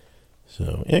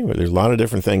 So anyway, there's a lot of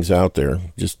different things out there.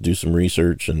 Just do some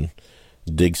research and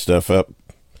dig stuff up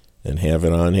and have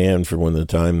it on hand for when the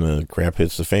time the crap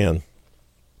hits the fan.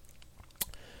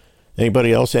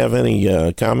 Anybody else have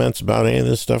any comments about any of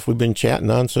this stuff we've been chatting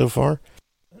on so far?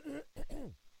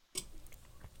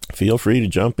 Feel free to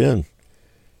jump in.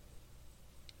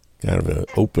 Kind of an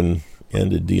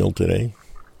open-ended deal today.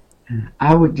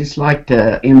 I would just like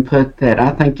to input that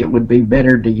I think it would be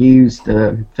better to use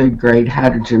the food-grade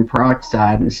hydrogen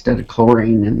peroxide instead of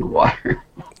chlorine in the water.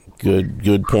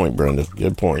 Good point, Brenda.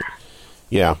 Good point.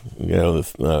 Yeah, the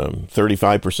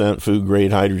 35%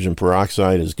 food-grade hydrogen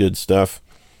peroxide is good stuff,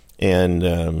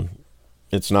 and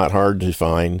it's not hard to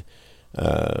find.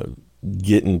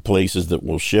 Getting places that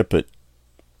will ship it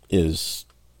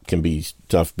can be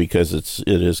tough because it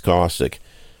is caustic.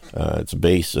 It's a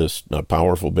base, a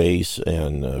powerful base,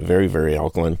 and very, very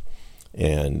alkaline.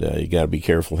 And you got to be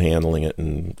careful handling it,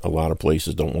 and a lot of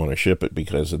places don't want to ship it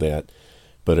because of that.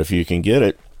 But if you can get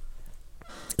it,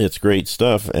 it's great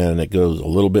stuff, and a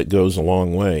little bit goes a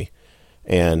long way.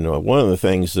 And one of the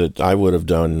things that I would have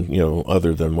done,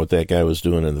 other than what that guy was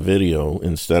doing in the video,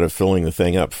 instead of filling the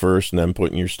thing up first and then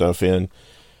putting your stuff in,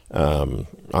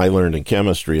 I learned in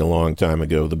chemistry a long time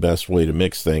ago the best way to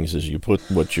mix things is you put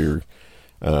the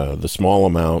small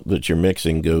amount that you're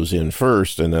mixing goes in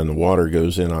first, and then the water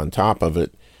goes in on top of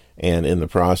it, and in the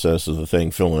process of the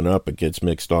thing filling up, it gets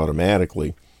mixed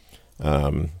automatically.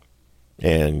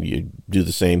 And you do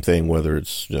the same thing whether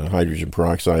it's hydrogen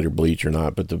peroxide or bleach or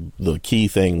not, but the key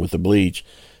thing with the bleach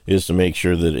is to make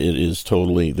sure that it is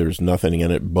there's nothing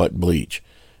in it but bleach.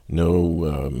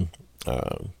 No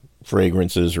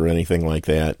fragrances or anything like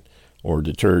that, or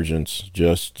detergents,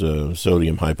 just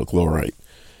sodium hypochlorite.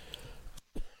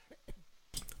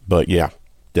 But yeah,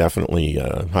 definitely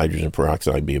hydrogen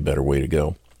peroxide be a better way to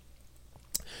go.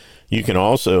 You can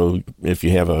also, if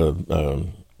you have a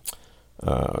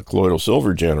colloidal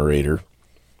silver generator,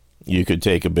 you could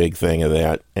take a big thing of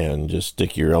that and just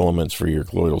stick your elements for your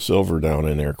colloidal silver down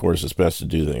in there. Of course, it's best to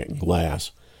do that in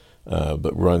glass,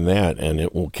 but run that and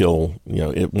it will kill,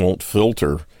 it won't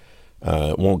filter,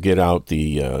 it won't get out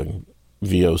the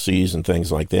VOCs and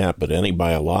things like that, but any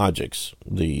biologics,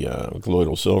 the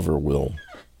colloidal silver will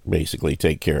basically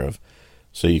take care of.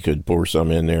 So you could pour some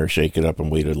in there, shake it up,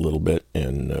 and wait a little bit,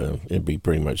 and it'd be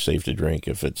pretty much safe to drink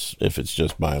if it's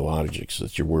just biologics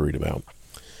that you're worried about.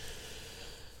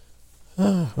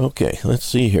 Okay, let's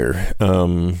see here.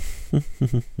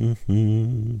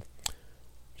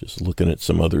 Just looking at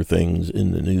some other things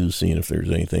in the news, seeing if there's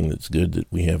anything that's good that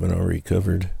we haven't already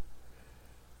covered.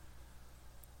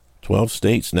 12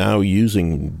 states now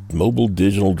using mobile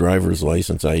digital driver's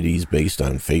license IDs based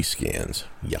on face scans.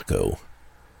 Yucko.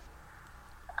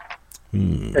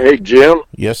 Hey, Jim.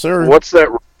 Yes, sir. What's that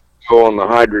on the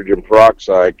hydrogen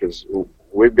peroxide? Because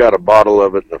we've got a bottle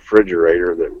of it in the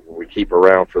refrigerator that we keep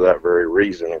around for that very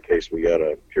reason in case we got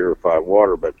to purify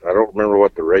water, but I don't remember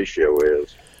what the ratio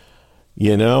is.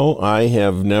 I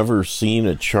have never seen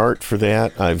a chart for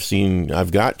that.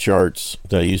 I've got charts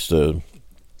that I used to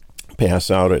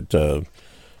pass out at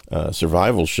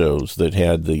survival shows that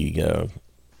had the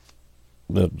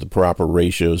proper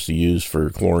ratios to use for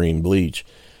chlorine bleach.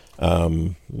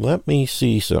 Let me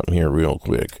see something here real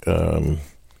quick.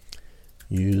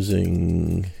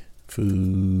 Using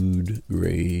food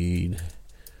grade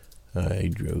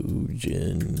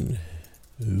hydrogen.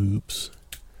 Oops.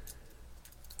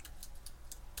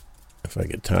 If I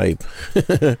could type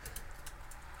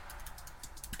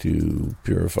to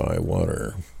purify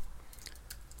water.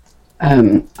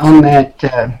 On that,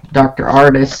 Dr.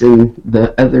 Artis and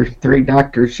the other three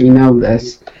doctors,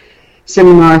 this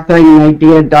seminar thing they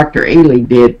did, Dr.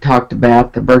 Ely talked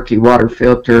about the Berkey water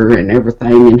filter and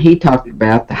everything, and he talked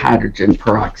about the hydrogen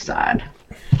peroxide,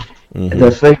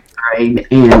 the food grade,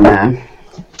 and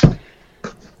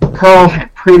Carl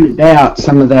had printed out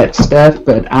some of that stuff,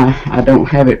 but I don't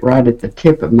have it right at the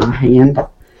tip of my hand.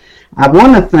 I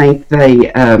want to think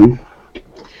they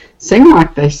seemed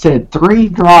like they said 3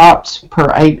 drops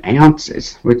per 8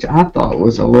 ounces, which I thought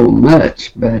was a little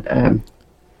much, but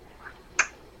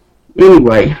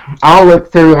anyway, I'll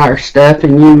look through our stuff,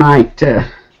 and you might,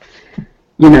 Dr.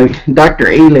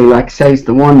 Ely, like I say, is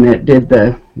the one that did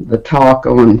the talk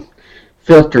on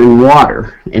filtering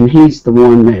water, and he's the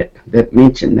one that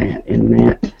mentioned that in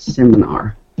that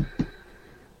seminar.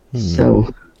 So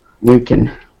we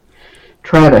can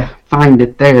try to find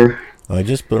it there. I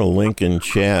just put a link in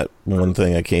chat. One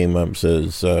thing I came up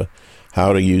says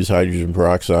how to use hydrogen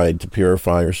peroxide to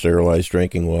purify or sterilize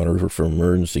drinking water for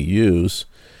emergency use.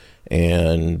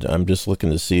 And I'm just looking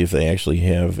to see if they actually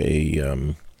have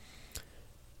a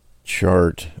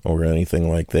chart or anything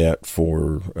like that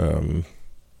for...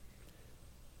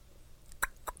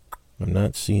 I'm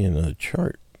not seeing a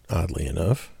chart, oddly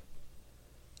enough.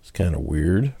 It's kind of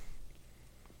weird.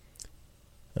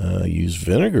 Use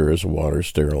vinegar as a water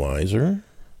sterilizer.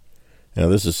 Now,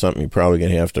 this is something you're probably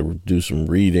going to have to do some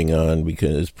reading on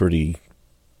because it's pretty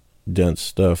dense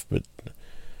stuff, but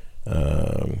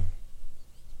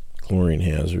chlorine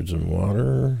hazards in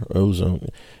water, ozone.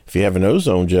 If you have an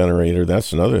ozone generator,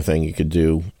 that's another thing you could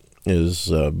do is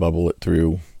bubble it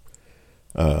through.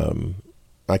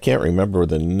 I can't remember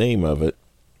the name of it,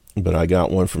 but I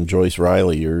got one from Joyce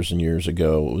Riley years and years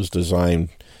ago. It was designed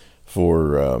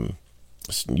for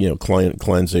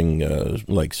cleansing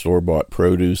like store-bought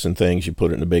produce and things. You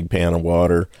put it in a big pan of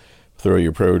water, throw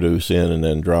your produce in, and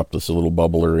then drop this little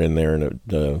bubbler in there, and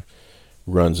it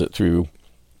runs it through.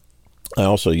 I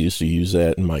also used to use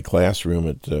that in my classroom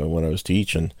when I was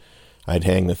teaching. I'd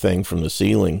hang the thing from the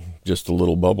ceiling, just a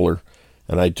little bubbler,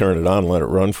 and I'd turn it on and let it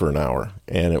run for an hour,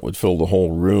 and it would fill the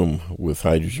whole room with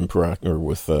hydrogen peroxide or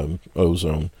with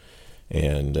ozone,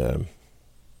 and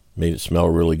made it smell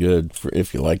really good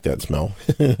if you like that smell.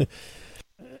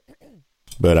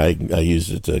 But I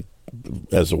used it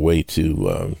as a way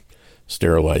to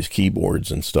sterilize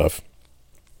keyboards and stuff.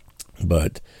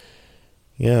 But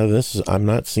yeah, I'm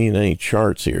not seeing any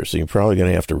charts here, so you're probably going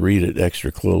to have to read it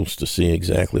extra close to see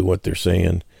exactly what they're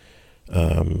saying.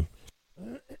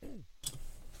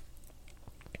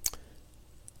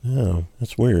 Oh,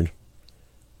 that's weird.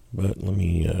 But let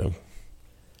me...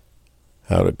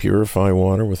 how to purify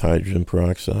water with hydrogen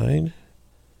peroxide.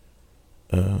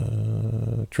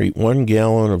 Treat 1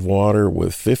 gallon of water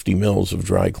with 50 mils of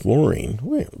dry chlorine.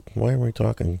 Wait, why are we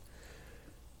talking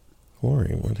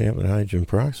chlorine? What happened to hydrogen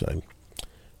peroxide?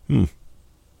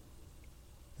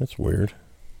 That's weird.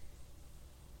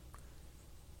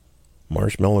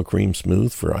 Marshmallow cream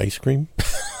smooth for ice cream?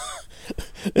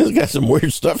 It's got some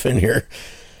weird stuff in here.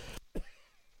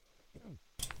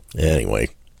 Anyway.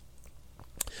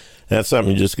 That's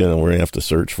something we're going to have to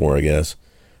search for, I guess.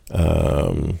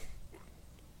 How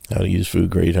to use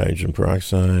food-grade hydrogen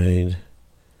peroxide.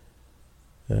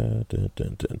 And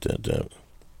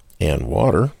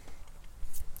water.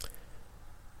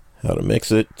 How to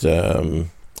mix it.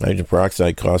 Hydrogen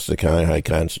peroxide, caustic high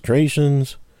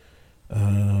concentrations.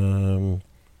 Obtain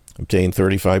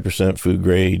 35%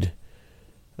 food-grade.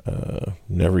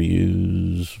 Never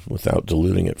use without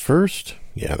diluting it first.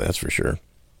 Yeah, that's for sure.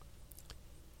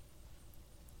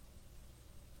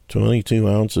 22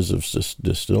 ounces of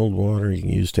distilled water. You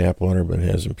can use tap water, but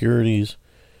it has impurities.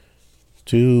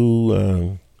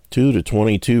 2 to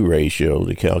 22 ratio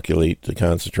to calculate the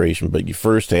concentration, but you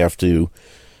first have to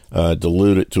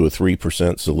dilute it to a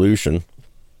 3% solution,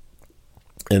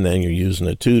 and then you're using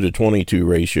a 2 to 22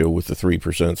 ratio with the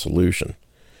 3% solution.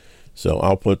 So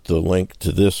I'll put the link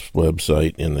to this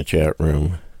website in the chat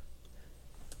room,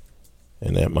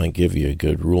 and that might give you a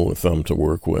good rule of thumb to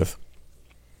work with.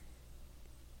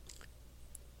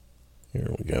 Here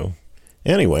we go.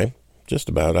 Anyway, just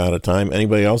about out of time.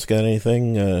 Anybody else got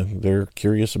anything they're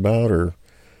curious about or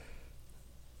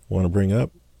want to bring up?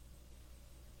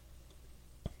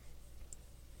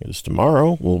 Because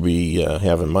tomorrow we'll be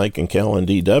having Mike and Kel and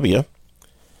DW.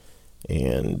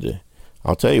 And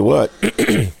I'll tell you what,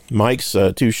 Mike's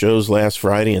 2 shows last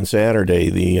Friday and Saturday,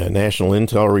 the National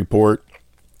Intel Report.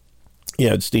 He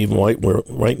had Stephen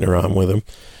Whitener on with him.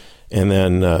 And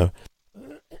then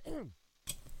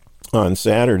on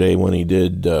Saturday when he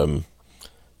did the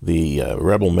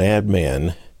Rebel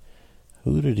Madman,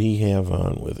 who did he have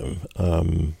on with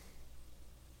him?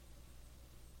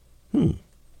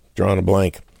 Drawing a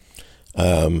blank.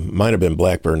 Might have been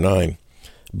Blackburn 9.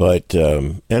 But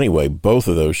anyway, both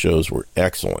of those shows were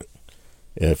excellent.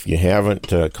 If you haven't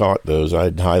caught those,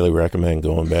 I'd highly recommend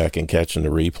going back and catching the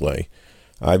replay.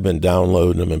 I've been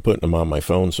downloading them and putting them on my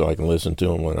phone so I can listen to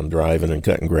them when I'm driving and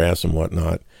cutting grass and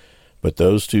whatnot. But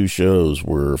those 2 shows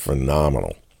were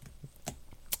phenomenal.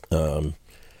 And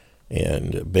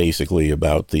basically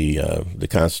about the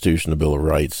Constitution, the Bill of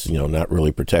Rights, not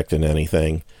really protecting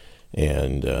anything,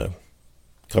 and a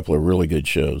couple of really good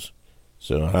shows.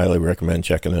 So I highly recommend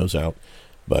checking those out.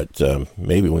 But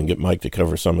maybe we can get Mike to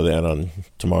cover some of that on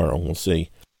tomorrow. We'll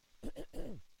see.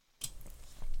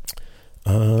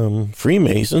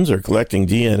 Freemasons are collecting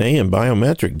DNA and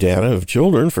biometric data of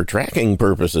children for tracking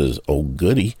purposes. Oh,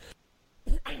 goody.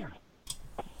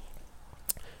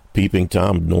 Peeping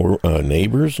Tom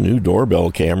neighbors, new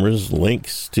doorbell cameras,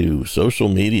 links to social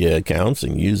media accounts,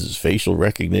 and uses facial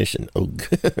recognition. Oh,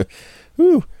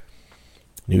 whew.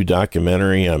 New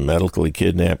documentary on medically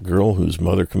kidnapped girl whose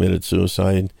mother committed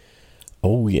suicide.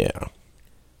 Oh, yeah.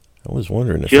 I was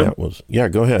wondering if Jim? that was... Yeah,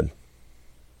 go ahead.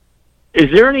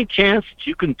 Is there any chance that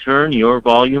you can turn your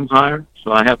volume higher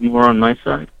so I have more on my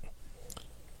side?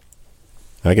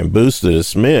 I can boost it a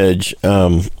smidge.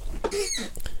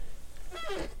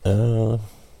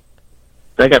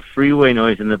 I got freeway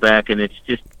noise in the back, and it's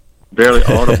just barely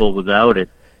audible without it.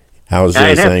 How is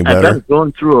this any better? I've got it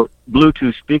going through a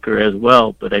Bluetooth speaker as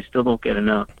well, but I still don't get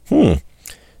enough.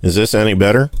 Is this any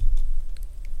better?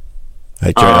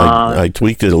 I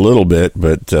tweaked it a little bit,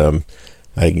 but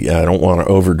I don't want to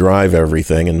overdrive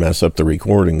everything and mess up the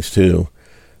recordings too.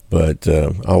 But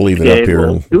I'll leave it up here.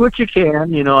 Well, do what you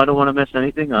can. I don't want to mess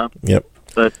anything up. Yep.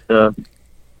 But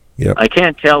I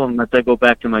can't tell them unless I go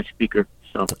back to my speaker.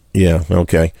 So. Yeah.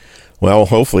 Okay. Well,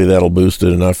 hopefully that'll boost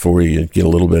it enough for you to get a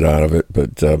little bit out of it.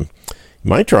 But you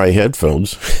might try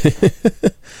headphones.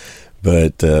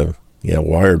 But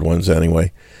wired ones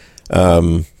anyway.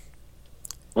 Well,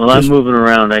 I'm moving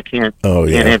around. I can't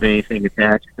have anything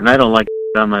attached, and I don't like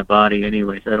it on my body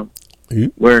anyways. I don't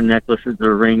wear necklaces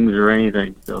or rings or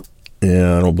anything. So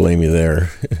yeah, I don't blame you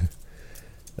there.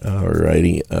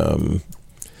 Alrighty.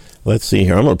 Let's see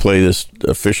here. I'm going to play this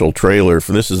official trailer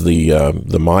for this is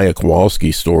the Maya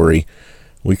Kowalski story.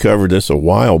 We covered this a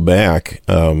while back,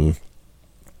 and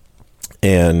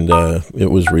it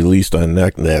was released on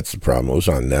that's the problem. It was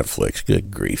on Netflix.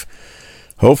 Good grief.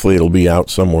 Hopefully it'll be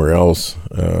out somewhere else.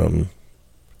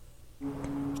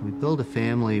 We build a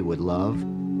family with love,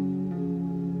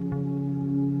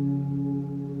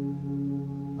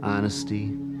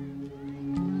 honesty,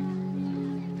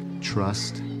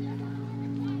 trust.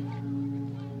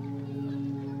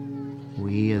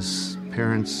 We as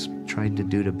parents tried to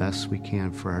do the best we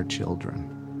can for our children.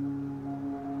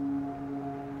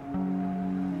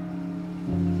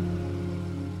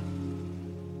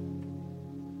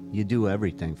 You do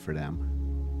everything for them.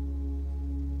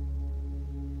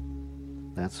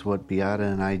 That's what Beata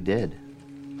and I did.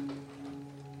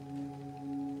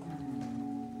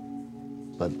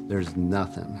 But there's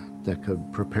nothing that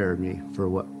could prepare me for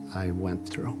what I went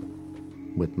through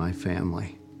with my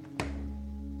family.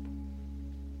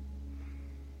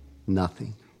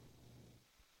 Nothing.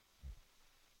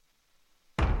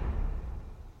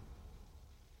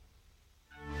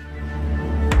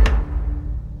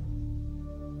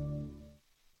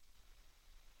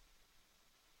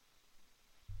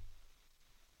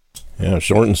 Yeah,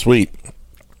 short and sweet.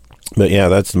 But yeah,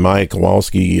 that's the Maya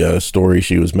Kowalski story.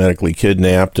 She was medically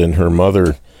kidnapped, and her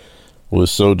mother was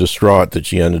so distraught that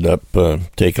she ended up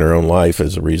taking her own life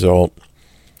as a result.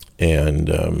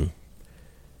 And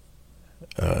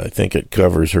I think it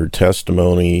covers her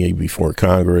testimony before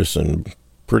Congress and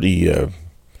pretty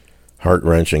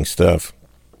heart-wrenching stuff.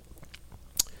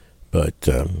 But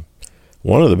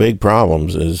one of the big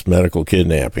problems is medical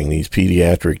kidnapping. These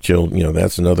pediatric children,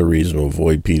 that's another reason to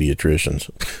avoid pediatricians.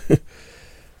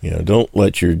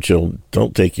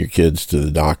 Don't take your kids to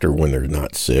the doctor when they're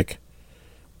not sick.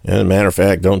 And as a matter of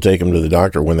fact, don't take them to the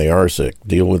doctor when they are sick.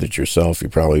 Deal with it yourself.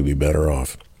 You'd probably be better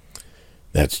off.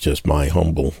 That's just my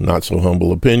not so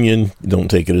humble opinion. Don't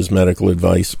take it as medical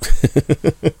advice.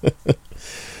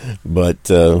 But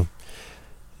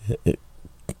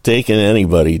taking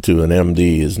anybody to an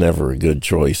MD is never a good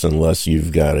choice unless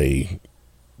you've got a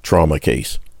trauma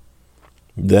case.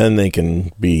 Then they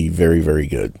can be very, very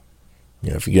good.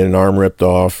 If you get an arm ripped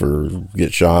off or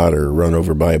get shot or run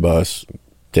over by a bus,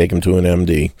 take them to an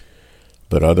MD.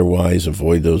 But otherwise,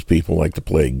 avoid those people like the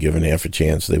plague. Given half a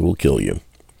chance, they will kill you.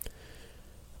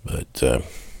 But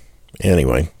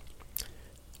anyway,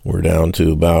 we're down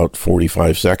to about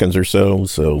 45 seconds or so.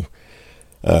 So,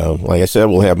 like I said,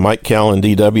 we'll have Mike Cal and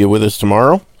DW with us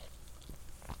tomorrow.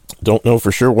 Don't know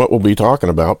for sure what we'll be talking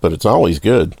about, but it's always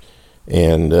good.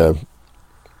 And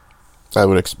I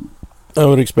would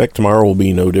expect tomorrow will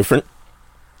be no different.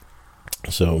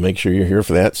 So make sure you're here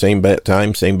for that. Same bat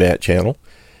time, same bat channel.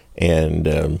 And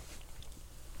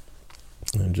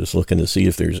I'm just looking to see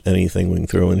if there's anything we can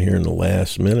throw in here in the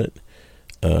last minute.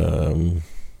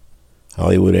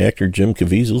 Hollywood actor Jim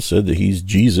Caviezel said that he's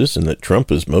Jesus and that Trump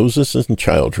is Moses and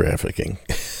child trafficking.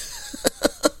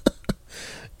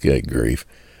 Good grief.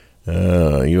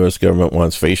 U.S. government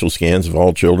wants facial scans of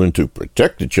all children to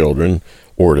protect the children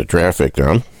or to traffic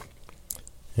them.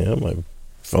 Yeah, my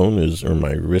phone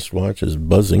my wristwatch is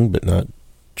buzzing but not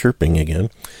chirping again.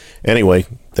 Anyway,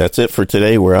 that's it for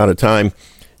today. We're out of time.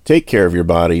 Take care of your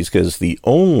bodies because the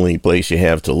only place you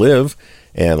have to live.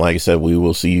 And like I said, we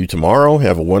will see you tomorrow.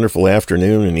 Have a wonderful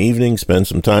afternoon and evening. Spend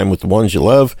some time with the ones you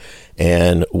love.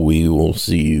 And we will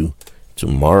see you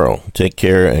tomorrow. Take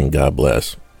care and God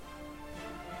bless.